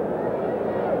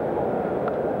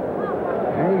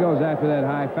 And he goes after that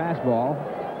high fastball.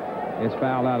 It's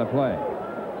fouled out of play.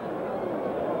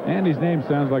 Andy's name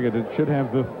sounds like it should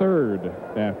have the 3rd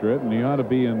after it, and he ought to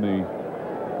be in the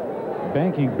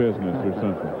banking business or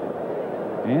something.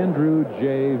 Andrew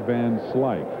J. Van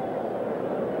Slyke.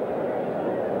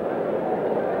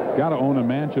 Got to own a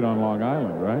mansion on Long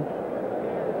Island, right?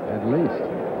 At least.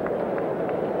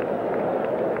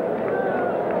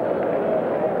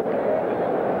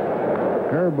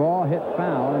 Curveball hit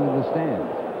foul into the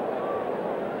stands.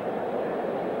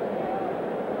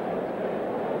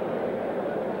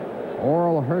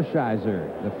 Oral Hershiser,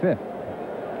 the 5th.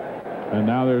 And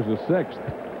now there's a 6th.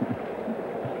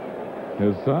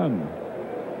 His son.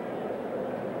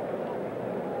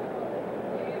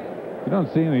 You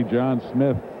don't see any John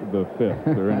Smith the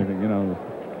 5th or anything, you know.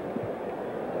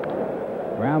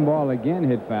 Ground ball again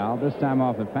hit foul, this time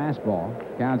off the fastball.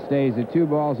 Count stays at 2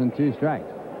 balls and 2 strikes.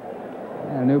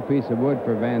 And a new piece of wood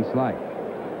for Van Slyke.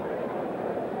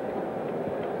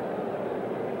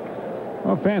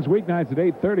 Well, fans, weeknights at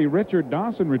 8:30, Richard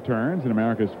Dawson returns in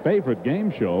America's favorite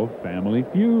game show, Family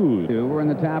Feud. We're in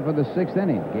the top of the 6th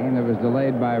inning, game that was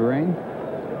delayed by rain.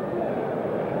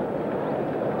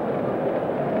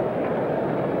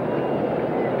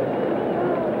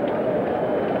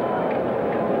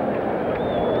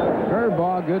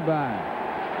 Curveball, goodbye.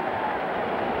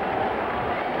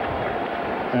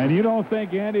 And you don't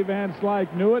think Andy Van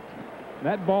Slyke knew it?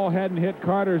 That ball hadn't hit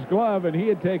Carter's glove, and he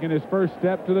had taken his first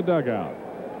step to the dugout.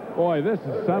 Boy, this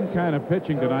is some kind of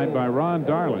pitching tonight by Ron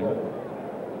Darling.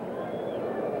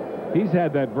 He's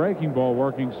had that breaking ball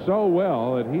working so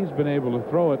well that he's been able to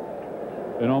throw it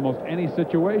in almost any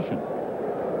situation.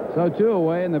 So 2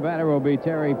 away, and the batter will be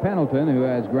Terry Pendleton, who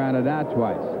has grounded out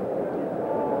twice.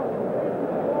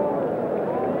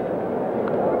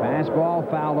 Fastball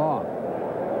fouled off.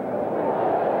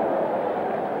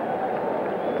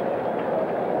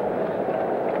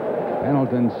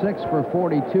 Pendleton 6 for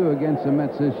 42 against the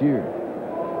Mets this year.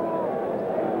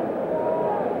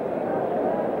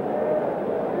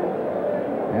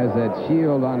 Has that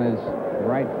shield on his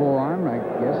right forearm, I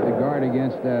guess, to guard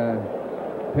against a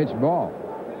pitched ball.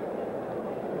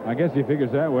 I guess he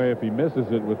figures that way if he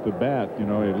misses it with the bat, you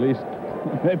know, at least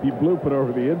maybe bloop it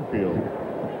over the infield.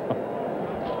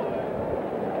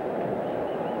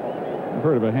 I've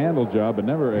heard of a handle job, but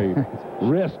never a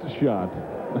wrist shot.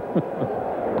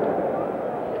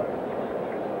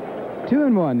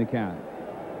 2-1 the count.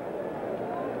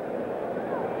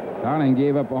 Darling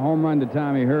gave up a home run to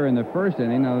Tommy Herr in the 1st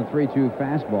inning on a 3-2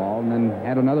 fastball, and then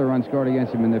had another run scored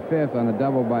against him in the 5th on a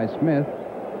double by Smith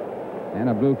and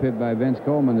a bloop hit by Vince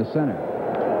Coleman to center.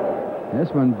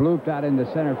 This one blooped out into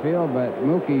center field, but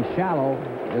Mookie Shallow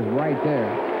is right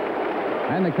there.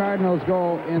 And the Cardinals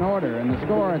go in order, and the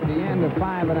score at the end of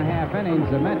 5.5 innings,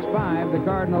 the Mets 5, the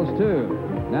Cardinals 2.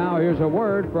 Now here's a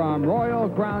word from Royal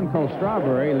Crown Coast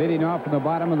Strawberry, leading off in the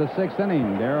bottom of the 6th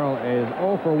inning. Darrell is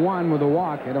 0 for 1 with a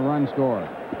walk and a run scored.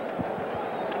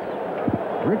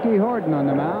 Ricky Horton on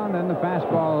the mound, and the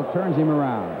fastball turns him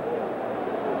around.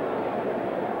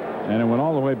 And it went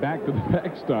all the way back to the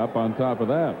backstop on top of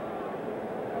that.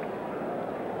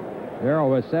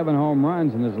 Darrell with 7 home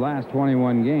runs in his last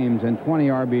 21 games and 20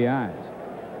 RBIs.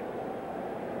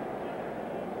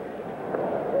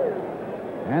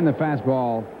 And the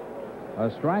fastball,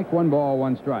 a strike, 1 ball,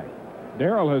 1 strike.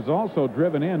 Darrell has also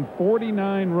driven in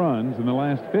 49 runs in the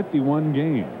last 51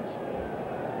 games.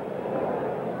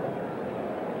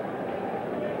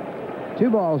 2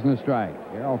 balls and a strike.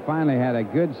 Darrell finally had a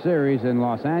good series in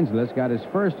Los Angeles, got his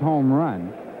first home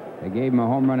run. They gave him a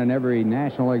home run in every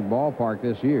National League ballpark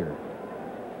this year.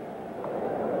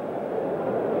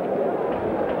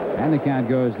 And the count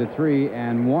goes to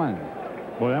 3-1.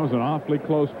 Boy, that was an awfully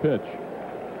close pitch.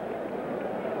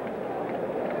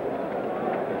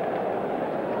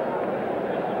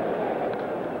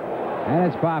 And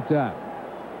it's popped up.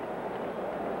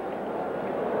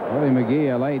 Willie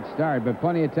McGee, a late start, but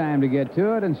plenty of time to get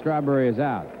to it, and Strawberry is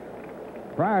out.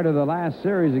 Prior to the last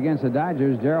series against the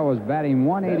Dodgers, Darrell was batting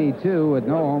 .182 with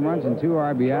no home runs and 2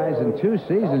 RBIs in 2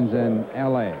 seasons in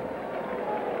L.A.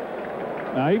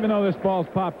 Now, even though this ball's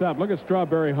popped up, look at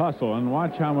Strawberry hustle and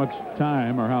watch how much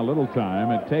time or how little time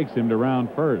it takes him to round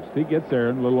first. He gets there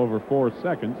in a little over 4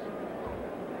 seconds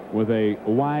with a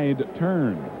wide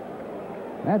turn.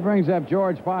 That brings up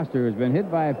George Foster, who's been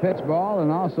hit by a pitch ball and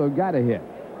also got a hit.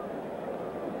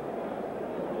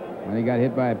 When he got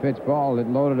hit by a pitch ball, it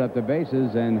loaded up the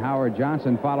bases, and Howard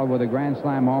Johnson followed with a grand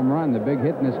slam home run, the big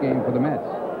hit in this game for the Mets.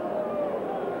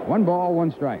 1 ball,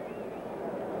 1 strike.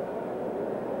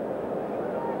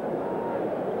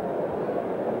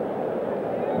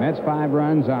 Mets 5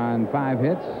 runs on 5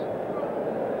 hits.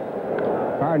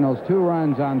 Cardinals 2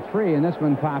 runs on 3, and this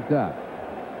one popped up.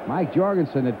 Mike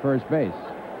Jorgensen at first base.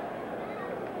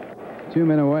 2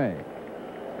 men away.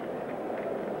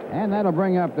 And that'll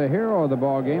bring up the hero of the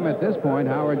ball game at this point,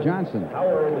 Howard Johnson.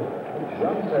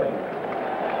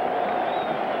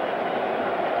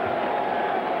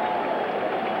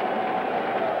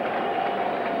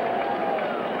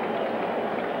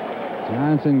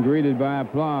 Johnson greeted by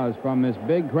applause from this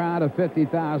big crowd of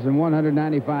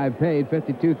 50,195 paid,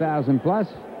 52,000 plus.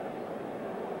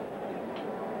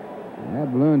 And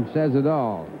that balloon says it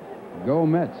all. Go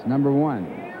Mets, #1.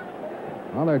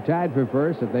 Well, they're tied for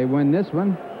first. If they win this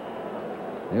one,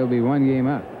 they'll be 1 game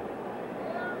up.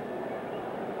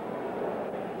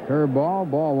 Curveball,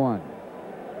 ball 1.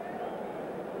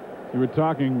 You were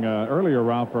talking earlier,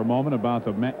 Ralph, for a moment about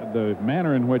the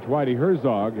manner in which Whitey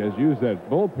Herzog has used that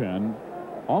bullpen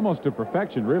almost to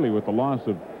perfection, really, with the loss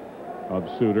of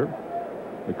Suter.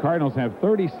 The Cardinals have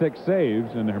 36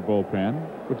 saves in their bullpen,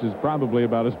 which is probably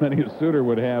about as many as Suter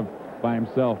would have by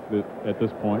himself at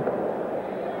this point.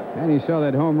 And you saw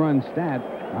that home run stat,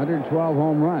 112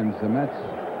 home runs. The Mets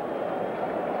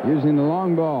using the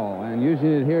long ball and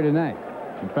using it here tonight.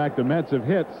 In fact, the Mets have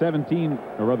hit 18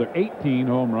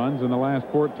 home runs in the last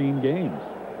 14 games.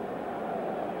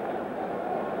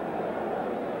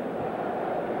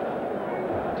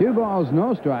 Two balls,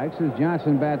 no strikes as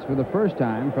Johnson bats for the first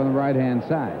time from the right-hand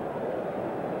side.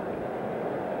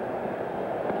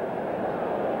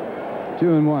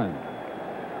 2-1.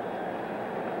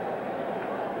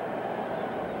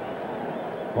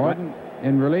 Horton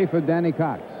in relief of Danny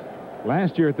Cox.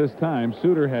 Last year at this time,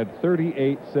 Suter had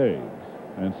 38 saves.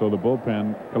 And so the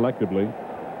bullpen collectively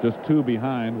just 2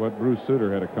 behind what Bruce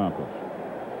Suter had accomplished.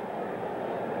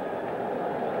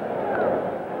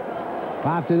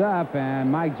 Popped it up,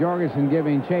 and Mike Jorgensen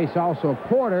giving chase also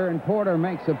Porter, and Porter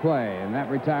makes a play, and that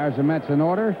retires the Mets in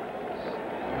order.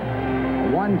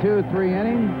 1-2-3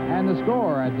 inning, and the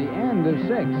score at the end of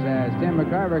 6 as Tim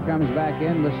McCarver comes back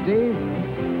in with Steve.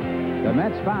 The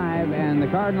Mets 5 and the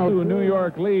Cardinals. To a New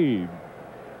York lead.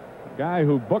 Guy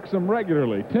who books them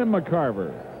regularly, Tim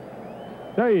McCarver.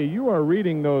 Tell you are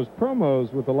reading those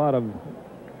promos with a lot of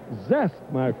zest,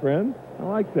 my friend. I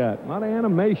like that. A lot of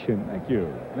animation. Thank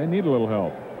you. They need a little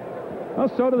help. Well,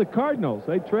 so do the Cardinals.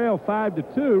 They trail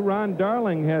 5-2. Ron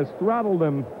Darling has throttled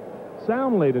them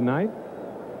soundly tonight,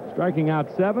 striking out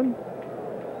 7.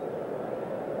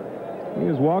 He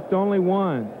has walked only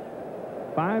 1.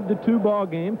 5-2 ball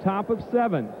game, top of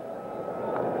 7.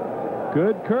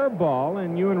 Good curveball,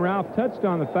 and you and Ralph touched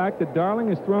on the fact that Darling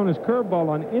has thrown his curveball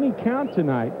on any count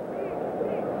tonight.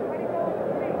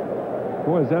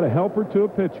 Boy, is that a helper to a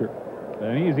pitcher.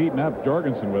 And he's eaten up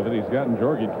Jorgensen with it. He's gotten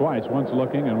Jorgie twice, once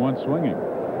looking and once swinging.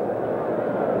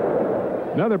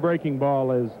 Another breaking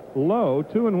ball is low,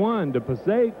 2-1 to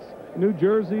Passaic, New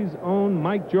Jersey's own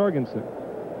Mike Jorgensen.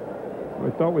 I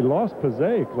thought we lost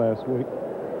Passaic last week.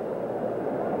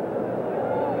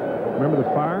 Remember the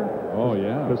fire? Oh,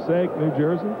 yeah. Passaic, New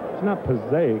Jersey. It's not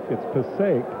Passaic, it's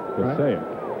Passaic. Passaic.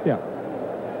 Right? Yeah.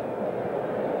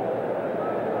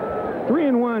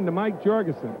 3-1 to Mike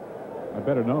Jorgensen. I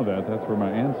better know that. That's where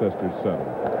my ancestors settled.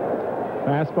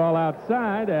 Fastball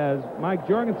outside as Mike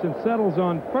Jorgensen settles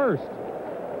on first.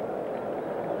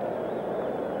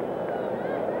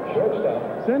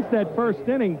 Shortstop. Since that first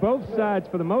inning, both sides,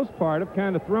 for the most part, have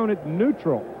kind of thrown it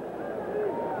neutral.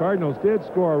 Cardinals did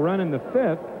score a run in the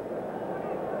 5th.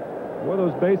 Boy,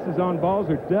 those bases on balls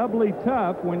are doubly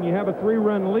tough when you have a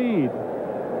 3-run lead.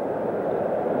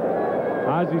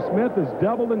 Ozzie Smith has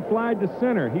doubled and flied to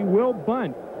center. He will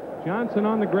bunt. Johnson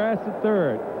on the grass at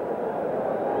 3rd.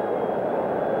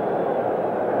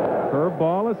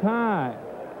 Curveball is high.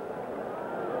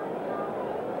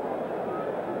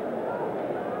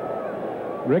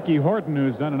 Ricky Horton,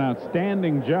 who's done an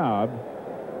outstanding job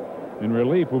in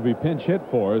relief, will be pinch hit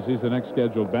for us. He's the next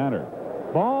scheduled batter.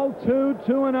 Ball 2,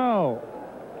 2-0.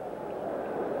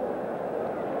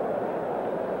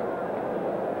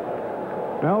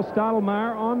 Mel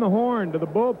Stottlemyre on the horn to the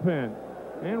bullpen,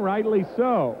 and rightly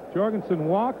so. Jorgensen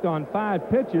walked on 5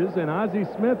 pitches, and Ozzie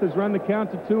Smith has run the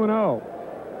count to 2-0.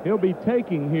 He'll be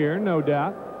taking here, no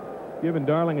doubt, giving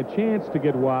Darling a chance to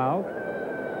get wild.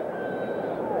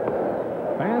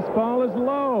 Fastball is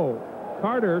low.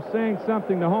 Carter saying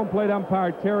something to home plate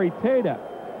umpire Terry Tata.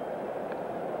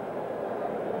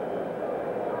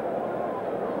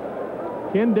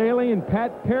 Ken Daly and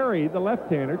Pat Perry, the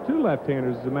left-hander, 2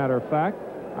 left-handers as a matter of fact.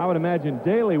 I would imagine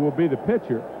Daly will be the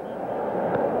pitcher.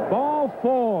 Ball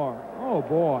 4. Oh,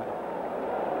 boy.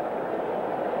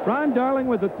 Ron Darling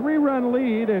with a 3-run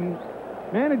lead, and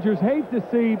managers hate to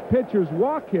see pitchers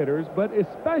walk hitters, but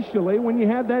especially when you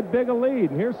have that big a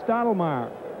lead. And here's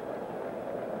Stottlemyre.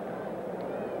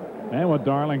 And what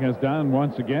Darling has done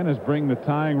once again is bring the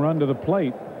tying run to the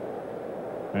plate.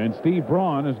 And Steve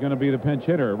Braun is going to be the pinch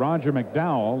hitter. Roger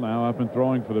McDowell now up and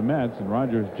throwing for the Mets, and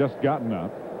Roger's just gotten up.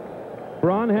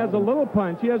 Braun has a little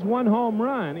punch. He has 1 home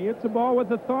run. He hits the ball with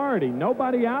authority.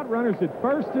 Nobody out. Runners at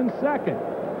 1st and 2nd.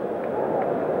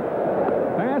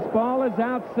 Fastball is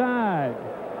outside.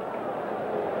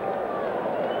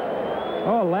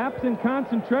 Oh, a lapse in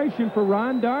concentration for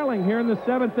Ron Darling here in the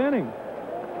 7th inning.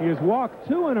 He has walked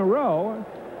 2 in a row.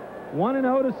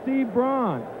 1-0 to Steve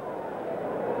Braun.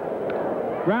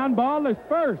 Ground ball to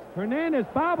first. Hernandez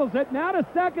bobbles it. Now to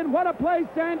second. What a play,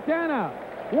 Santana.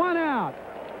 1 out.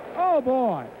 Oh,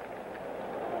 boy.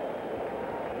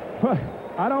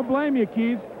 I don't blame you,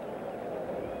 Keith.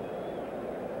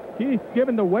 Keith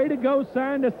giving the way-to-go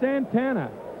sign to Santana.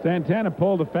 Santana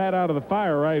pulled the fat out of the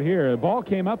fire right here. The ball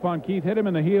came up on Keith, hit him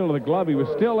in the heel of the glove. He was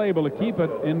still able to keep it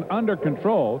under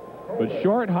control, but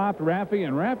short-hopped Raffy,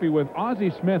 and Raffy, with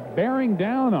Ozzie Smith bearing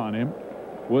down on him,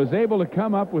 was able to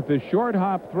come up with this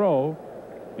short-hop throw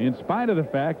in spite of the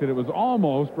fact that it was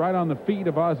almost right on the feet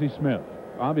of Ozzie Smith.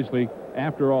 Obviously,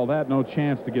 after all that, no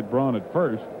chance to get Braun at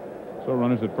first, so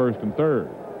runners at first and third.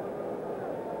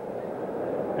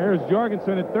 There's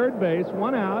Jorgensen at third base,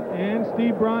 1 out, and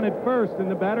Steve Braun at first, and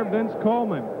the batter, Vince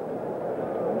Coleman.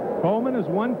 Coleman is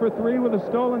 1 for 3 with a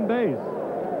stolen base.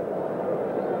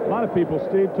 A lot of people,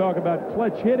 Steve, talk about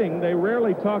clutch hitting. They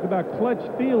rarely talk about clutch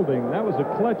fielding. That was a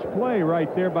clutch play right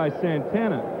there by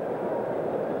Santana.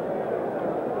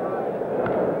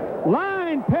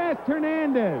 Line past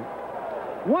Hernandez.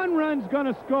 1 run's going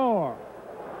to score.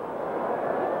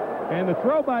 And the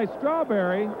throw by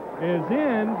Strawberry is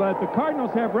in, but the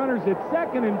Cardinals have runners at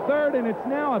second and third, and it's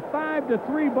now a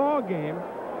 5-3 ball game.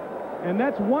 And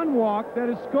that's 1 walk that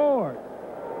is scored.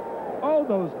 Oh,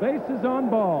 those bases on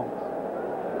balls.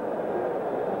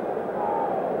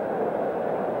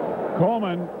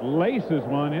 Coleman laces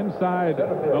one inside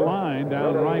the line,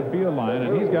 down right field line,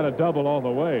 and he's got a double all the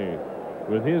way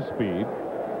with his speed.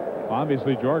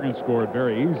 Obviously, Jorgen scored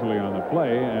very easily on the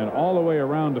play, and all the way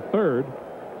around to third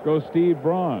goes Steve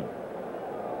Braun.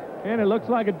 And it looks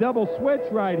like a double switch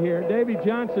right here. Davy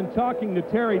Johnson talking to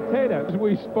Terry Tata.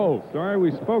 We spoke. Sorry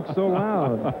we spoke so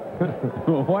loud.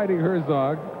 Whitey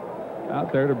Herzog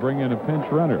out there to bring in a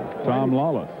pinch runner, Tom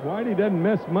Lawless. Whitey doesn't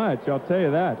miss much, I'll tell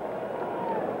you that.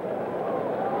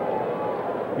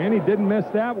 And he didn't miss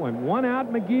that one. 1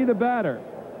 out, McGee the batter.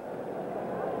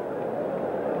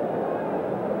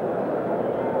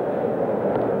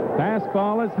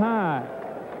 Fastball is high.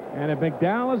 And if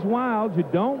McDowell is wild, you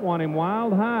don't want him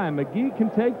wild high. McGee can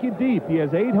take you deep. He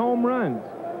has 8 home runs.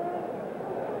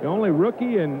 The only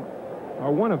rookie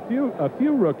or one of a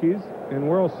few rookies in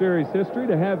World Series history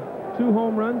to have 2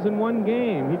 home runs in 1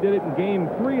 game. He did it in Game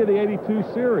 3 of the '82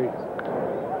 series.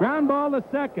 Ground ball to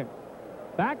second.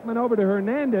 Backman over to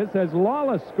Hernandez as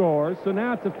Lawless scores, so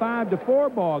now it's a 5-4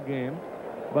 ball game.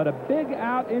 But a big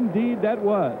out indeed that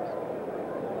was.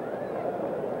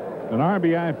 An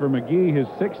RBI for McGee, his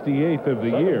 68th of the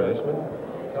year.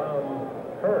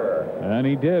 And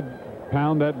he did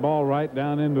pound that ball right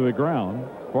down into the ground.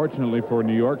 Fortunately for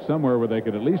New York, somewhere where they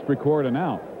could at least record an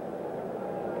out.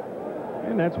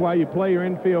 And that's why you play your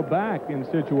infield back in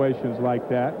situations like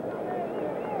that.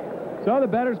 So the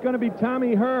batter's going to be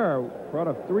Tommy Herr. Brought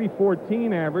a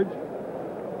 .314 average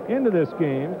into this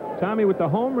game. Tommy with the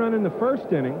home run in the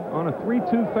first inning on a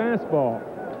 3-2 fastball.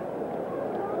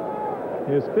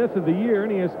 His 5th of the year,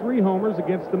 and he has 3 homers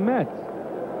against the Mets.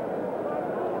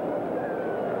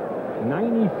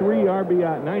 92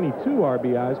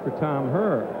 RBIs for Tom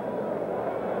Herr.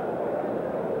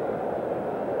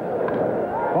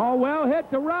 Ball well hit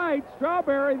to right.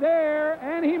 Strawberry there,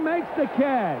 and he makes the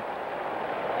catch.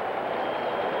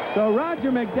 So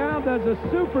Roger McDowell does a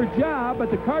super job, but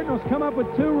the Cardinals come up with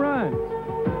 2 runs.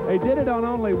 They did it on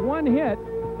only 1 hit.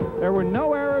 There were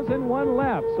no errors and 1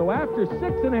 left. So after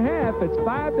 6.5, it's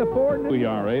 5-4.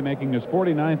 ERA, making his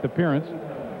 49th appearance.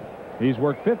 He's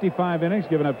worked 55 innings,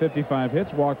 given up 55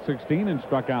 hits, walked 16, and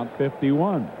struck out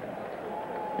 51.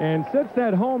 And since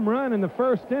that home run in the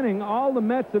first inning, all the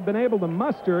Mets have been able to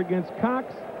muster against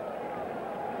Cox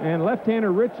and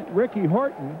left-hander Ricky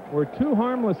Horton were 2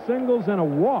 harmless singles and a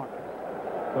walk.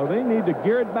 So they need to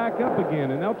gear it back up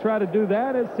again, and they'll try to do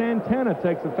that as Santana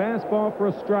takes a fastball for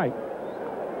a strike.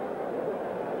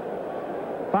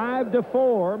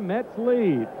 5-4, Mets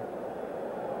lead.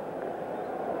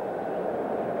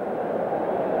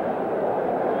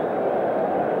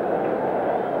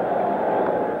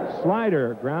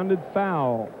 Slider, grounded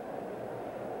foul.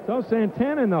 So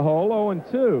Santana in the hole,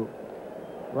 0-2.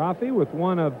 Raffy with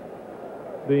one of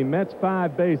the Mets'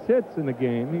 5 base hits in the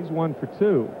game. He's 1 for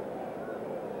 2.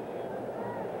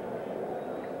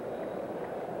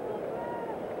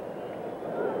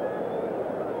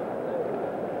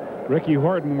 Ricky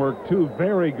Horton worked 2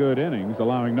 very good innings,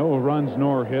 allowing no runs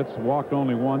nor hits, walked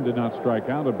only 1, did not strike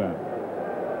out a batter.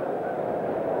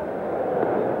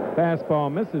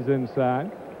 Fastball misses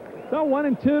inside. So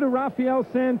 1-2 to Rafael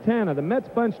Santana. The Mets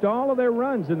bunched all of their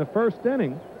runs in the first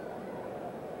inning.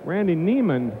 Randy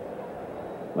Neiman,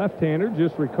 left-hander,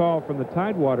 just recalled from the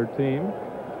Tidewater team.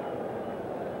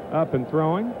 Up and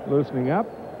throwing, loosening up.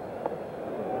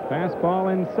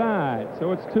 Fastball inside.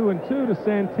 So it's 2-2 to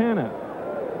Santana.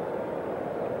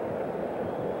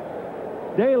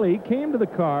 Daly came to the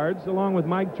Cards along with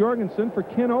Mike Jorgensen for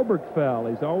Ken Oberkfell.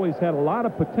 He's always had a lot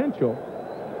of potential.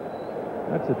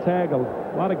 That's a tag a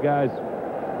lot of guys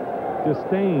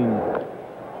disdain.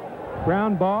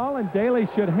 Ground ball, and Daly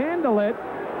should handle it.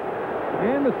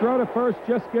 And the throw to first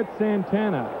just gets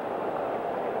Santana.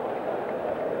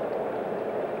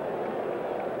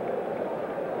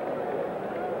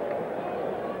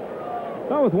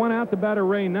 So with one out, the batter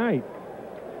Ray Knight.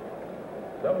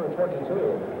 Number 22,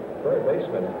 third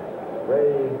baseman,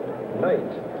 Ray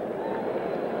Knight.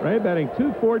 Ray batting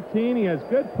 .214. He has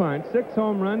good punch, 6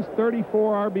 home runs,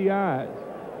 34 RBIs.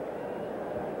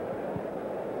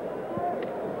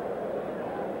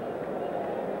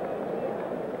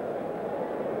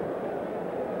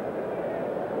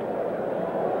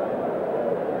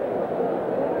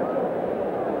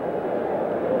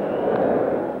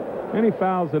 And he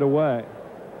fouls it away.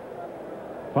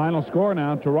 Final score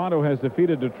now, Toronto has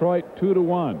defeated Detroit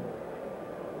 2-1.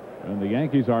 And the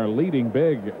Yankees are leading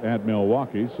big at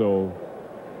Milwaukee, so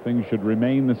things should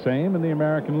remain the same in the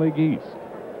American League East.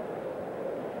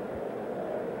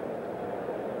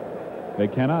 They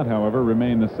cannot, however,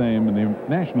 remain the same in the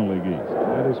National League East.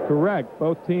 That is correct.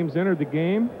 Both teams entered the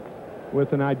game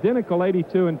with an identical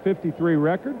 82-53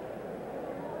 record.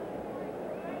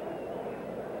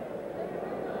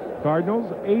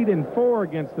 Cardinals 8-4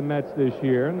 against the Mets this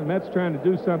year, and the Mets trying to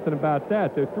do something about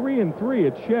that. They're 3-3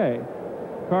 at Shea.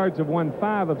 Cards have won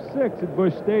 5 of 6 at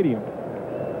Busch Stadium.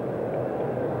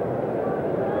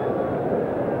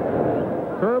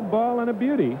 Curveball and a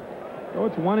beauty. So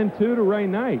it's 1-2 to Ray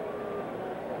Knight.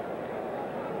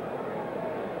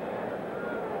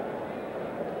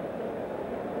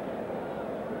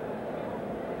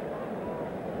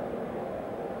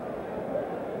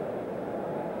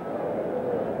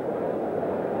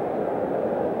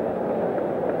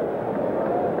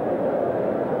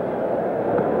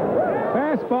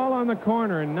 Ball on the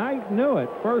corner, and Knight knew it.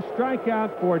 First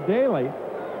strikeout for Daly.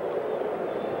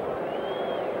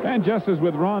 And just as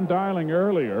with Ron Darling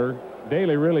earlier,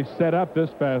 Daly really set up this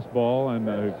fastball in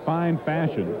a fine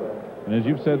fashion. And as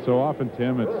you've said so often,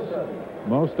 Tim, it's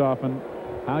most often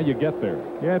how you get there.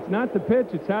 Yeah, it's not the pitch,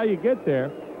 it's how you get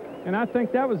there. And I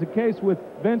think that was the case with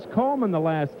Vince Coleman the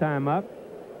last time up.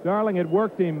 Darling had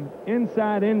worked him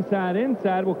inside, inside,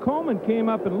 inside. Well, Coleman came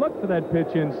up and looked for that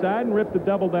pitch inside and ripped the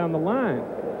double down the line.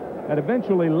 That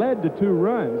eventually led to 2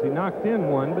 runs. He knocked in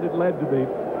 1, but it led to the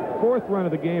 4th run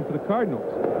of the game for the Cardinals.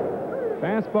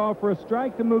 Fastball for a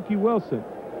strike to Mookie Wilson.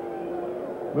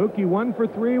 Mookie 1 for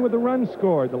 3 with a run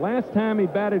scored. The last time he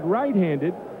batted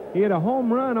right-handed, he had a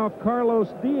home run off Carlos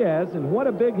Diaz, and what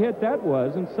a big hit that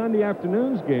was in Sunday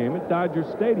afternoon's game at Dodger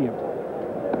Stadium.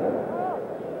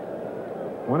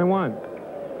 1-1.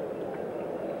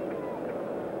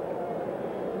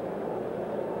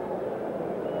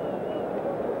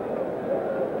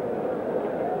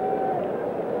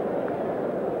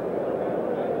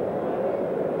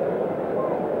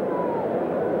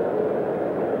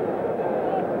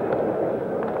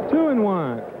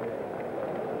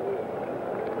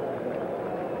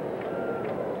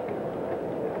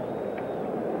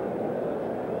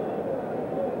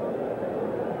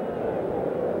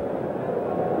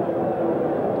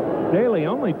 Daly,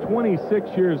 only 26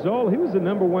 years old. He was the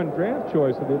 #1 draft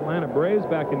choice of the Atlanta Braves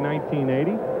back in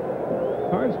 1980.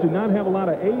 Cards do not have a lot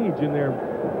of age in their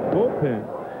bullpen.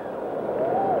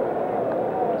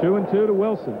 2-2 to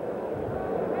Wilson.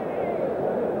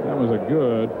 That was a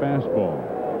good fastball.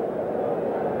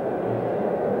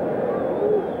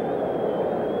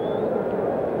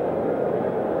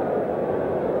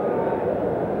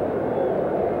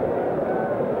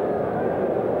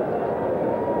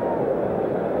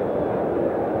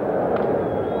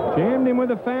 Jammed him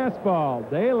with a fastball.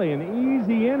 Daly, an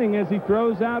easy inning as he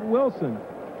throws out Wilson.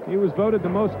 He was voted the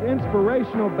most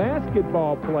inspirational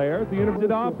basketball player at the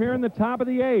University off here in the top of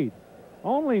the 8th.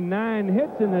 Only 9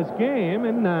 hits in this game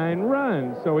and 9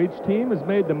 runs, so each team has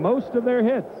made the most of their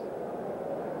hits.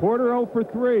 Porter 0 for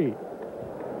 3.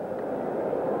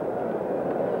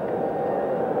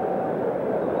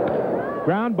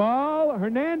 Ground ball,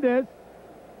 Hernandez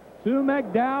to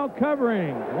McDowell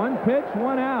covering. 1 pitch,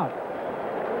 1 out.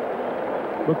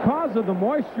 Because of the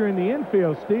moisture in the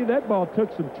infield, Steve, that ball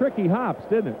took some tricky hops,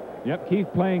 didn't it? Yep, Keith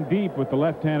playing deep with the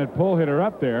left-handed pull hitter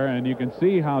up there, and you can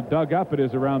see how dug up it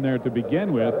is around there to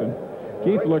begin with. And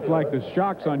Keith looked like the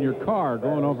shocks on your car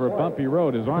going over a bumpy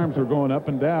road. His arms were going up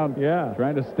and down,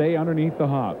 trying to stay underneath the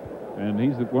hop. And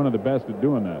he's one of the best at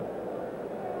doing that.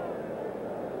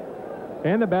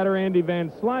 And the batter, Andy Van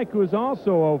Slyke, who is also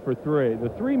 0 for 3. The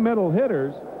three middle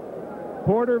hitters,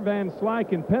 Porter, Van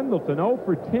Slyke, and Pendleton, 0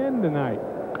 for 10 tonight.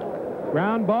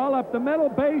 Ground ball up the middle,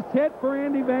 base hit for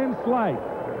Andy Van Slyke.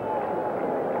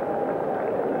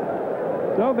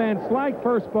 So Van Slyke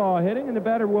first ball hitting, and the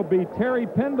batter will be Terry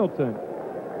Pendleton.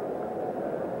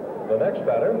 The next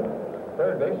batter,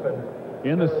 third baseman.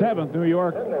 In the 7th, New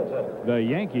York, the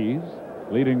Yankees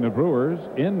leading the Brewers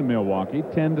in Milwaukee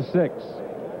 10-6.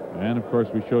 And of course,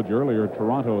 we showed you earlier,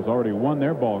 Toronto has already won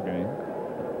their ball game.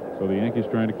 So the Yankees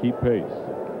trying to keep pace.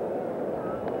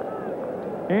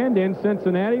 And in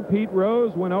Cincinnati, Pete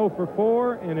Rose went 0 for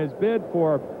 4 in his bid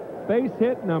for base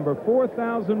hit number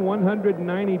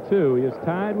 4,192. He is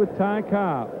tied with Ty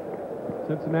Cobb.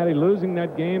 Cincinnati losing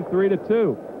that game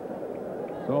 3-2.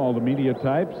 So all the media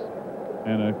types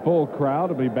and a full crowd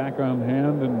will be back on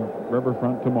hand in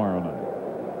Riverfront tomorrow night.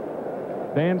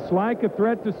 Van Slyke a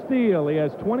threat to steal. He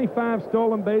has 25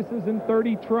 stolen bases in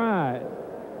 30 tries.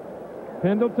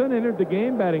 Pendleton entered the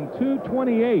game batting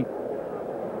 .228.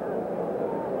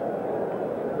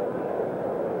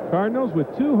 Cardinals with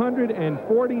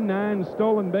 249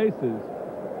 stolen bases.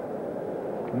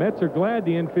 Mets are glad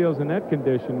the infield's in that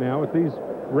condition now with these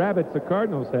rabbits the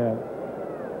Cardinals have.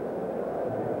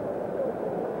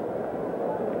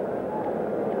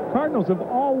 Cardinals have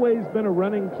always been a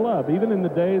running club, even in the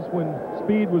days when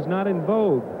speed was not in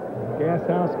vogue. Gas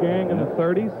House Gang in the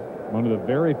 30s. One of the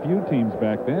very few teams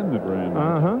back then that ran.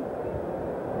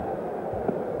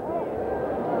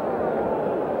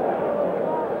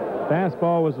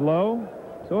 Fastball was low,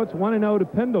 so it's 1-0 to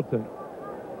Pendleton.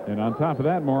 And on top of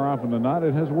that, more often than not,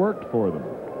 it has worked for them.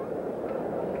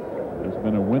 There's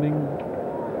been a winning,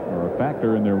 or a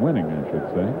factor in their winning, I should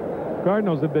say.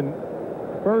 Cardinals have been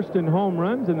first in home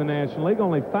runs in the National League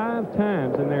only 5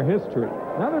 times in their history.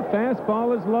 Another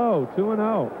fastball is low,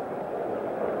 2-0.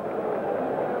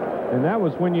 And that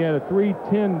was when you had a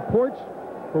 310 porch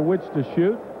for which to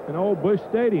shoot in old Busch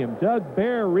Stadium. Doug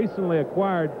Bear, recently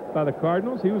acquired by the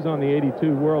Cardinals. He was on the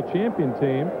 '82 World Champion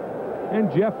team.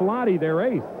 And Jeff Lottie, their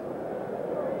ace.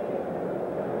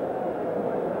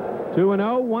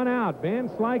 2-0, 1 out. Van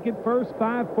Slyke at first,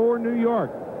 5-4 New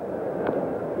York.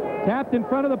 Tapped in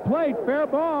front of the plate, fair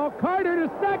ball. Carter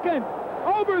to second,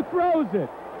 overthrows it.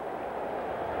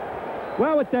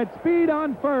 Well, with that speed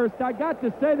on first, I got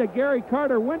to say that Gary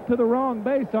Carter went to the wrong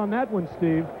base on that one,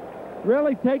 Steve.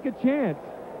 Really take a chance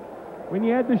when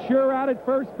you had the sure out at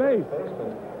first base.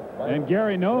 And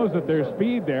Gary knows that there's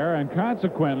speed there, and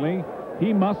consequently,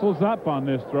 he muscles up on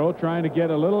this throw, trying to get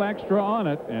a little extra on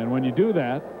it. And when you do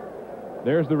that,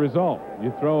 there's the result.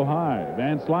 You throw high.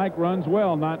 Van Slyke runs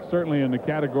well, not certainly in the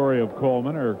category of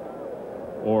Coleman or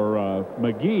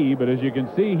McGee, but as you can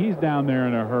see, he's down there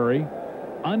in a hurry,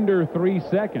 under 3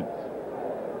 seconds.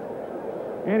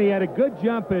 And he had a good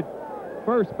jump at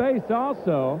first base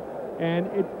also. And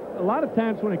a lot of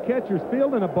times when a catcher's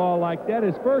fielding a ball like that,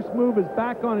 his first move is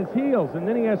back on his heels, and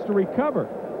then he has to recover.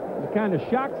 It kind of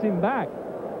shocks him back.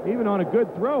 Even on a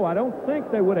good throw, I don't think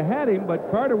they would have had him,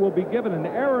 but Carter will be given an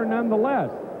error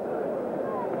nonetheless.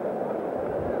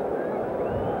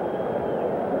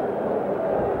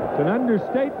 It's an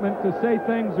understatement to say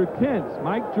things are tense.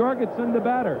 Mike Jorgensen, the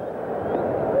batter.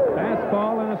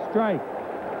 Fastball and a strike.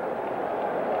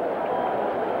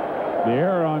 The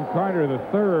error on Carter, the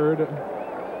third,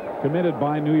 committed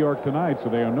by New York tonight, so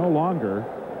they are no longer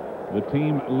the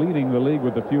team leading the league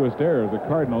with the fewest errors. The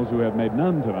Cardinals, who have made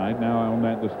none tonight, now own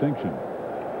that distinction.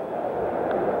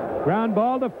 Ground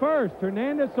ball to first.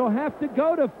 Hernandez will have to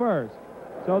go to first.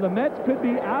 So the Mets could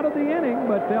be out of the inning,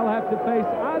 but they'll have to face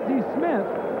Ozzie Smith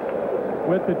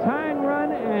with the tying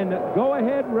run and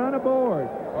go-ahead run aboard.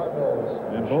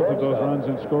 And both of those runs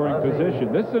in scoring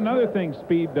position. This is another thing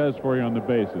speed does for you on the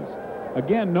bases.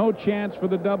 Again, no chance for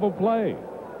the double play.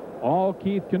 All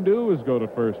Keith can do is go to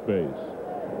first base.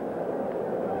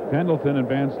 Pendleton and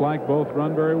Van Slyke both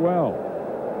run very well.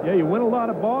 Yeah, you win a lot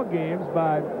of ball games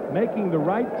by making the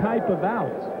right type of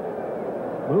outs,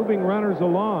 moving runners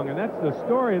along, and that's the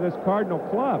story of this Cardinal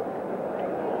club.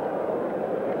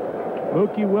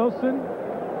 Mookie Wilson,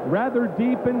 rather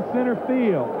deep in center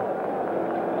field.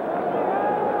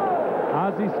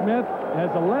 Ozzie Smith has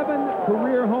 11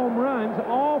 career home runs,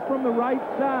 all from the right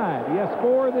side. He has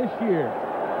 4 this year.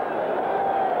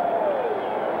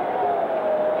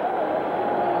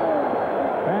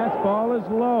 Fastball is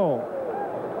low.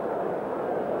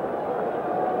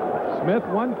 Smith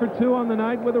 1 for 2 on the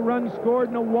night with a run scored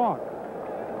and a walk.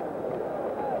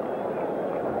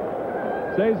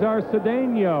 Cesar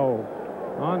Cedeno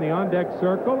on the on-deck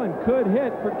circle and could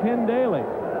hit for Ken Daly.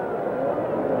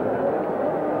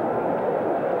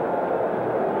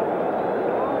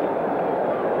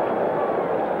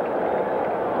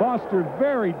 Foster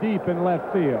very deep in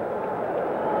left field.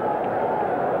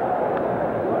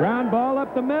 Ground ball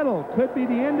up the middle. Could be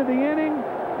the end of the inning,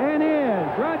 and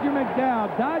is. Roger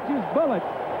McDowell dodges bullets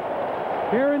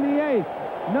here in the 8th.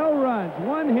 No runs,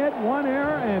 1 hit, 1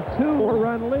 error, and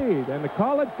 2-run lead. And to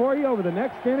call it for you over the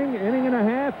next inning and a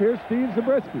half, here's Steve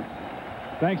Zabriskie.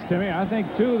 Thanks, Timmy. I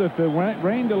think, too, that the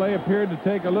rain delay appeared to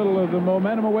take a little of the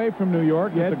momentum away from New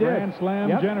York that the Grand Slam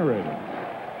generated.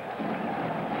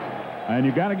 And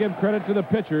you've got to give credit to the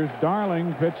pitchers.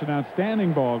 Darling pitched an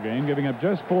outstanding ball game, giving up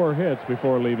just 4 hits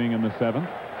before leaving in the 7th.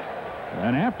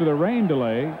 And after the rain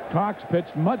delay, Cox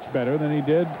pitched much better than he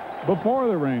did before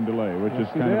the rain delay, which is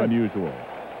kind of unusual.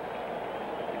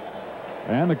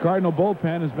 And the Cardinal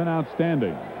bullpen has been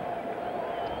outstanding.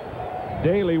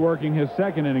 Daly working his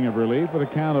 2nd inning of relief with a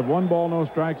count of 1 ball, no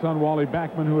strikes on Wally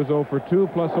Backman, who is 0 for 2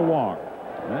 plus a walk.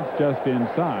 That's just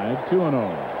inside,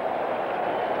 2-0.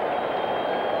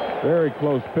 Very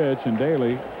close pitch, and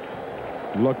Daly,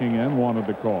 looking in, wanted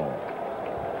the call.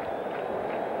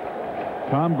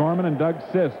 Tom Gorman and Doug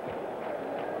Sisk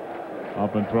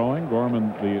up and throwing.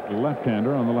 Gorman, the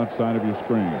left-hander, on the left side of your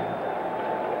screen.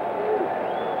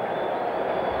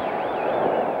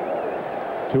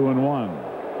 2-1.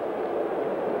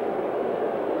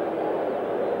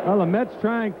 Well, the Mets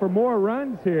trying for more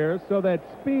runs here so that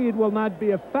speed will not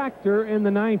be a factor in the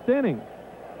 9th inning.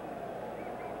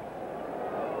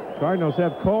 Cardinals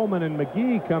have Coleman and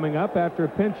McGee coming up after a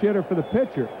pinch hitter for the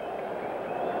pitcher.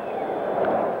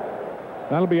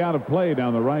 That'll be out of play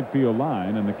down the right field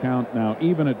line, and the count now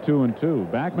even at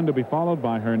 2-2. Backman to be followed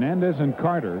by Hernandez and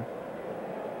Carter.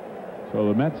 So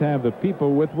the Mets have the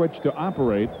people with which to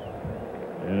operate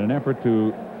in an effort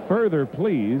to further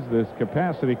please this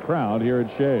capacity crowd here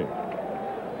at Shea.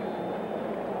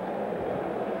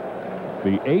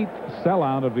 The 8th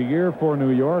sellout of the year for New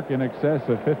York, in excess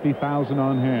of 50,000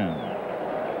 on hand.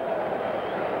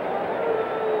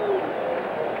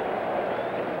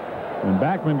 And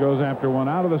Backman goes after one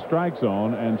out of the strike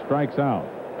zone and strikes out.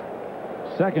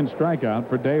 2nd strikeout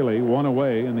for Daly, 1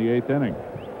 away in the 8th inning.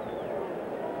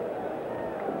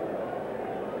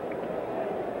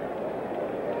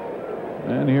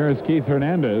 And here is Keith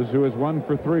Hernandez, who is 1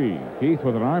 for 3. Keith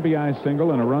with an RBI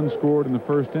single and a run scored in the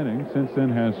 1st inning. Since then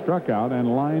has struck out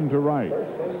and lined to right.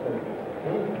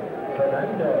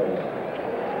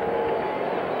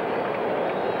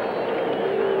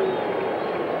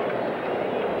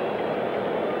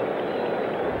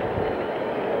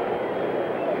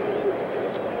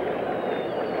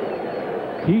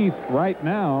 Keith right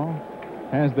now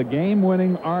has the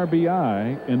game-winning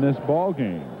RBI in this ball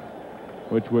game,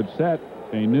 which would set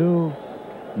a new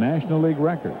National League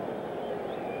record.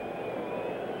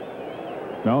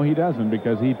 No, he doesn't,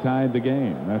 because he tied the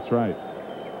game. That's right.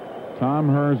 Tom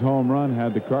Herr's home run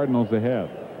had the Cardinals ahead.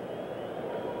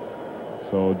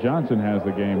 So Johnson has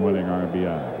the game-winning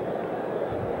RBI.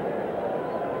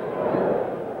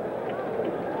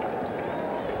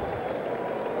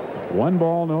 One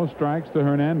ball, no strikes to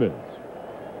Hernandez.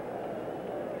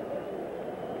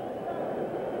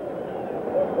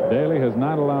 Daly has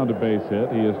not allowed a base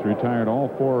hit. He has retired all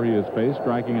 4 he has faced,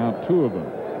 striking out 2 of them.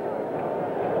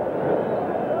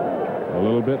 A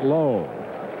little bit low.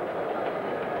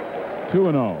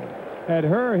 2-0. Had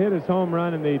Herr hit his home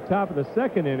run in the top of the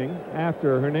 2nd inning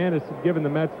after Hernandez had given the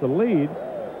Mets the lead,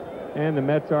 and the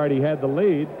Mets already had the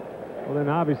lead, well, then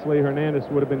obviously Hernandez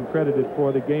would have been credited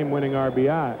for the game-winning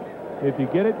RBI. If you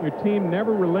get it and your team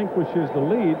never relinquishes the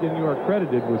lead, then you are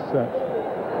credited with such.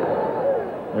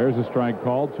 There's a strike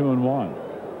called, 2-1.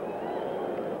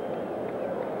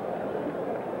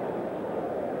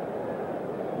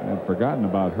 I'd forgotten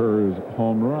about Herr's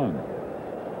home run.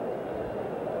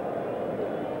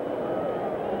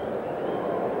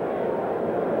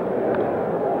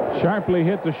 Sharply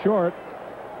hit to short.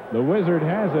 The Wizard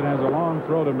has it, has a long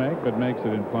throw to make, but makes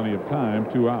it in plenty of time.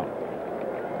 2 out.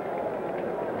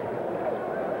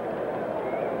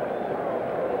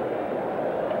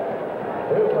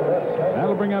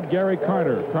 That'll bring up Gary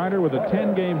Carter. Carter, with a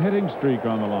 10-game hitting streak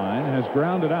on the line, has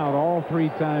grounded out all 3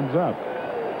 times up.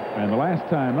 And the last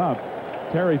time up,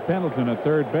 Terry Pendleton at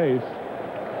third base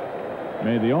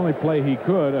made the only play he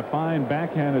could, a fine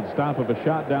backhanded stop of a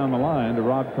shot down the line to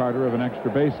rob Carter of an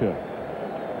extra base hit.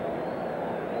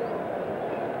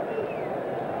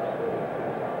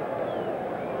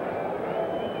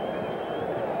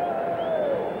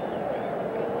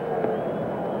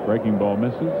 Breaking ball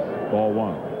misses. Ball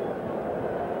 1.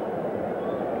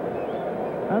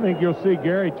 I think you'll see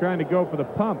Gary trying to go for the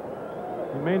pump.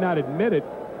 He may not admit it.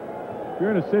 If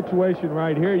you're in a situation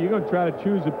right here, you're going to try to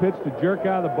choose a pitch to jerk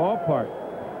out of the ballpark.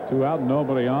 2 out,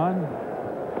 nobody on.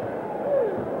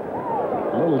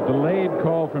 A little delayed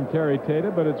call from Terry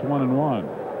Tata, but it's 1-1.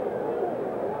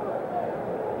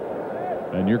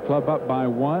 And your club up by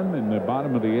 1 in the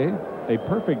bottom of the 8th. A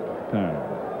perfect time.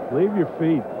 Leave your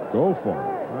feet. Go for it.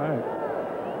 Right.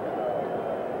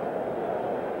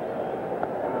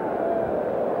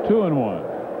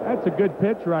 2-1. That's a good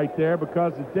pitch right there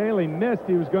because if Daly missed,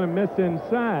 he was going to miss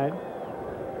inside.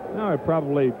 Now he'll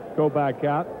probably go back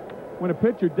out. When a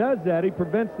pitcher does that, he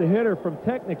prevents the hitter from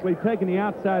technically taking the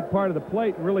outside part of the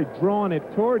plate and really drawing it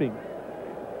toward him.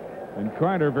 And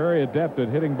Carter very adept at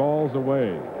hitting balls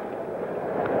away.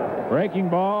 Breaking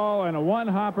ball and a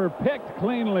one-hopper picked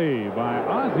cleanly by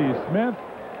Ozzie Smith,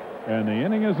 and the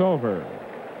inning is over.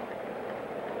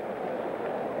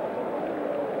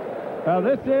 Well,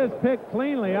 this is picked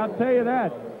cleanly, I'll tell you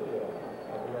that.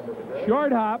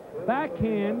 Short hop,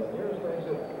 backhand,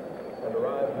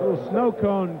 little snow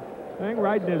cone thing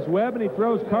right in his web, and he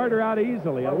throws Carter out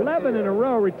easily. 11 in a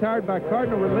row retired by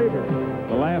Cardinal relievers.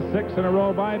 The last 6 in a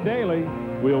row by Daly.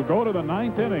 We'll go to the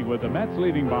 9th inning with the Mets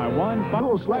leading by 1.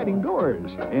 Dual sliding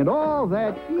doors and all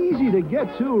that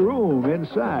easy-to-get-to room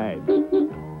inside.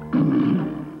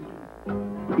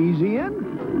 Easy in.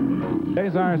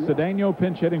 Cesar Cedeno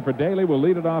pinch hitting for Daly will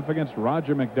lead it off against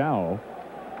Roger McDowell.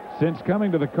 Since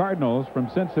coming to the Cardinals from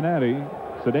Cincinnati,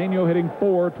 Cedeno hitting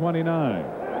 .429.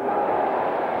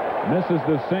 Misses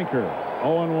the sinker.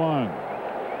 0-1.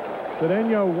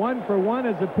 Cedeno 1 for 1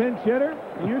 as a pinch hitter.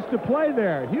 He used to play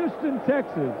there, Houston,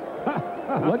 Texas.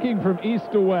 Looking from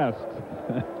east to west.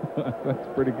 That's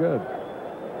pretty good.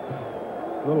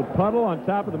 Little puddle on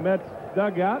top of the Mets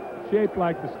dugout, shaped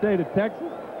like the state of Texas.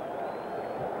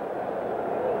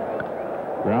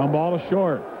 Ground ball to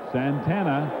short.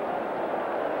 Santana.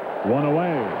 1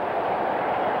 away.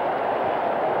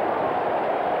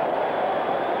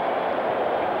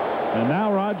 And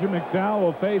now Roger McDowell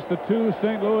will face the 2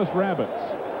 St. Louis Rabbits.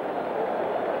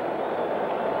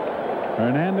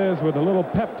 Hernandez with a little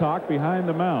pep talk behind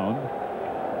the mound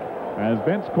as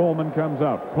Vince Coleman comes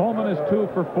up. Coleman is 2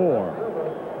 for 4.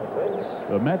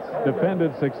 The Mets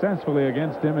defended successfully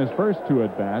against him his first 2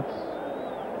 at-bats,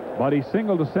 but he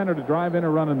singled to center to drive in a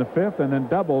run in the 5th and then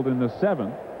doubled in the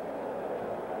 7th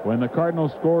when the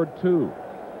Cardinals scored 2.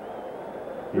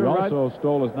 He also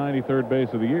stole his 93rd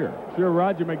base of the year. Sure,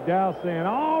 Roger McDowell saying,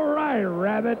 "All right,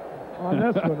 Rabbit," on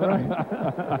this one, right?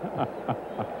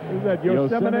 Is that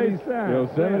Yosemite Sam?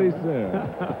 Yosemite Sam.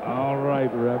 All right,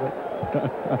 Rabbit.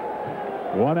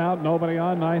 1 out, nobody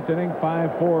on, 9th inning,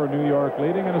 5-4, New York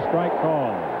leading, and a strike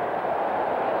call.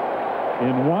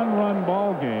 In 1-run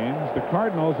ball games, the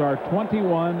Cardinals are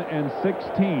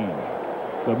 21-16.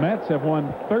 The Mets have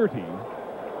won 30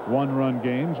 one-run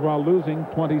games while losing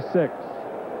 26.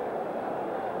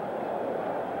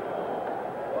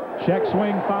 Check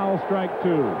swing, foul, strike 2.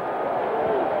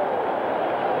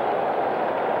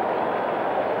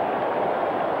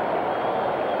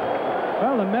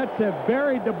 Well, the Mets have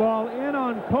buried the ball in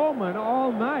on Coleman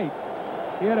all night.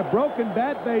 He had a broken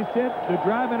bat base hit to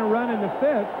drive in a run in the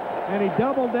 5th, and he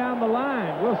doubled down the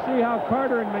line. We'll see how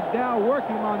Carter and McDowell work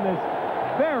him on this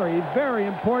very, very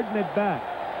important at bat.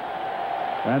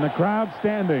 And the crowd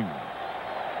standing.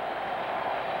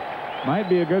 Might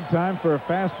be a good time for a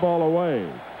fastball away.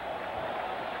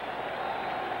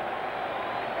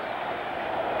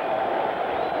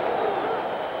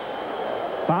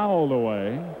 Fouled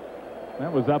away.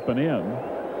 That was up and in.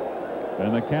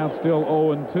 And the count's still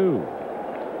 0-2.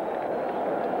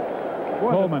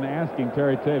 Coleman asking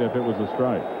Terry Tate if it was a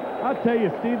strike. I'll tell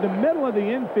you, Steve, the middle of the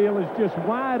infield is just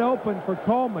wide open for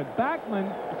Coleman.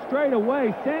 Backman straight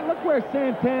away. Look where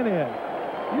Santana is.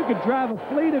 You could drive a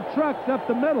fleet of trucks up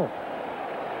the middle.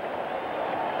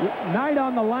 Knight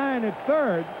on the line at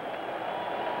third.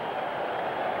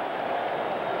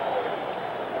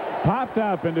 Popped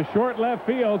up into short left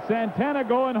field. Santana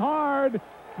going hard.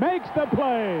 Makes the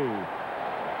play.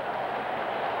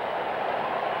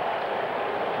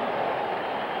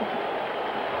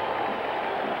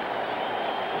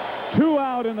 Two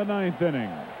out in the 9th inning.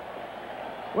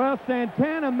 Well,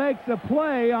 Santana makes a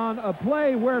play on a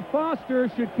play where Foster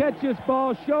should catch this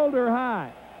ball shoulder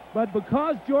high. But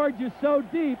because George is so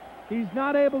deep, he's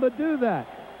not able to do that.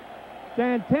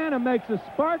 Santana makes a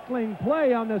sparkling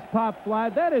play on this pop fly.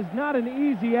 That is not an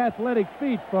easy athletic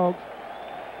feat, folks.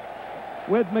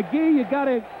 With McGee, you got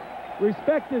to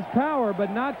respect his power, but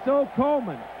not so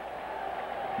Coleman.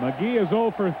 McGee is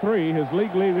 0 for 3. His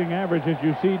league leading average, as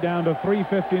you see, down to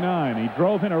 .359. He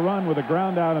drove in a run with a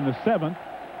ground out in the 7th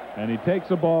And he takes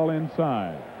the ball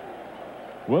inside.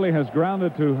 Willie has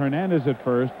grounded to Hernandez at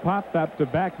first, popped up to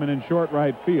Backman in short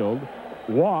right field,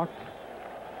 walked,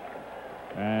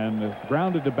 and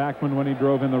grounded to Backman when he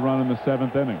drove in the run in the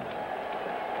 7th inning.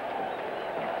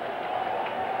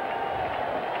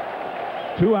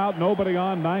 2 out, nobody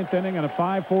on, 9th inning, and a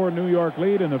 5-4 New York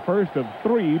lead in the first of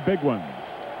 3 big ones.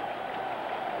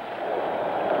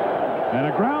 And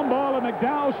a ground ball that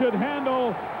McDowell should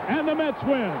handle, and the Mets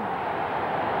win.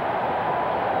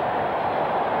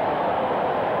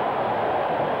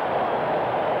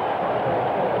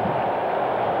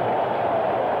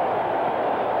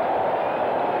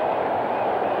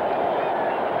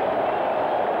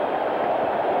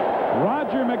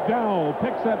 Roger McDowell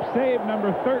picks up save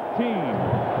number 13,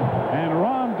 and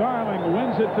Ron Darling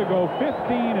wins it to go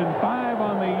 15-5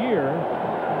 on the year.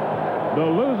 The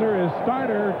loser is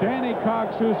starter Danny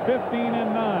Cox, who's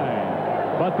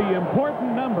 15-9. But the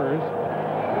important numbers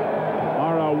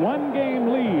are a 1-game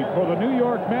lead for the New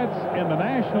York Mets in the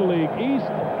National League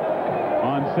East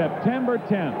on September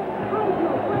 10th.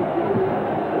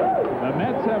 The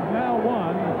Mets have now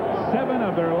won 7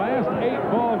 of their last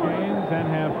 8 ball games and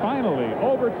have finally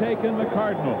overtaken the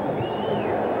Cardinals.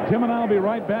 Tim and I'll be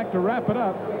right back to wrap it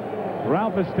up.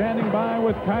 Ralph is standing by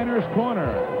with Kiner's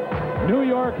Corner. New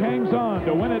York hangs on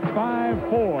to win it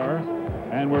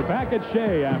 5-4, and we're back at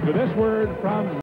Shea after this word from